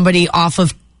dated somebody off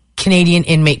of Canadian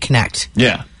Inmate Connect?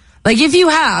 Yeah. Like if you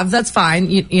have, that's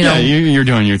fine. You know. Yeah, you're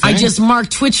doing your thing. Mark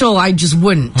Twitchell, I just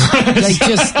wouldn't.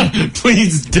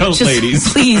 Please don't,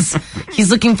 ladies. Please. He's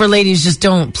looking for ladies, just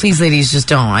don't. Please, ladies, just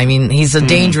don't. I mean, he's a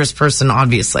dangerous person,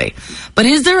 obviously. But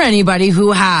is there anybody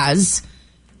who has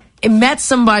met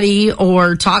somebody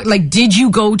or talked, did you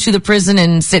go to the prison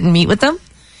and sit and meet with them?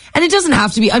 And it doesn't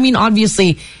have to be,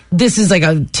 obviously, this is like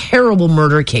a terrible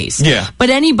murder case. Yeah.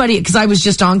 But anybody, because I was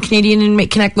just on Canadian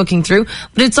Inmate Connect looking through,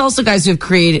 but it's also guys who have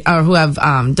created, or who have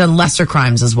done lesser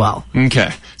crimes as well.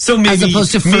 Okay. So maybe, as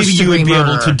opposed to maybe you would be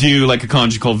murder. able to do like a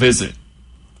conjugal visit.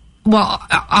 Well,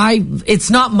 it's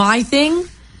not my thing.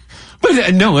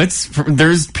 But no,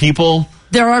 there's people...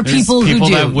 There are people who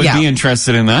do. That would be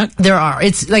interested in that. There are.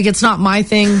 It's not my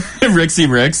thing. Rixie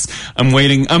Rix, I'm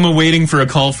waiting for a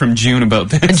call from June about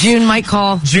this. June might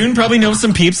call. June probably knows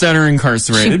some peeps that are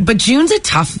incarcerated. But June's a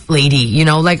tough lady,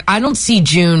 I don't see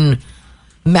June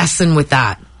messing with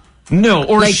that. No,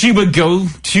 or she would go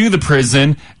to the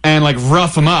prison and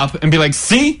rough them up and be like,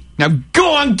 "See? Now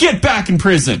go on, get back in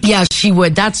prison. Yeah, she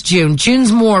would. That's June.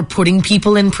 June's more putting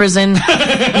people in prison,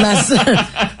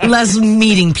 less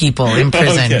meeting people in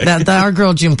prison. Okay. Our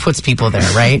girl June puts people there,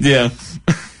 right? Yeah.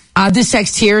 This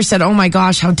text here said, "Oh my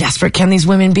gosh, how desperate can these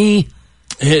women be?"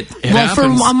 It well,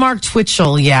 happens. for Mark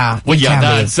Twitchell, yeah. Well, it yeah, can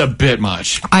be. that's a bit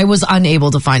much. I was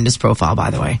unable to find his profile,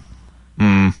 by the way.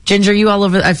 Ginger, you all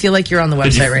over? I feel like you're on the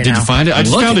website right now. Did you find it? I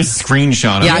just found a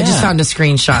screenshot. Yeah, I just found a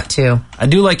screenshot too. I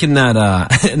do like in that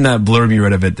blurb you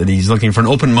read of it that he's looking for an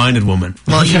open-minded woman.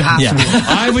 Well, you have to be.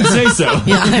 I would say so.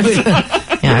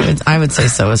 I would say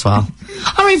so as well.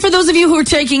 All right, for those of you who are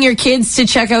taking your kids to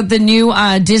check out the new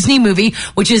Disney movie,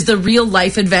 which is the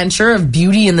real-life adventure of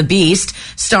Beauty and the Beast,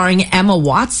 starring Emma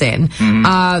Watson,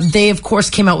 they, of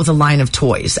course, came out with a line of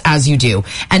toys, as you do.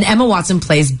 And Emma Watson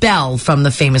plays Belle from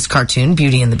the famous cartoon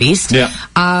Beauty and the Beast. Yeah.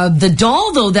 The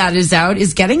doll, though, that is out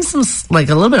is getting some, like,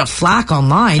 a little bit of flack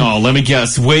online. Oh, let me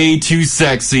guess. Way too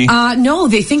sexy. No,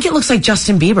 they think it looks like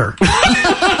Justin Bieber.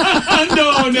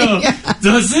 No. Yeah.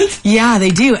 Does it? Yeah, they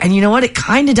do. And you know what? It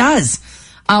kind of does.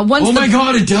 Oh my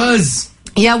God, it does.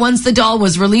 Yeah, once the doll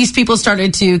was released, people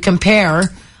started to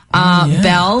compare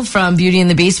Belle from Beauty and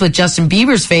the Beast with Justin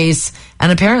Bieber's face,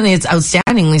 and apparently it's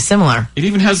outstandingly similar. It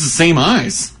even has the same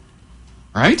eyes,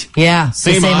 right? Yeah,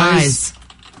 Same eyes.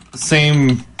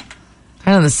 Same...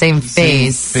 Kind of the same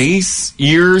face. Same face,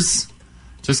 ears.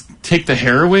 Just take the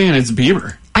hair away and it's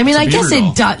Bieber. I mean, It's a I guess Bieber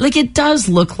doll. it does. Like, it does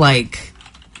look like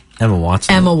Emma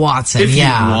Watson. Emma Watson, If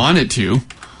yeah. you want it to.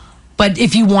 But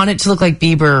if you want it to look like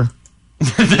Bieber...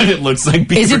 Then it looks like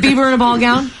Bieber. Is it Bieber in a ball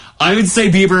gown? I would say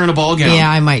Bieber in a ball gown. Yeah,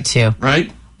 I might too.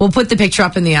 Right? We'll put the picture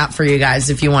up in the app for you guys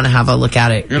if you want to have a look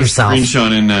at it You're yourself.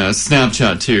 screenshot in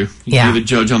Snapchat too. You Yeah. can be the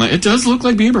judge on that. It does look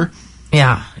like Bieber.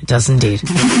 Yeah, it does indeed.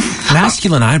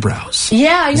 Masculine eyebrows.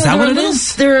 Yeah, I know. Is that they're what a it little-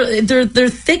 is? They're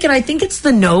thick, and I think it's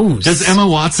the nose. Does Emma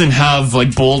Watson have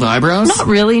like bold eyebrows? Not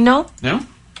really, no. No?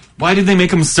 Why did they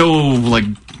make them so like,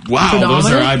 wow, those are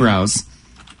Predominant? eyebrows?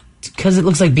 Because it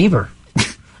looks like Bieber.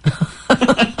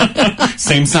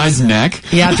 Same size neck?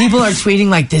 Yeah, people are tweeting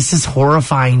like, this is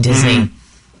horrifying, Disney.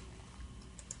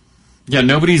 Yeah,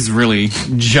 nobody's really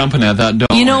jumping at that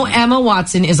doll. You know, Emma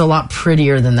Watson is a lot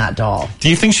prettier than that doll. Do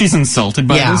you think she's insulted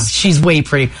by Yeah, this? she's way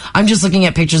pretty. I'm just looking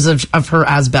at pictures of her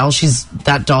as Belle.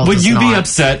 That doll Would does you be not.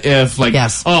 upset if, like,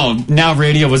 Yes. oh, Now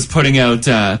Radio was putting out,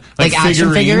 Like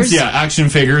action figures? Yeah, action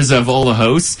figures of all the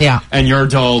hosts. Yeah. And your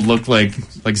doll looked like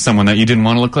someone that you didn't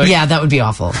want to look like? Yeah, that would be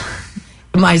awful.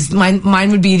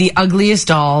 Mine would be the ugliest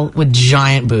doll with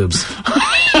giant boobs.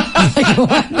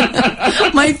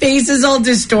 My face is all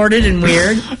distorted and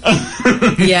weird.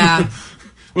 Yeah.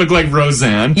 Look like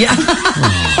Roseanne. Yeah.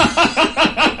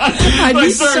 I'd Like,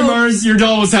 be sorry, Mars, your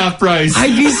doll was half price.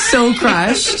 I'd be so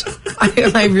crushed.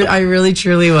 I really,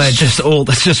 truly would. It's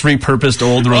just repurposed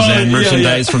old Roseanne yeah,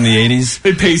 merchandise yeah. from the 80s.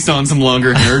 They paste on some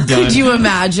longer hair. Done. Could you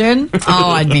imagine?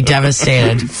 Oh, I'd be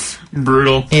devastated.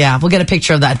 Brutal. Yeah, we'll get a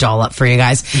picture of that doll up for you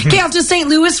guys. Okay, off to St.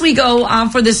 Louis we go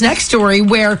for this next story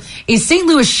where a St.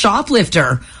 Louis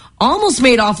shoplifter almost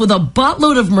made off with a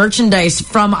buttload of merchandise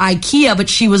from IKEA, but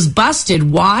she was busted.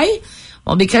 Why?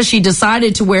 Well, because she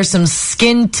decided to wear some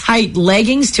skin-tight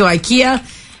leggings to IKEA,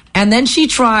 and then she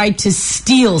tried to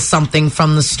steal something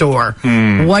from the store.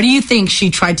 What do you think she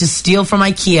tried to steal from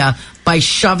IKEA by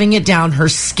shoving it down her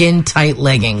skin-tight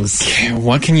leggings? Okay,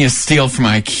 what can you steal from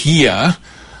IKEA?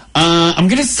 I'm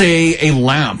going to say a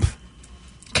lamp.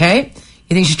 Okay.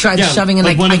 You think she tried shoving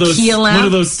an one of those, IKEA lamp one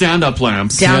of those stand-up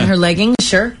lamps. down Yeah. her leggings?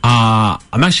 Sure.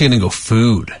 I'm actually going to go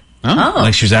food. Oh.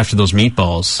 Like she was after those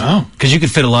meatballs. Oh. Because you could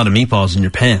fit a lot of meatballs in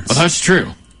your pants. Well, that's true.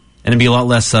 And it'd be a lot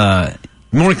less,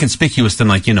 more conspicuous than,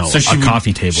 like, a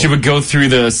coffee table. She would go through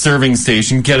the serving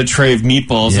station, get a tray of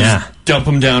meatballs, and just dump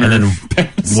them down and her then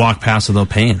pants. walk past without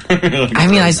paying. I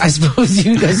mean, I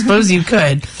suppose you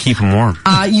could. Keep them warm.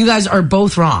 You guys are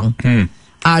both wrong.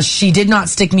 She did not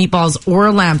stick meatballs or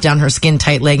a lamp down her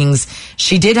skin-tight leggings.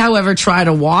 She did, however, try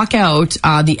to walk out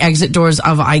the exit doors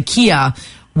of IKEA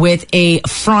with a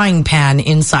frying pan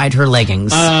inside her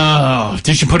leggings. Oh,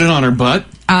 did she put it on her butt?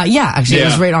 Yeah, actually, it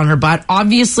was Yeah. right on her butt.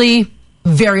 Obviously,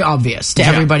 very obvious to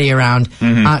everybody around.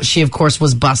 She, of course,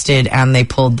 was busted, and they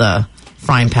pulled the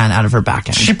frying pan out of her back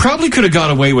end. She probably could have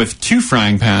got away with 2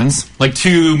 frying pans, like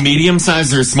 2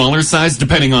 medium-sized or smaller size,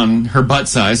 depending on her butt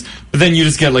size. But then you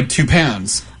just get like 2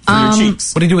 pans for your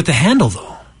cheeks. What do you do with the handle,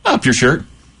 though? Up your shirt.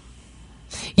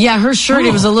 Yeah, her shirt,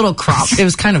 it was a little cropped. It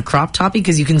was kind of crop toppy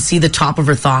because you can see the top of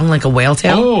her thong like a whale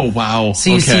tail. Oh, wow. So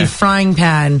you see frying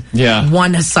pan,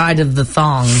 one side of the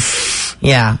thong.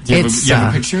 Yeah. Do you have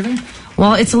a picture there?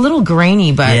 Well, it's a little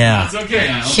grainy, but It's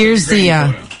okay. here's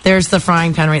there's the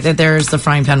frying pan right there. There's the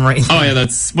frying pan right there. Oh, yeah,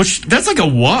 that's like a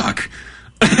wok.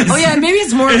 Oh yeah, maybe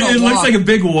it's more of a It looks walk. like a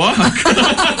big walk.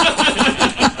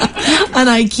 An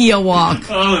IKEA walk.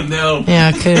 Oh no.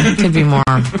 Yeah, could be more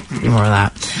of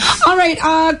that. All right.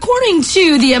 According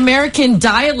to the American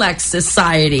Dialect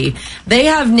Society, they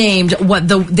have named what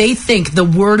they think the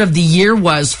word of the year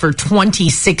was for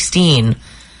 2016.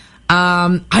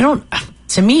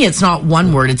 To me, it's not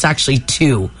one word; it's actually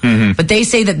two. Mm-hmm. But they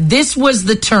say that this was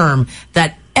the term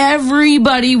that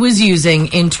everybody was using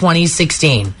in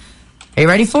 2016. Are you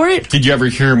ready for it? Did you ever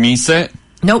hear me say it?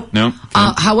 Nope. No.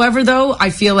 However, though, I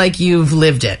feel like you've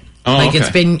lived it. Okay.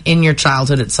 It's been in your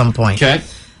childhood at some point. Okay.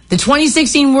 The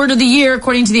 2016 word of the year,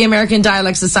 according to the American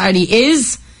Dialect Society,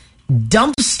 is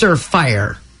dumpster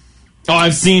fire. Oh,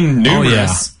 I've seen numerous. Oh, yeah.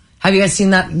 Have you guys seen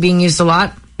that being used a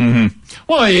lot? Mm-hmm.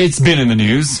 Well, it's been in the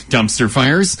news, dumpster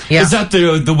fires. Yeah. Is that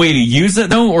the way to use it,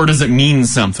 though, or does it mean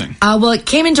something? Well, it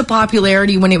came into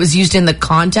popularity when it was used in the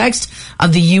context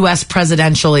of the U.S.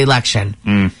 presidential election.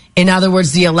 In other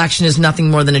words, the election is nothing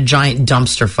more than a giant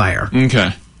dumpster fire.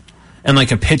 Okay. And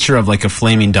like a picture of like a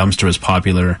flaming dumpster is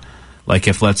popular. Like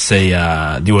if, let's say,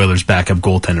 the Oilers' backup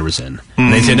goaltender was in.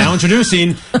 And they say, now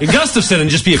introducing Gustafsson, and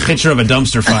just be a picture of a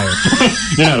dumpster fire.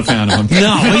 You're not a fan of him.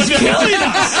 No, he's killing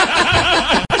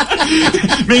us.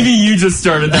 Maybe you just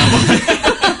started that one.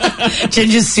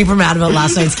 Ginge is super mad about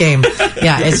last night's game.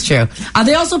 Yeah, it's true.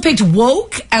 They also picked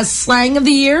woke as slang of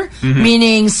the year,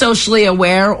 meaning socially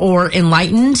aware or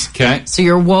enlightened. Okay. So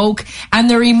you're woke. And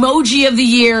their emoji of the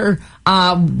year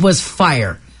was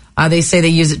fire. They say they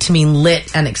use it to mean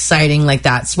lit and exciting, like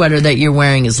that sweater that you're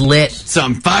wearing is lit. It's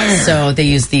on fire. So they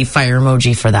use the fire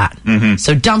emoji for that.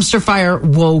 So dumpster fire,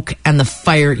 woke, and the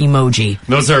fire emoji.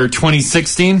 Those are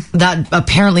 2016? That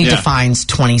apparently defines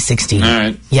 2016. All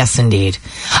right. Yes, indeed.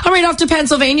 All right, off to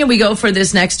Pennsylvania we go for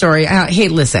this next story. Hey,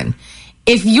 listen,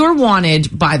 if you're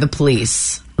wanted by the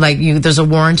police, like there's a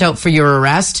warrant out for your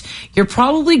arrest, you're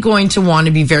probably going to want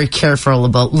to be very careful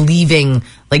about leaving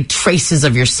like traces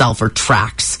of yourself or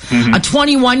tracks. A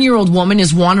 21-year-old woman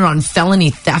is wanted on felony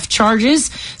theft charges,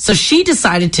 so she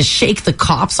decided to shake the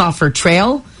cops off her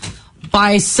trail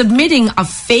by submitting a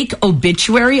fake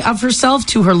obituary of herself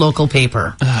to her local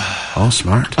paper. Oh,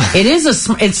 smart.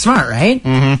 It's smart, right?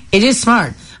 It is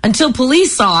smart. Until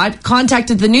police saw it,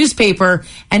 contacted the newspaper,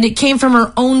 and it came from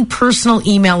her own personal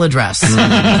email address.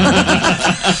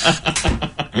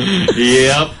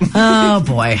 Yep. Oh,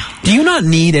 boy. Do you not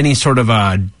need any sort of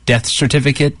death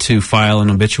certificate to file an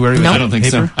obituary? No. I don't think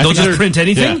so. They'll just print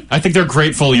anything? Yeah, I think they're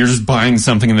grateful you're just buying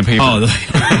something in the paper. Oh,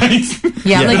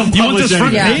 Yeah, like you want this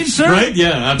front Yeah. page, sir? Right?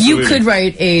 Yeah, absolutely. you could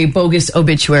write a bogus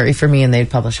obituary for me and they'd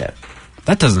publish it.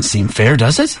 That doesn't seem fair,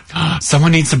 does it?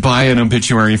 Someone needs to buy an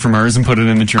obituary from ours and put it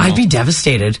in the journal. I'd be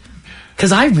devastated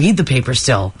because I read the paper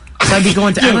still. So I'd be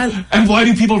going to... And why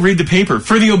do people read the paper?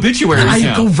 For the obituaries I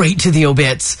now. go right to the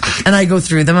obits and I go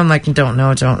through them. I'm like, don't know.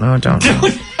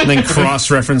 And then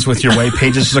cross-reference with your white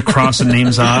pages, just cross the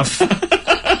names off.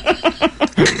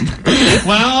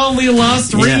 Well, we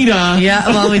lost Rita. Yeah,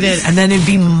 well, we did. And then it'd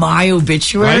be my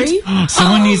obituary. Right?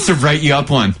 Someone needs to write you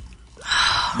up one.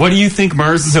 What do you think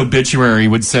Mars's obituary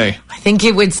would say? I think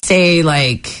it would say,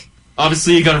 like...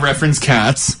 Obviously, you got to reference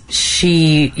cats.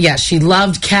 She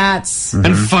loved cats.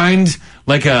 And find,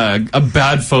 like, a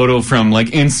bad photo from, like,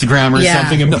 Instagram or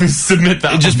something and submit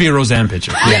that. It'd just be a Roseanne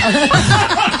picture.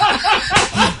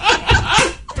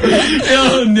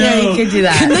 Oh, no. Yeah, you could do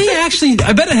that. Can they actually...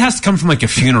 I bet it has to come from, like, a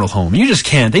funeral home. You just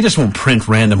can't. They just won't print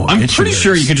random obituaries. I'm pretty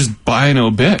sure you could just buy an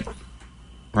obit.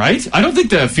 Right? I don't think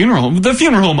the funeral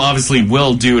home obviously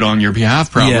will do it on your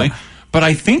behalf, probably. Yeah. But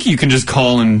I think you can just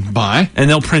call and buy. And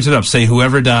they'll print it up. Say,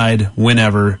 whoever died,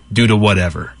 whenever, due to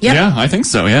whatever. Yep. Yeah, I think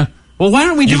so, yeah. Well, why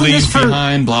aren't we You doing leave this for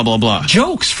behind, blah, blah, blah.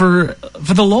 jokes, for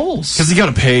the lols? Because you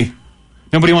got to pay.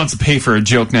 Nobody wants to pay for a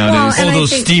joke nowadays. and All I those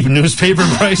think- steep newspaper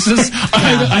prices.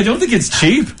 I don't think it's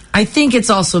cheap. I think it's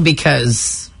also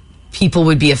because people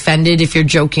would be offended if you're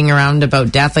joking around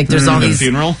about death. Like there's all The these...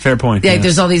 funeral? Fair point. Yeah,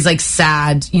 there's all these like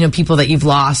sad, people that you've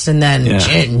lost and then Yeah.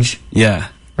 Ginge, Yeah.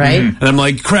 right? And I'm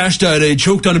like, Crash died, I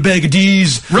choked on a bag of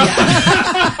D's.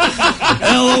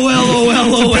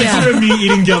 LOL. Picture of me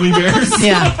eating gummy bears.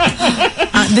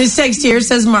 Yeah. This text here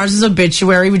says Mars's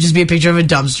obituary would just be a picture of a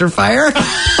dumpster fire.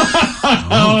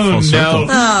 Oh, no.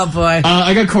 Oh, boy.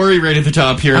 I got Corey right at the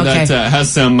top here Okay. that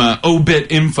has some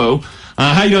obit info.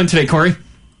 How you doing today, Corey?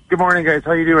 Good morning, guys.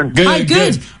 How you doing? Good, Hi,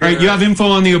 good. All right, you have info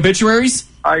on the obituaries?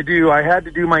 I do. I had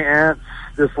to do my aunt's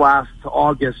this last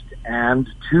August, and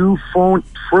to phone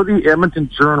for the Edmonton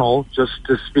Journal, just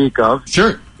to speak of.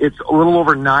 Sure. It's a little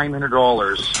over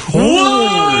 $900.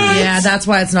 What? Yeah, that's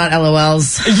why it's not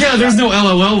LOLs. Yeah, there's no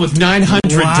LOL with $900.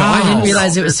 I didn't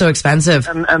realize it was so expensive.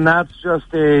 And that's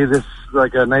just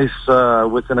like a nice,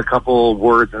 within a couple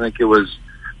words, I think it was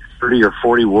 30 or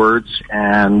 40 words,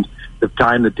 and the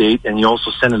time, the date, and you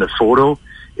also send in a photo.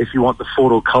 If you want the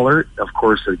photo color, of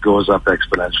course, it goes up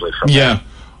exponentially from there.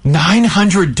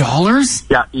 $900?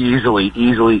 Yeah, easily.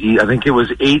 I think it was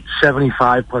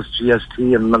 $875 plus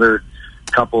GST and another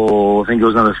couple, I think it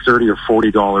was another $30 or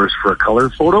 $40 for a color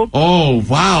photo. Oh,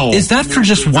 wow. Is that for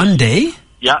just one day?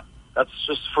 Yeah, that's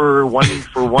just for one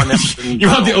episode. You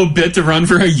want the obit to run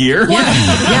for a year? Yeah,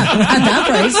 at that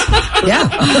price. Yeah.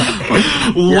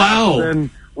 Wow. Yeah, then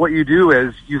what you do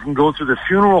is you can go through the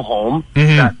funeral home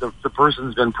that the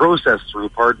person's been processed through,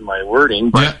 pardon my wording,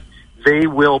 but they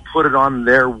will put it on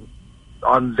their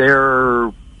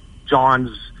John's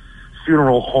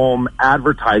funeral home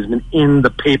advertisement in the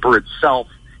paper itself.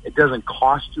 It doesn't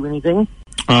cost you anything.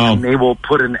 And they will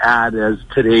put an ad as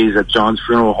today's at John's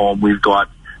funeral home. We've got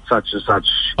such and such.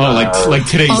 Like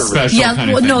today's special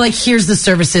kind of thing. No, like here's the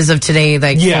services of today.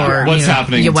 Like for, what's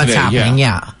happening what's today. happening,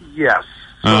 Yes.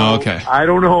 So, okay. I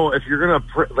don't know if you're going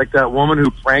to, like that woman who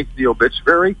pranked the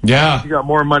obituary. Yeah. You got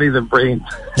more money than brains.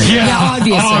 Yeah,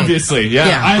 obviously.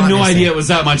 Yeah, I had no idea it was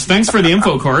that much. Thanks for the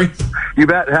info, Corey. You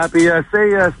bet. Happy.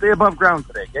 Stay above ground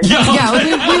today. Okay? Yeah,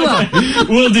 we will.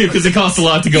 We'll do, because it costs a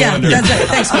lot to go under. That's it.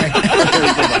 Thanks, Corey.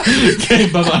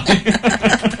 Okay, bye-bye.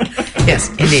 Yes,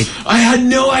 indeed. I had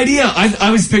no idea. I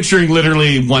was picturing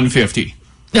literally $150.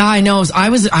 Yeah, I know.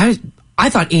 I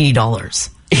thought $80.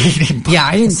 Yeah,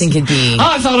 I didn't think it'd be.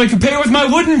 I thought I could pay with my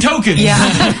wooden tokens. Yeah.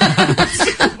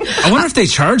 I wonder if they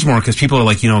charge more because people are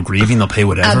like, grieving, they'll pay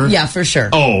whatever. Yeah, for sure.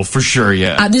 Oh, for sure,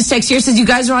 yeah. This text here says you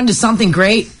guys are onto something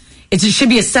great. It should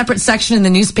be a separate section in the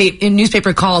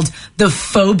newspaper called the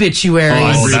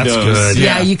Phobituary. Oh, that's good.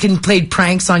 Yeah, you can play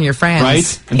pranks on your friends.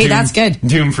 Right? And that's good.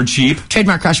 Do them for cheap.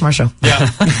 Trademark Crash Mar Show. Yeah.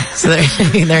 So there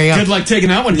you go. Good luck taking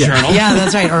that one, Journal. Yeah,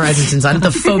 that's right. Or Edmonton's on the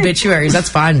Phobituaries. That's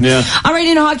fun. Yeah. All right,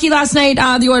 in hockey last night,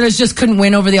 the Oilers just couldn't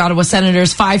win over the Ottawa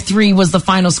Senators. 5-3 was the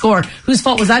final score. Whose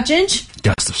fault was that, Ginge?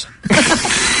 Gustafson.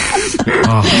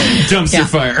 Dumpster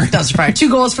fire. Dumpster fire. 2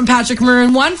 goals from Patrick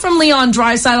Maroon, 1 from Leon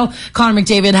Draisaitl, Connor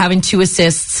McDavid having 2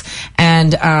 assists,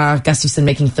 and Gustafson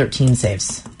making 13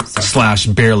 saves.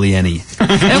 / barely any.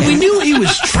 And we knew he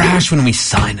was trash when we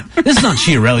signed him. This is not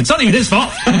Chiarelli. It's not even his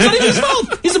fault. It's not even his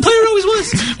fault. He's the player he always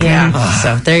was. Yeah.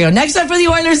 So there you go. Next up for the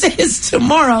Oilers is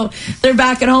tomorrow. They're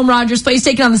back at home. Rogers Place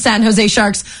taking on the San Jose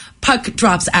Sharks. Puck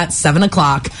drops at 7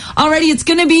 o'clock. Alrighty, it's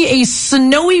going to be a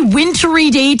snowy, wintry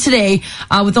day today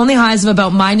with only highs of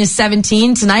about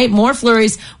 -17. Tonight, more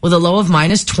flurries with a low of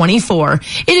 -24.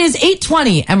 It is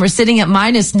 8:20, and we're sitting at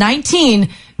 -19.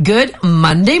 Good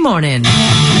Monday morning.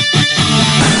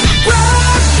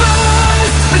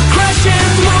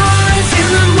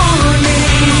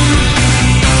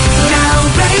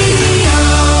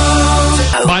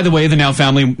 By the way, the Now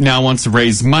family now wants to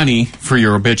raise money for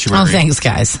your obituary. Oh, thanks,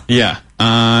 guys. Yeah.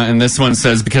 And this one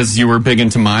says, because you were big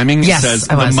into miming, Yes, it says,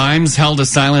 I was. the mimes held a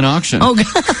silent auction. Oh, God.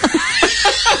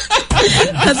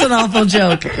 That's an awful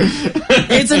joke.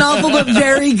 It's an awful but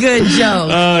very good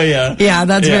joke. Oh, yeah. Yeah,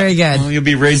 that's very good. Well, you'll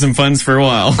be raising funds for a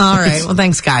while. All right. Well,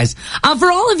 thanks, guys.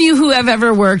 For all of you who have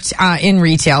ever worked in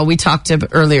retail, we talked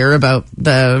earlier about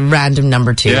the random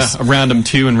number 2s. Yeah, a random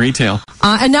 2 in retail.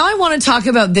 And now I want to talk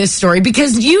about this story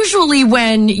because usually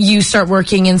when you start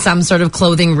working in some sort of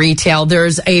clothing retail,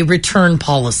 there's a return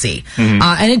policy.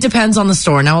 And it depends on the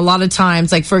store. Now, a lot of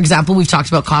times, like, for example, we've talked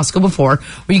about Costco before,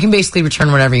 where you can basically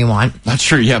return whatever you want. That's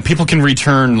true. Yeah, people can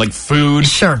return, like, food.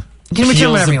 Sure. You can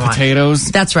return whatever you want.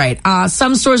 Potatoes. That's right.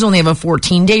 Some stores only have a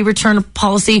 14-day return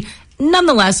policy.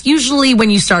 Nonetheless, usually when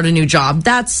you start a new job,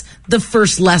 that's the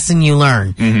first lesson you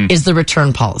learn is the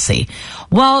return policy.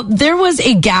 Well, there was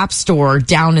a Gap store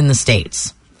down in the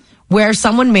States where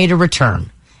someone made a return.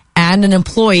 And an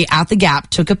employee at the Gap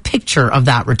took a picture of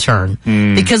that return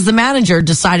because the manager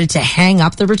decided to hang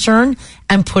up the return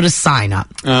and put a sign up.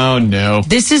 Oh, no.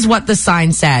 This is what the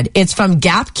sign said. It's from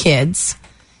Gap Kids,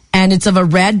 and it's of a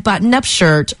red button-up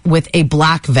shirt with a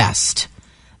black vest.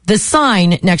 The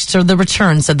sign next to the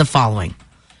return said the following.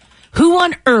 Who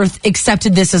on earth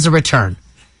accepted this as a return?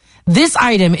 This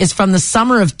item is from the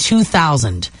summer of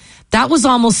 2000. That was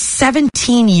almost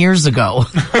 17 years ago.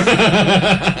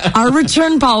 Our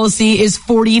return policy is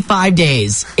 45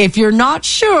 days. If you're not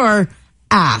sure,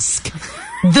 ask.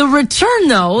 The return,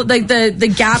 though, like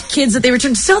the Gap Kids that they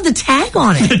returned, still had the tag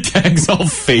on it. The tag's all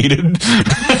faded.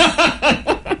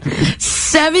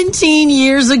 17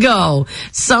 years ago,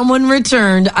 someone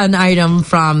returned an item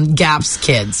from Gap's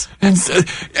Kids.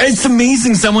 It's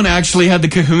amazing someone actually had the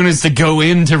kahunas to go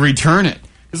in to return it.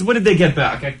 Because what did they get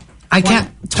back? I can't.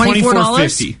 $24?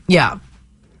 $24.50. Yeah.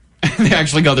 They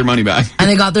actually got their money back. And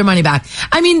they got their money back.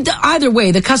 I mean, either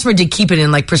way, the customer did keep it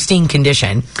in like pristine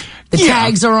condition. The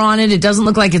tags are on it. It doesn't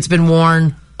look like it's been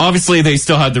worn. Obviously, they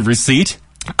still had the receipt.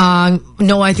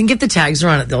 No, I think if the tags are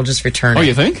on it, they'll just return it. Oh,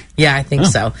 you think? Yeah, I think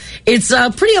so. It's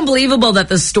pretty unbelievable that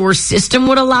the store system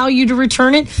would allow you to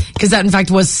return it, because that, in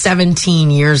fact, was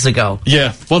 17 years ago.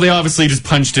 Yeah. Well, they obviously just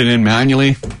punched it in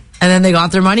manually. And then they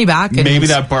got their money back. And maybe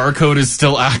that barcode is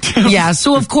still active. Yeah,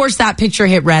 so of course that picture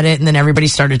hit Reddit, and then everybody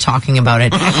started talking about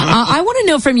it. I want to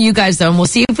know from you guys, though, and we'll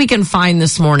see if we can find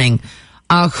this morning,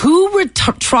 who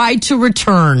tried to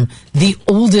return the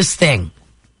oldest thing?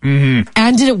 Mm-hmm.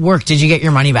 And did it work? Did you get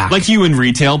your money back? Like you in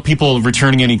retail, people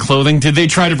returning any clothing, did they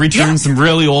try to return some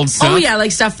really old stuff? Oh, yeah,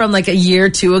 like stuff from like a year or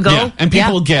two ago. Yeah, and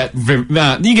people get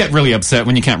really upset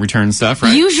when you can't return stuff,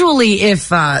 right? Usually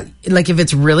if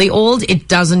it's really old, it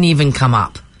doesn't even come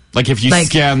up. Like if you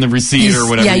scan the receipt or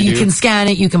whatever. Yeah, you do. can scan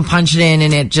it, you can punch it in,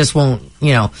 and it just won't,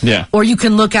 Yeah. Or you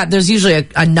can look at, there's usually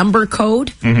a number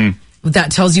code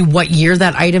that tells you what year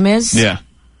that item is. Yeah.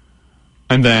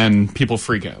 And then people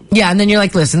freak out. Yeah, and then you're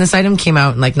like, listen, this item came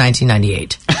out in like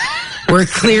 1998. We're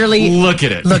clearly... Look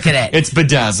at it. It's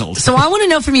bedazzled. So I want to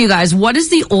know from you guys, what is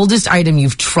the oldest item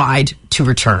you've tried to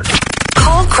return?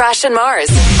 Call Crash and Mars.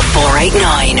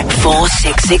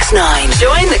 489-4669.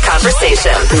 Join the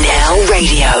conversation. Now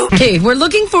radio. Okay, we're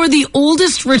looking for the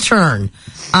oldest return.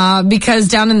 Because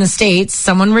down in the States,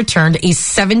 someone returned a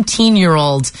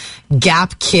 17-year-old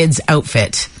Gap Kids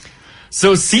outfit.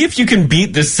 So see if you can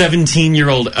beat the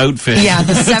 17-year-old outfit. Yeah,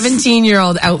 the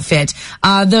 17-year-old outfit.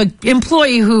 The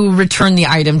employee who returned the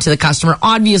item to the customer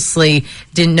obviously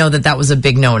didn't know that was a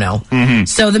big no-no. Mm-hmm.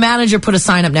 So the manager put a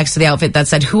sign up next to the outfit that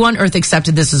said, "Who on earth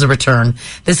accepted this as a return?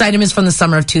 This item is from the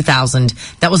summer of 2000.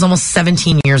 That was almost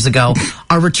 17 years ago.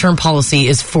 Our return policy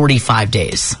is 45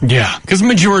 days. Yeah, because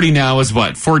majority now is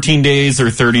what, 14 days or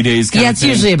 30 days? Yeah, it's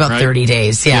usually about 30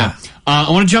 days. Yeah.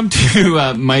 I want to jump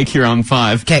to Mike here on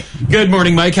 5. Okay. Good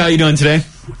morning, Mike. How you doing today?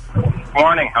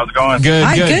 Morning. How's it going? Good.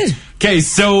 Hi, good. Okay,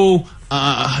 so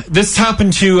this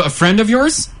happened to a friend of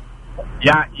yours?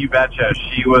 Yeah, you betcha.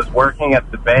 She was working at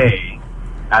the Bay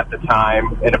at the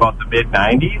time in about the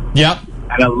mid-90s. Yep.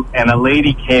 And a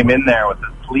lady came in there with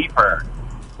a sleeper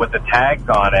with the tags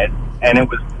on it, and it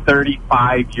was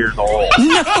 35 years old.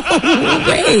 No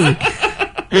way.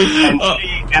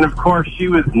 And of course, she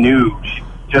was new. She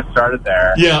just started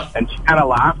there. Yeah. And she kind of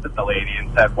laughed at the lady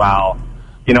and said, well,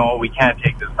 we can't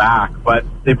take this back. But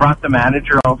they brought the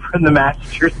manager over, and the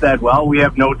manager said, well, we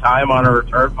have no time on our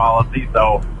return policy,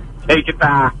 so take it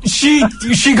back. She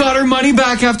got her money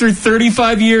back after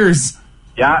 35 years.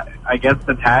 Yeah, I guess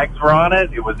the tags were on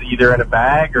it. It was either in a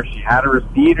bag or she had a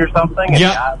receipt or something. And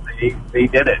yeah, they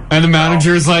did it. And the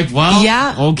manager's like, well,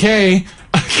 okay.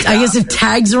 I guess if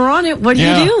tags are on it, what do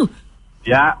you do?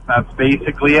 Yeah, that's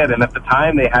basically it. And at the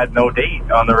time, they had no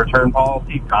date on the return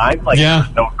policy time.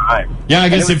 There's no time. Yeah, I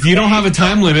guess if you don't have a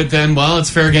time limit, then, well, it's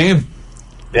fair game.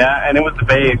 Yeah, and it was the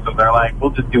Bay, so they're like,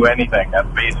 we'll just do anything. That's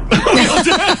basically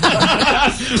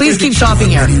Please keep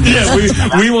shopping here. Yeah,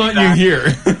 we want you here.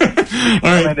 All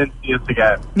right. I didn't see us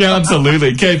again. Yeah,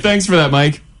 absolutely. Okay, thanks for that,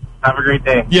 Mike. Have a great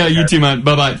day. Yeah, you too, man.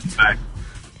 Bye-bye. Bye.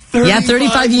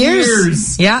 35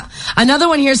 years. Yeah. Another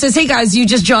one here says, hey guys, you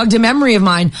just jogged a memory of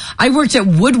mine. I worked at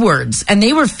Woodward's, and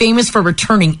they were famous for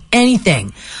returning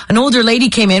anything. An older lady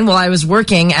came in while I was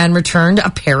working and returned a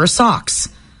pair of socks.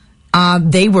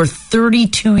 They were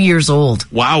 32 years old.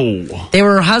 Wow. They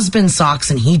were her husband's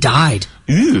socks, and he died.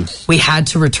 Ew. We had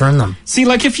to return them. See,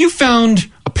 like if you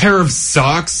found a pair of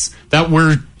socks that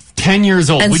were 10 years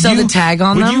old, and the tag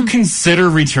on them, would you consider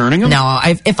returning them? No,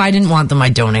 if I didn't want them,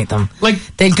 I'd donate them. Like,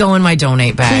 they'd go in my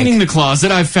donate bag. Cleaning the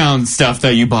closet, I've found stuff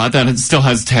that you bought that it still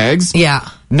has tags. Yeah.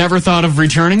 Never thought of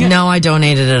returning it? No, I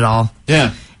donated it all.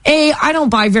 Yeah. A, I don't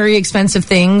buy very expensive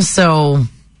things, so...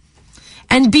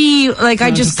 And B, like, I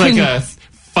just couldn't... like a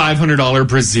 $500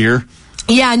 brassiere.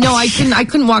 Yeah, no, I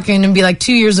couldn't walk in and be like,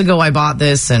 2 years ago I bought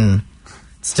this, and it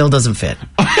still doesn't fit.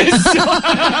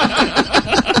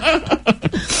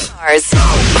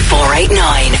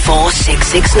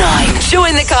 489-4669.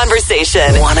 Join the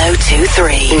conversation.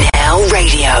 1023 Now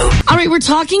Radio. All right, we're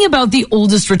talking about the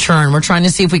oldest return. We're trying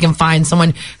to see if we can find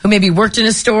someone who maybe worked in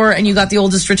a store and you got the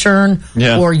oldest return.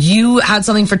 Yeah. Or you had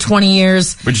something for 20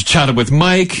 years. We just chatted with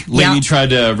Mike. Lady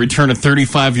tried to return a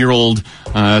 35-year-old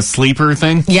sleeper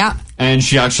thing. Yeah. And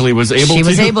she actually was able to. She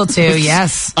was able to,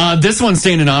 yes. This one,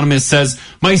 staying anonymous, says,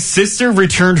 my sister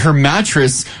returned her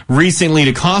mattress recently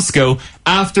to Costco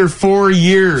after 4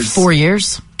 years. 4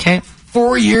 years? Okay.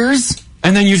 4 years?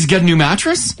 And then you just get a new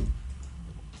mattress?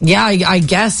 Yeah, I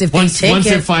guess if Once they take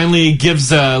it finally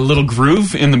gives a little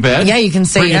groove in the bed, Yeah, you can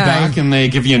say, bring it back and they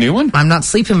give you a new one. I'm not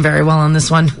sleeping very well on this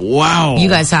one. Wow. You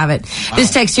guys have it.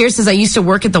 This text here says, I used to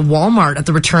work at the Walmart at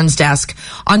the returns desk.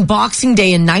 On Boxing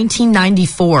Day in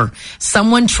 1994,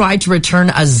 someone tried to return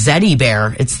a Zeddy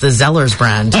bear. It's the Zellers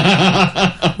brand.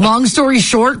 Long story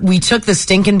short, we took the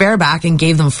stinking bear back and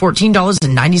gave them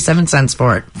 $14.97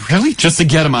 for it. Really? Just to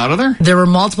get them out of there? There were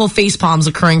multiple face palms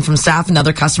occurring from staff and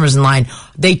other customers in line.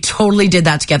 They totally did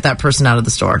that to get that person out of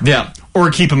the store. Yeah.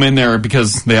 Or keep them in there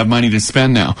because they have money to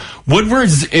spend now.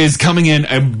 Woodward's is coming in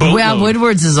a boatload. Well,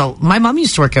 Woodward's is my mom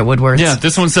used to work at Woodward's. Yeah,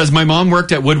 this one says, my mom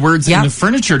worked at Woodward's in the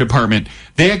furniture department.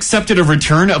 They accepted a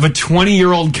return of a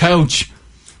 20-year-old couch.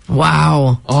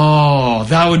 Wow. Oh,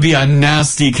 that would be a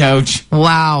nasty couch.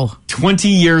 Wow. 20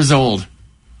 years old.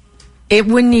 It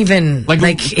wouldn't even look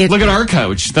at our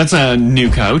couch. That's a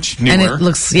new couch, newer. And it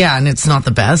looks and it's not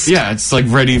the best. Yeah, it's like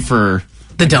ready for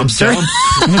the dumpster.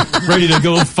 Ready to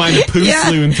go find a poo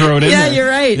slough and throw it in there. Yeah, you're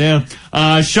right. Yeah.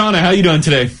 Shauna, how you doing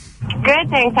today? Good,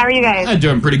 thanks. How are you guys? I'm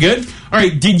doing pretty good. All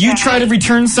right, did you try to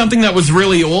return something that was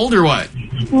really old or what?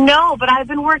 No, but I've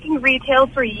been working retail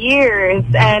for years,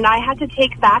 and I had to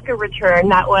take back a return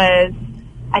that was,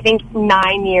 I think,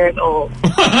 9 years old.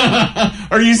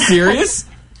 Are you serious?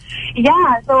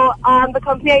 Yeah, so the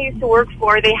company I used to work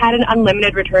for, they had an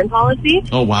unlimited return policy.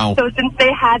 Oh, wow. So since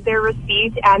they had their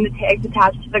receipt and the tags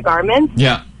attached to the garments,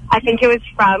 yeah, I think it was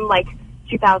from,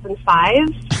 2005,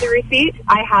 the receipt,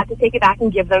 I had to take it back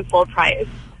and give them full price.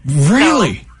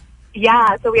 Really?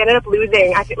 Yeah, so we ended up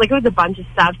losing, I think, it was a bunch of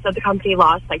stuff, so the company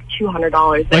lost,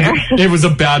 $200 there. It was a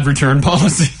bad return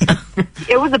policy.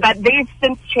 It was a bad, they've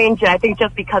since changed it, I think,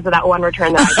 just because of that one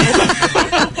return that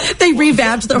I did. They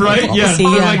revamped the right? policy.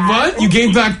 Yeah. They're what? You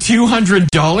gave back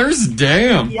 $200?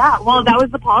 Damn. Yeah, well, that was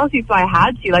the policy, so I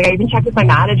had to. I even checked with my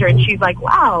manager, and she's like,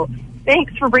 wow,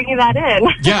 thanks for bringing that in.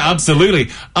 Yeah, absolutely.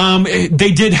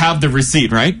 They did have the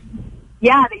receipt, right?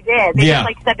 Yeah, they did. They Yeah.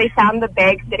 just said they found the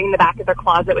bag sitting in the back of their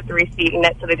closet with the receipt in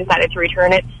it, so they decided to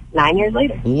return it 9 years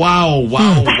later. Wow.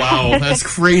 That's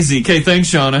crazy. Okay,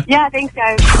 thanks, Shauna. Yeah, thanks,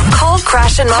 guys. Call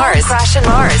Crash and Mars.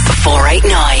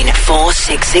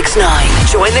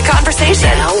 489-4669. Join the conversation.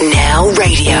 Now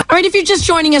radio. All right, if you're just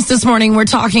joining us this morning, we're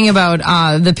talking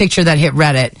about the picture that hit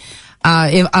Reddit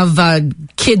of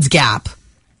Kids Gap.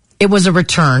 It was a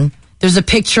return. There's a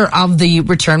picture of the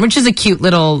return, which is a cute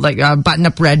little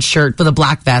button-up red shirt with a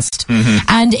black vest,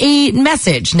 and a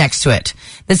message next to it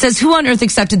that says, "Who on earth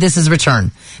accepted this as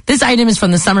return? This item is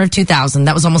from the summer of 2000.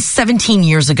 That was almost 17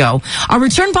 years ago. Our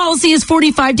return policy is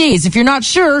 45 days. If you're not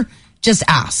sure, just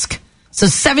ask." So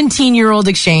 17-year-old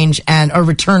exchange or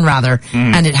return rather,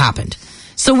 and it happened.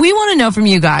 So we want to know from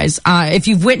you guys if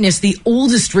you've witnessed the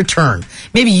oldest return.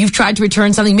 Maybe you've tried to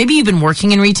return something. Maybe you've been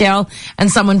working in retail and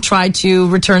someone tried to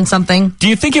return something. Do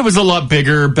you think it was a lot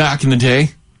bigger back in the day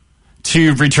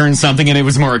to return something and it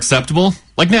was more acceptable?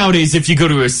 Like nowadays, if you go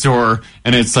to a store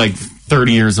and it's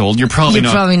 30 years old, you're probably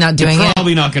not doing it. You're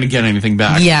probably not going to get anything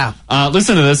back. Yeah.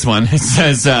 Listen to this one. It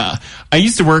says, I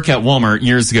used to work at Walmart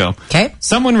years ago. Okay.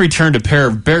 Someone returned a pair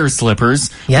of bear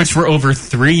slippers, which were over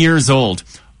 3 years old.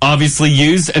 Obviously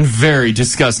used and very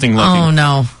disgusting looking. Oh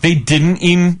no. They didn't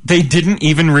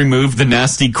even remove the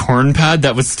nasty corn pad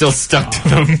that was still stuck to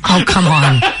them. Oh, come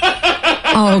on.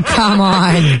 Oh, come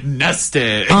on.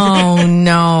 Nasty. Oh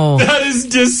no. That is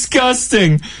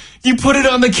disgusting. You put it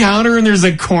on the counter and there's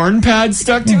a corn pad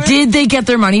stuck to it? Did they get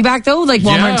their money back though?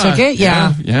 Walmart took it?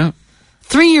 Yeah.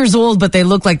 3 years old, but they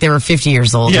look like they were 50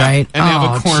 years old, right? And they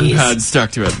have a corn pad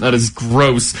stuck to it. That is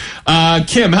gross.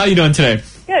 Kim, how you doing today?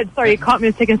 Good. Sorry, you caught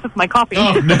me taking a sip of my coffee.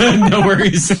 Oh, no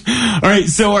worries. All right,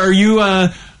 so are you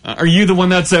the one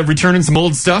that's returning some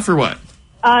old stuff or what?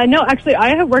 No, actually,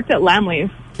 I have worked at Lamley's.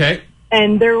 Okay.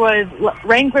 And there was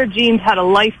Wrangler jeans had a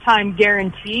lifetime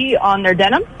guarantee on their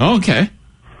denim. Oh, okay.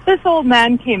 This old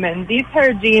man came in. These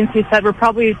pair of jeans, he said, were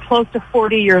probably close to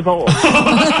 40 years old.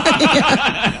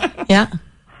 Yeah.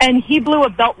 And he blew a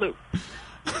belt loop.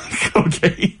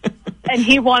 Okay. And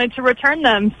he wanted to return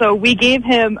them, so we gave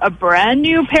him a brand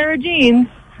new pair of jeans.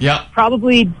 Yeah.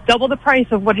 Probably double the price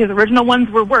of what his original ones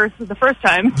were worth the first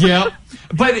time. Yeah.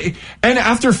 And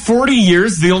after 40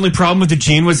 years, the only problem with the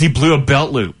jean was he blew a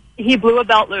belt loop. He blew a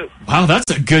belt loop. Wow,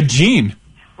 that's a good jean.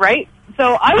 Right?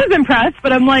 So I was impressed,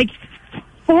 but I'm like,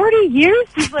 40 years?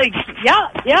 He's like, yeah,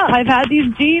 I've had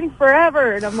these jeans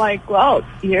forever. And I'm like, well,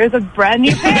 here's a brand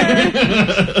new pair.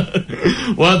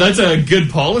 Well, that's a good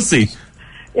policy.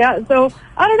 Yeah, so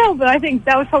I don't know, but I think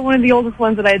that was probably one of the oldest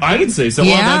ones that I had seen. I would say so.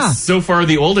 Yeah. Well, that's so far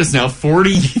the oldest now. 40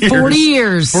 years. 40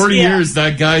 years. 40 years.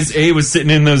 That guy's was sitting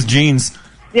in those jeans.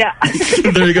 Yeah.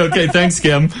 There you go. Okay, thanks,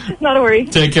 Kim. Not a worry.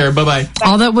 Take care. Bye-bye.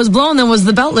 All that was blown then was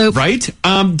the belt loop. Right?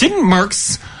 Didn't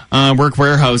Mark's Work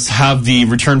Warehouse have the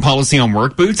return policy on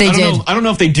work boots? They did. I don't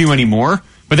know if they do anymore,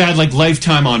 but they had like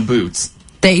lifetime on boots.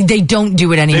 They don't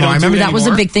do it anymore. I remember that was a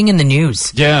anymore? big thing in the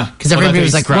news. Yeah. Because everybody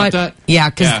was like, what? That? Yeah,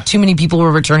 because too many people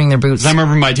were returning their boots. I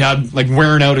remember my dad like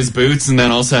wearing out his boots, and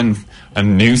then all of a sudden a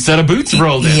new set of boots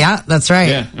rolled in. Yeah, that's right.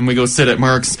 Yeah, and we go sit at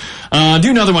Mark's.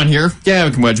 Do another one here. Yeah,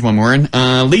 we can wedge one more in.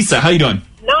 Lisa, how you doing?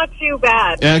 Not too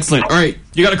bad. Excellent. All right,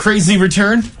 you got a crazy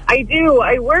return? I do.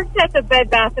 I worked at the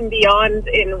Bed Bath & Beyond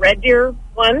in Red Deer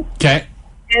once, Okay.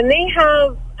 and they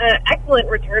have an excellent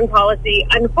return policy.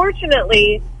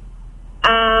 Unfortunately,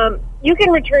 you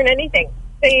can return anything.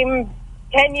 Same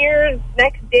 10 years,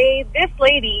 next day. This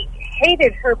lady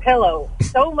hated her pillow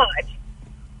so much.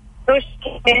 So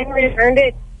she came in, returned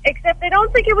it, except I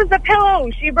don't think it was the pillow.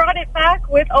 She brought it back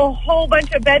with a whole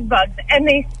bunch of bed bugs, and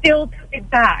they still took it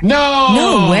back.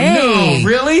 No way. No,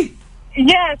 really?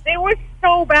 Yes, it was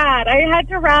so bad. I had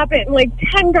to wrap it in like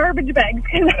 10 garbage bags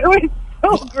because it was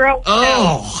so gross.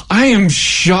 Oh, I am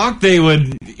shocked they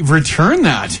would return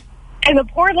that. And the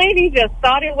poor lady just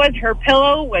thought it was her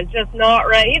pillow was just not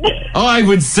right. Oh, I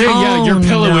would say, yeah, your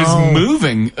pillow is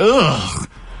moving. Ugh.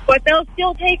 But they'll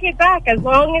still take it back as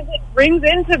long as it rings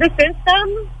into the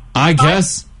system. I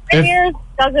guess. 10 years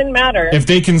doesn't matter. If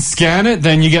they can scan it,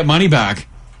 then you get money back.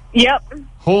 Yep.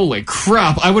 Holy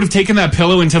crap. I would have taken that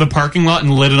pillow into the parking lot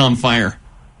and lit it on fire.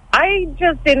 I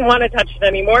just didn't want to touch it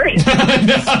anymore. Snap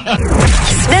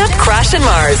Crash and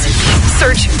Mars.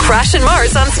 Search Crash and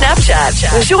Mars on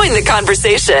Snapchat. Join the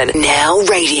conversation. Now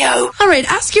radio. All right,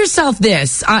 ask yourself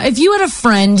this. If you had a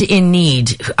friend in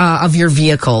need of your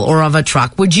vehicle or of a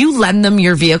truck, would you lend them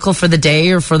your vehicle for the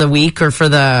day or for the week or for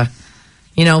the,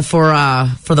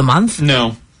 for the month?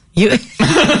 No.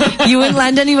 You wouldn't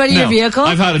lend anybody your vehicle?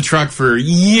 I've had a truck for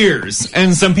years,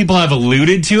 and some people have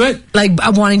alluded to it. Like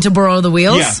wanting to borrow the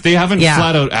wheels? Yeah, they haven't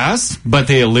flat out asked, but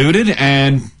they alluded,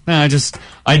 and I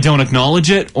don't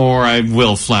acknowledge it, or I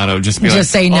will flat out just be like,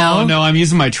 say no? Oh, no, I'm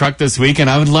using my truck this week, and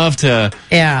I would love to.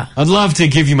 Yeah. I'd love to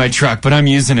give you my truck, but I'm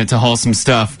using it to haul some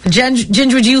stuff.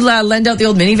 Ginge, would you lend out the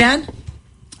old minivan?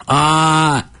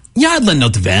 Yeah, I'd lend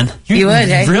out the van. You would,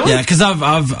 hey? Really? Yeah, because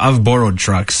I've borrowed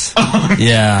trucks.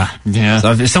 Yeah. Yeah.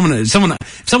 So if someone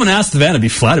asked the van, I'd be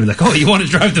flat. I'd be like, "Oh, you want to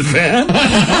drive the van?"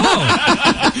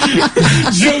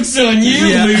 Joke's on you,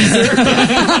 loser.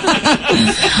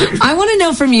 I want to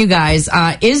know from you guys,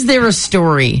 is there a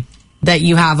story that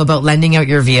you have about lending out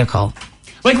your vehicle?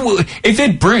 Like, if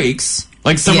it breaks,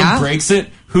 like someone breaks it,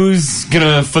 who's going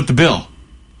to foot the bill?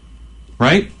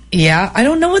 Right? Yeah, I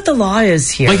don't know what the law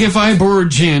is here. Like, if I borrowed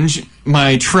Ginge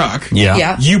my truck,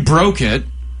 you broke it,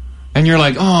 and you're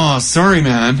like, "Oh, sorry,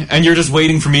 man," and you're just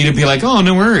waiting for me to be like, "Oh,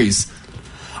 no worries."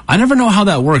 I never know how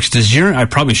that works. I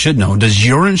probably should know. Does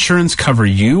your insurance cover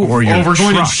you or your truck? Oh, we're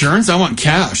going truck? Insurance? I want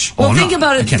cash. Well, think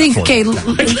about it.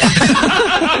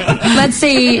 Let's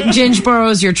say Ginge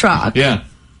borrows your truck. Yeah.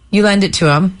 You lend it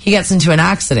to him. He gets into an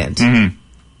accident. Mm-hmm.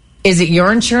 Is it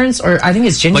your insurance, or I think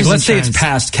it's Ginger's Like, let's insurance? say it's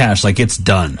past cash, like it's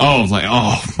done. Oh,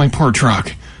 my poor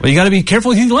truck. Well, you got to be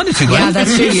careful who you lend it to, Glenn. Yeah,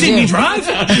 that's true. You see me drive?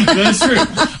 That's true.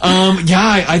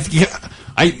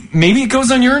 I maybe it goes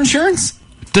on your insurance.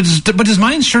 But does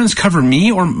my insurance cover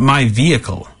me or my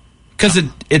vehicle? Because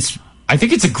it's. I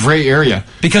think it's a gray area.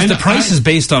 Because the price is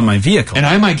based on my vehicle. And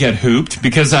I might get hooped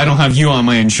because I don't have you on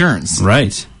my insurance.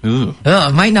 Right. Ooh. Oh,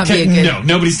 it might not be a good... No,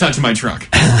 nobody's touching my truck.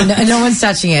 No one's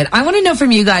touching it. I want to know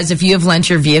from you guys if you have lent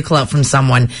your vehicle out from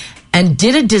someone and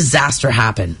did a disaster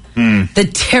happen? The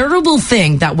terrible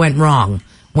thing that went wrong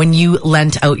when you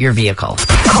lent out your vehicle.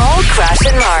 Call Crash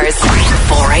and Mars.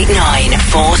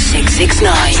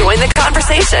 489-4669. Join the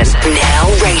conversation. Now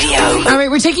radio. All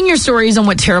right, we're taking your stories on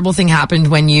what terrible thing happened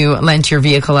when you lent your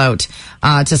vehicle out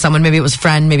to someone. Maybe it was a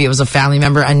friend, maybe it was a family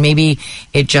member, and maybe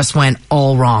it just went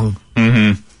all wrong.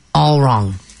 Mm-hmm. All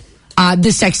wrong.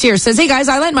 This text here says, "Hey guys,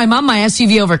 I lent my mom my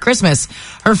SUV over Christmas.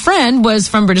 Her friend was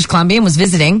from British Columbia and was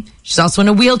visiting. She's also in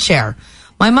a wheelchair.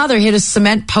 My mother hit a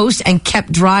cement post and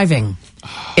kept driving.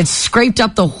 It scraped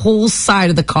up the whole side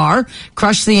of the car,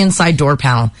 crushed the inside door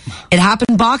panel. It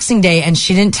happened Boxing Day, and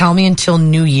she didn't tell me until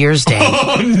New Year's Day.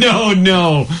 Oh,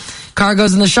 no. Car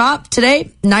goes in the shop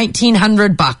today,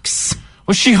 $1,900.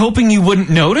 Was she hoping you wouldn't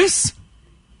notice?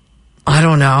 I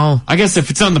don't know. I guess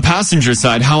if it's on the passenger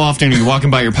side, how often are you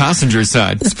walking by your passenger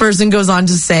side? This person goes on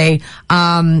to say,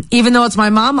 even though it's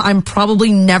my mom, I'm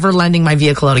probably never lending my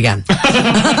vehicle out again.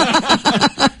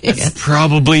 It's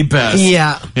probably best.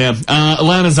 Yeah. Yeah.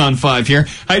 Alana's on 5 here.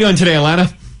 How you doing today,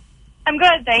 Alana? I'm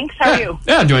good, thanks. How are you?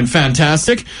 Yeah, doing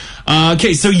fantastic.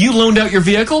 Okay, so you loaned out your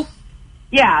vehicle?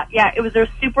 Yeah. It was a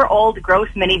super old, gross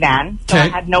minivan. So I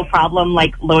had no problem,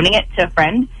 like, loaning it to a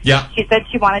friend. Yeah. She said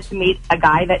she wanted to meet a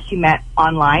guy that she met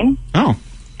online. Oh.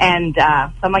 And so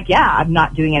I'm like, yeah, I'm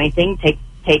not doing anything. Take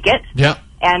it. Yeah.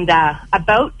 And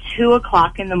about 2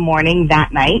 o'clock in the morning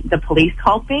that night, the police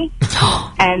called me.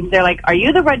 And they're like, are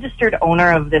you the registered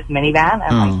owner of this minivan?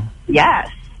 I'm like, yes.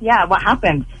 Yeah, what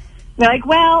happened? They're like,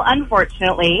 well,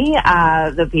 unfortunately,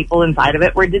 the people inside of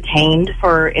it were detained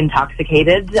for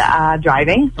intoxicated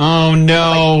driving. Oh,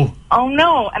 no. Like, oh,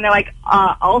 no. And they're like,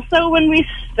 also, when we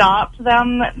stopped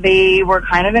them, they were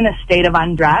kind of in a state of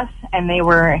undress, and they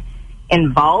were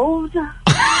involved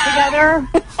together.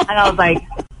 And I was like,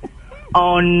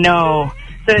 oh, no.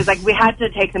 So it's like we had to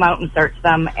take them out and search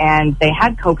them, and they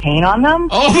had cocaine on them.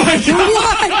 Oh, my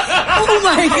God. Oh,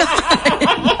 my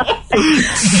God.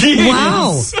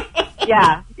 Wow.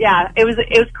 Yeah. It was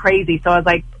crazy. So I was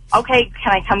like, okay,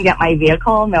 can I come get my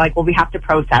vehicle? And they're like, well, we have to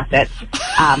process it.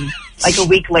 Like a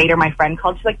week later, my friend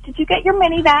called. She's like, did you get your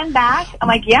minivan back? I'm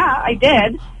like, yeah, I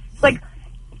did. She's like,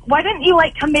 why didn't you,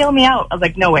 like, come bail me out? I was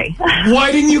like, no way.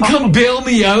 Why didn't you come bail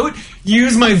me out?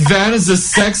 Use my van as a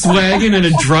sex wagon and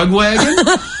a drug wagon?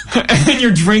 And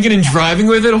you're drinking and driving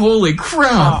with it? Holy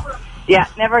crap. Oh, yeah,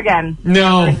 never again.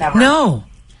 No. Never. No.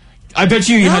 I bet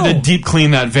you had to deep clean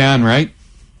that van, right?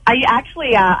 I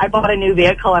actually, I bought a new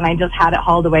vehicle, and I just had it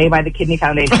hauled away by the Kidney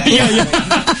Foundation.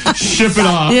 Yeah. Ship it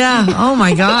off. Yeah. Oh,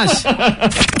 my gosh.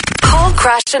 Call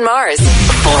Crash and Mars.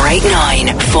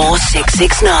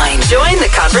 489-4669. Join the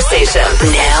conversation.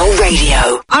 Now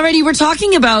radio. Alrighty, we're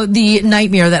talking about the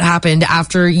nightmare that happened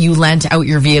after you lent out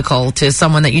your vehicle to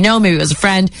someone that you know. Maybe it was a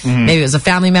friend, maybe it was a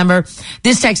family member.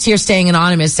 This text here, staying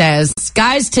anonymous, says,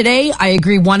 guys, today I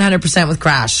agree 100% with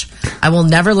Crash. I will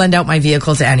never lend out my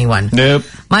vehicle to anyone. Nope.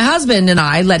 My husband and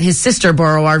I let his sister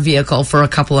borrow our vehicle for a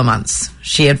couple of months.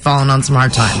 She had fallen on some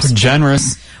hard times.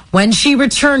 Generous. When she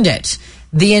returned it,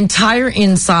 the entire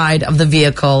inside of the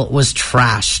vehicle was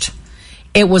trashed.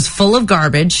 It was full of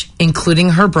garbage, including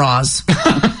her bras.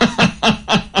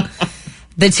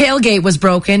 The tailgate was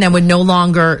broken and would no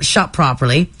longer shut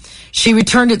properly. She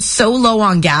returned it so low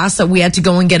on gas that we had to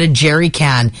go and get a jerry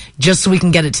can just so we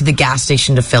can get it to the gas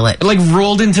station to fill it. Like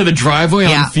rolled into the driveway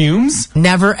on fumes?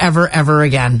 Never, ever, ever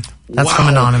again. That's from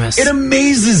Anonymous. It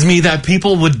amazes me that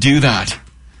people would do that.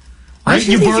 Why Right?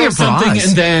 should you You leave borrow your something bras?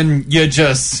 and then you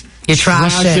just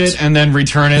trash it. and then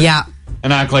return it. Yeah.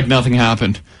 And act like nothing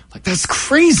happened. Like, that's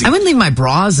crazy. I wouldn't leave my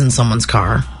bras in someone's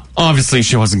car. Obviously,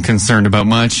 she wasn't concerned about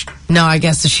much. No, I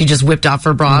guess she just whipped off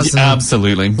her bras and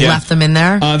Absolutely. Yeah. left them in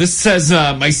there. This says,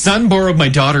 my son borrowed my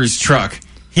daughter's truck.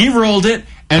 He rolled it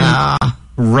and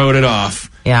wrote it off.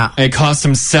 Yeah. It cost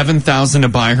him $7,000 to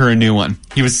buy her a new one.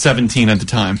 He was 17 at the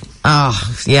time. Oh,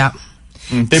 yeah.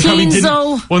 They probably Teens, didn't.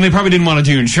 though. Well, they probably didn't want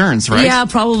to do insurance, right? Yeah,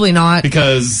 probably not.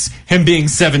 Because him being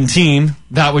 17,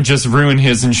 that would just ruin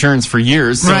his insurance for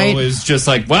years. So Right. it was just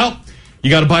like, well, you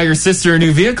got to buy your sister a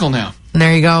new vehicle now.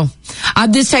 There you go.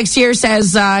 This text here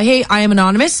says, hey, I am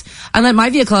anonymous. I lent my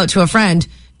vehicle out to a friend.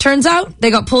 Turns out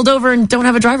they got pulled over and don't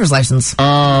have a driver's license.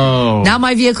 Oh. Now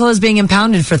my vehicle is being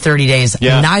impounded for 30 days.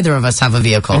 Yeah. Neither of us have a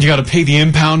vehicle. And you got to pay the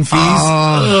impound fees.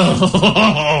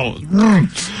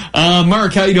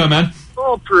 Mark, how you doing, man?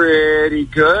 Oh, pretty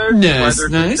good. Nice, Weather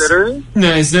nice. considering.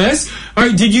 Nice. All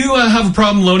right, did you have a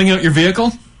problem loaning out your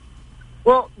vehicle?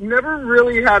 Well, never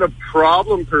really had a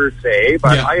problem per se,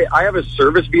 but Yeah. I have a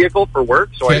service vehicle for work,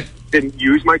 so I didn't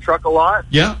use my truck a lot.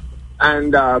 Yeah.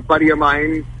 And a buddy of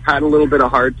mine had a little bit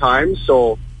of hard time,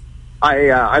 so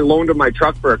I loaned him my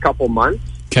truck for a couple months.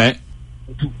 Okay.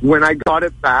 When I got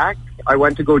it back, I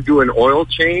went to go do an oil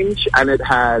change, and it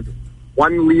had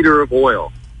 1 liter of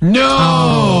oil.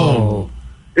 No.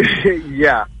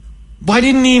 Yeah. Why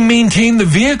didn't he maintain the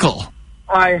vehicle?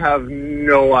 I have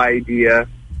no idea.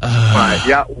 But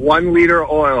yeah, 1 liter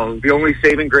oil. The only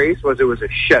saving grace was it was a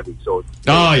Chevy. So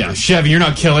Oh, yeah, Chevy, you're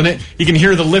not killing it. You can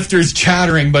hear the lifters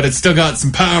chattering, but it's still got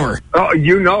some power. Oh,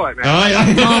 you know it, man. Oh,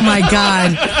 yeah. Oh, my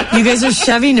God. You guys are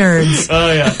Chevy nerds.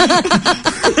 Oh, yeah.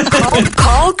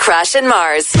 Call Crash and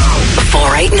Mars.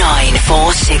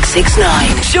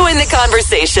 489-4669. Join the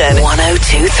conversation.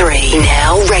 1023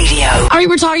 Now Radio. All right,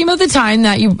 we're talking about the time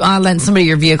that you lent somebody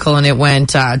your vehicle and it went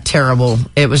terrible.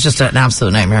 It was just an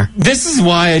absolute nightmare. This is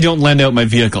why I don't lend out my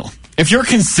vehicle. If you're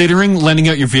considering lending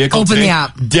out your vehicle Open today, the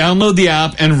app. download the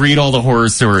app and read all the horror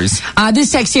stories.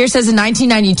 This text here says, in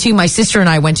 1992, my sister and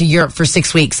I went to Europe for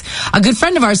 6 weeks. A good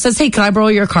friend of ours says, hey, can I borrow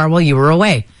your car while you were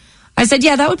away? I said,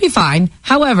 yeah, that would be fine.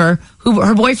 However,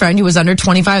 her boyfriend, who was under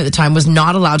 25 at the time, was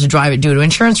not allowed to drive it due to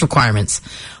insurance requirements.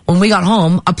 When we got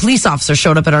home, a police officer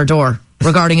showed up at our door.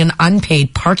 regarding an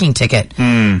unpaid parking ticket.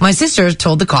 My sister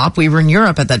told the cop we were in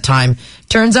Europe at that time.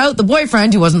 Turns out the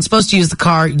boyfriend, who wasn't supposed to use the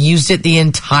car, used it the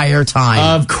entire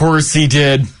time. Of course he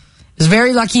did. Was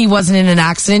very lucky he wasn't in an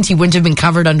accident. He wouldn't have been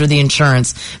covered under the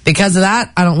insurance. Because of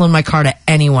that, I don't loan my car to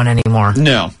anyone anymore.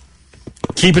 No.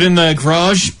 Keep it in the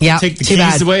garage. Yeah, Take the too keys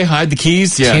bad. away. Hide the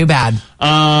keys. Yeah. Too bad.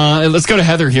 Let's go to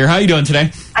Heather here. How are you doing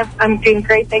today? I'm doing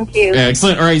great, thank you.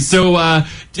 Excellent. All right. So,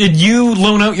 did you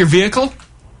loan out your vehicle?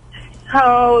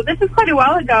 So this is quite a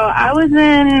while ago. I was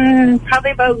in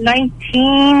probably about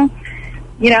 19,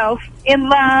 in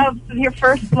love with your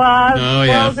first love. Oh,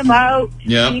 yeah. Rolled him out.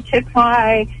 Yeah. He took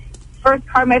my first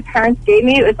car my parents gave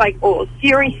me. It was like,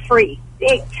 Series 3,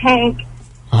 big tank.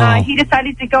 Oh. He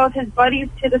decided to go with his buddies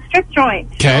to the strip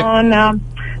joint. Okay. On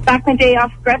back in the day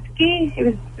off Gretzky. It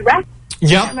was the rest.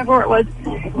 Yep. I don't remember where it was.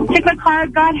 Took my car,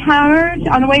 got hammered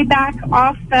on the way back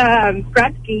off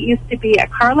Gretzky. It used to be a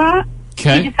car lot.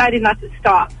 Okay. He decided not to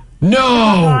stop. No.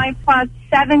 5 plus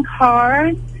 7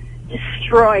 cars,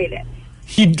 destroyed it.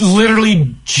 He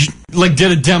literally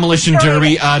did a demolition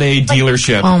derby at a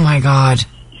dealership. Oh my God.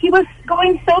 He was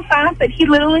going so fast that he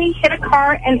literally hit a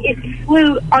car and it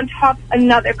flew on top of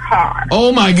another car.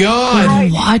 Oh my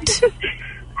God. What?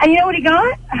 And you know what he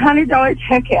got? $100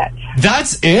 ticket.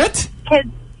 That's it?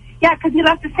 Because he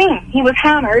left the scene. He was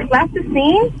hammered, left the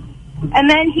scene, and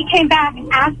then he came back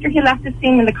after he left the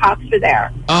scene and the cops were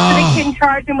there. So they couldn't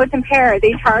charge him with impaired.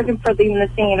 They charged him for leaving the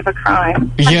scene of a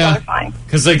crime. Yeah. Fine.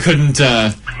 Because they couldn't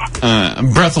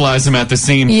breathalyze him at the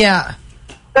scene. Yeah.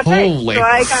 That's Holy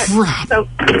right. So I got, crap.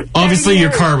 Obviously,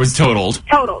 your car was totaled.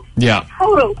 Totaled. Yeah.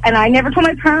 Total. And I never told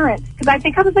my parents because I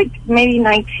think I was like maybe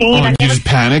 19. Oh, you just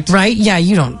panicked? Right? Yeah,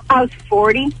 you don't. I was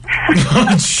 40. Oh,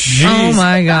 jeez. Oh,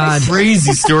 my God.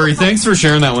 Crazy story. Thanks for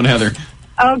sharing that one, Heather.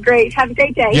 Oh, great. Have a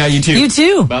great day. Yeah, you too. You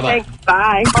too. Bye-bye. Thanks.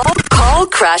 Bye. Call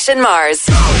Crash and Mars.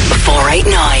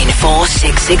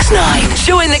 489-4669.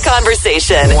 Join the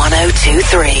conversation.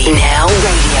 1023 Now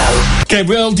Radio. Okay,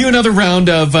 we'll do another round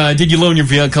of did you loan your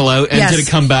vehicle out and Yes. did it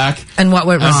come back And what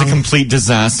went as wrong? a complete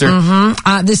disaster?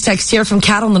 This text here from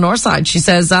Kat on the north side. She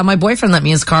says, my boyfriend lent me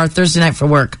his car Thursday night for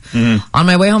work. On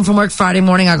my way home from work Friday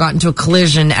morning, I got into a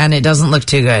collision and it doesn't look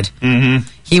too good.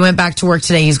 He went back to work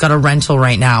today. He's got a rental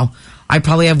right now. I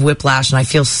probably have whiplash and I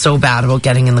feel so bad about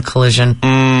getting in the collision.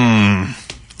 Yeah.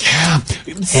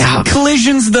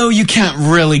 Collisions, though, you can't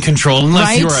really control unless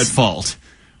Right? you're at fault.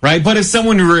 Right? But if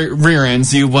someone rear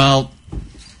ends you, well,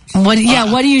 What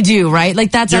do you do, right?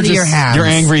 Like, that's out of your hands. You're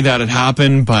angry that it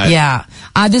happened, but... Yeah.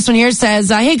 This one here says,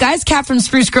 hey guys, Kat from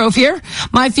Spruce Grove here.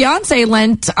 My fiance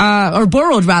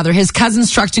borrowed his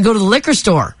cousin's truck to go to the liquor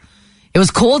store. It was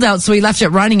cold out, so he left it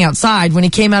running outside. When he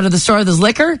came out of the store with his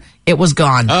liquor, it was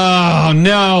gone. Oh,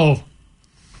 no.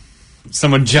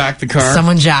 Someone jacked the car?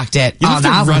 Someone jacked it. You left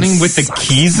it running with the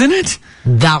keys in it?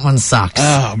 That one sucks.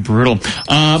 Oh, brutal.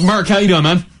 Mark, how you doing,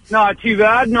 man? Not too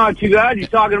bad, not too bad. You're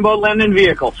talking about lending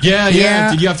vehicles.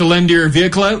 Yeah. Did you have to lend your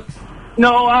vehicle out?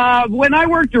 No, when I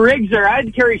worked at Riggs there, I had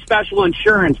to carry special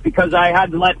insurance because I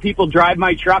had to let people drive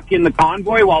my truck in the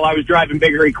convoy while I was driving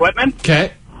bigger equipment.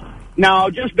 Okay. Now,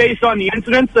 just based on the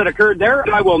incidents that occurred there,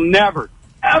 I will never,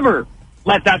 ever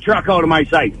let that truck out of my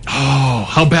sight. Oh,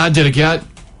 how bad did it get?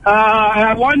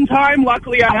 At one time,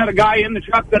 luckily, I had a guy in the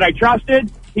truck that I trusted.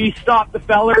 He stopped the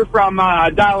feller from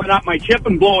dialing up my chip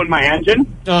and blowing my engine.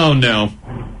 Oh, no.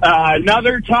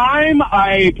 Another time,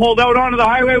 I pulled out onto the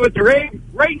highway with the rig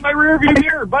right in my rearview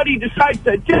mirror. Buddy decides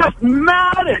to just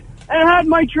mount it and had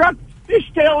my truck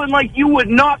fishtailing like you would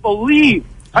not believe.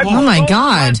 I Oh, my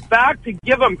God. went back to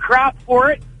give him crap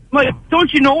for it. I'm like,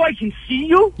 don't you know I can see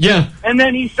you? Yeah. And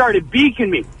then he started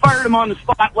beaking me. Fired him on the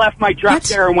spot, left my truck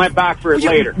there, and went back for it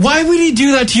later. Why would he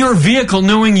do that to your vehicle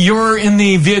knowing you're in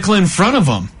the vehicle in front of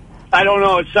him? I don't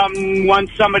know. It's something, once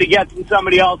somebody gets in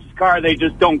somebody else's car, they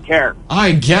just don't care.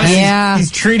 I guess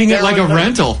he's treating it like a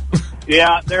rental.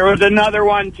 Yeah, there was another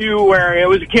one, too, where it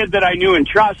was a kid that I knew and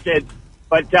trusted,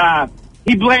 but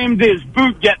he blamed his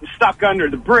boot getting stuck under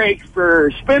the brake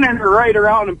for spinning her right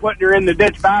around and putting her in the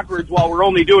ditch backwards while we're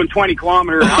only doing 20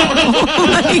 kilometers an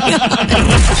hour.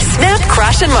 Snap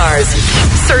Crash and Mars.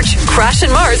 Search Crash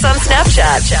and Mars on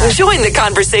Snapchat. Join the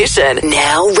conversation.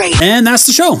 Now Radio. And that's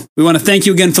the show. We want to thank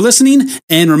you again for listening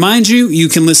and remind you, you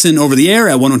can listen over the air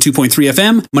at 102.3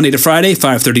 FM, Monday to Friday,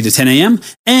 5:30 to 10 a.m.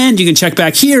 And you can check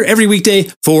back here every weekday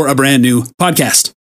for a brand new podcast.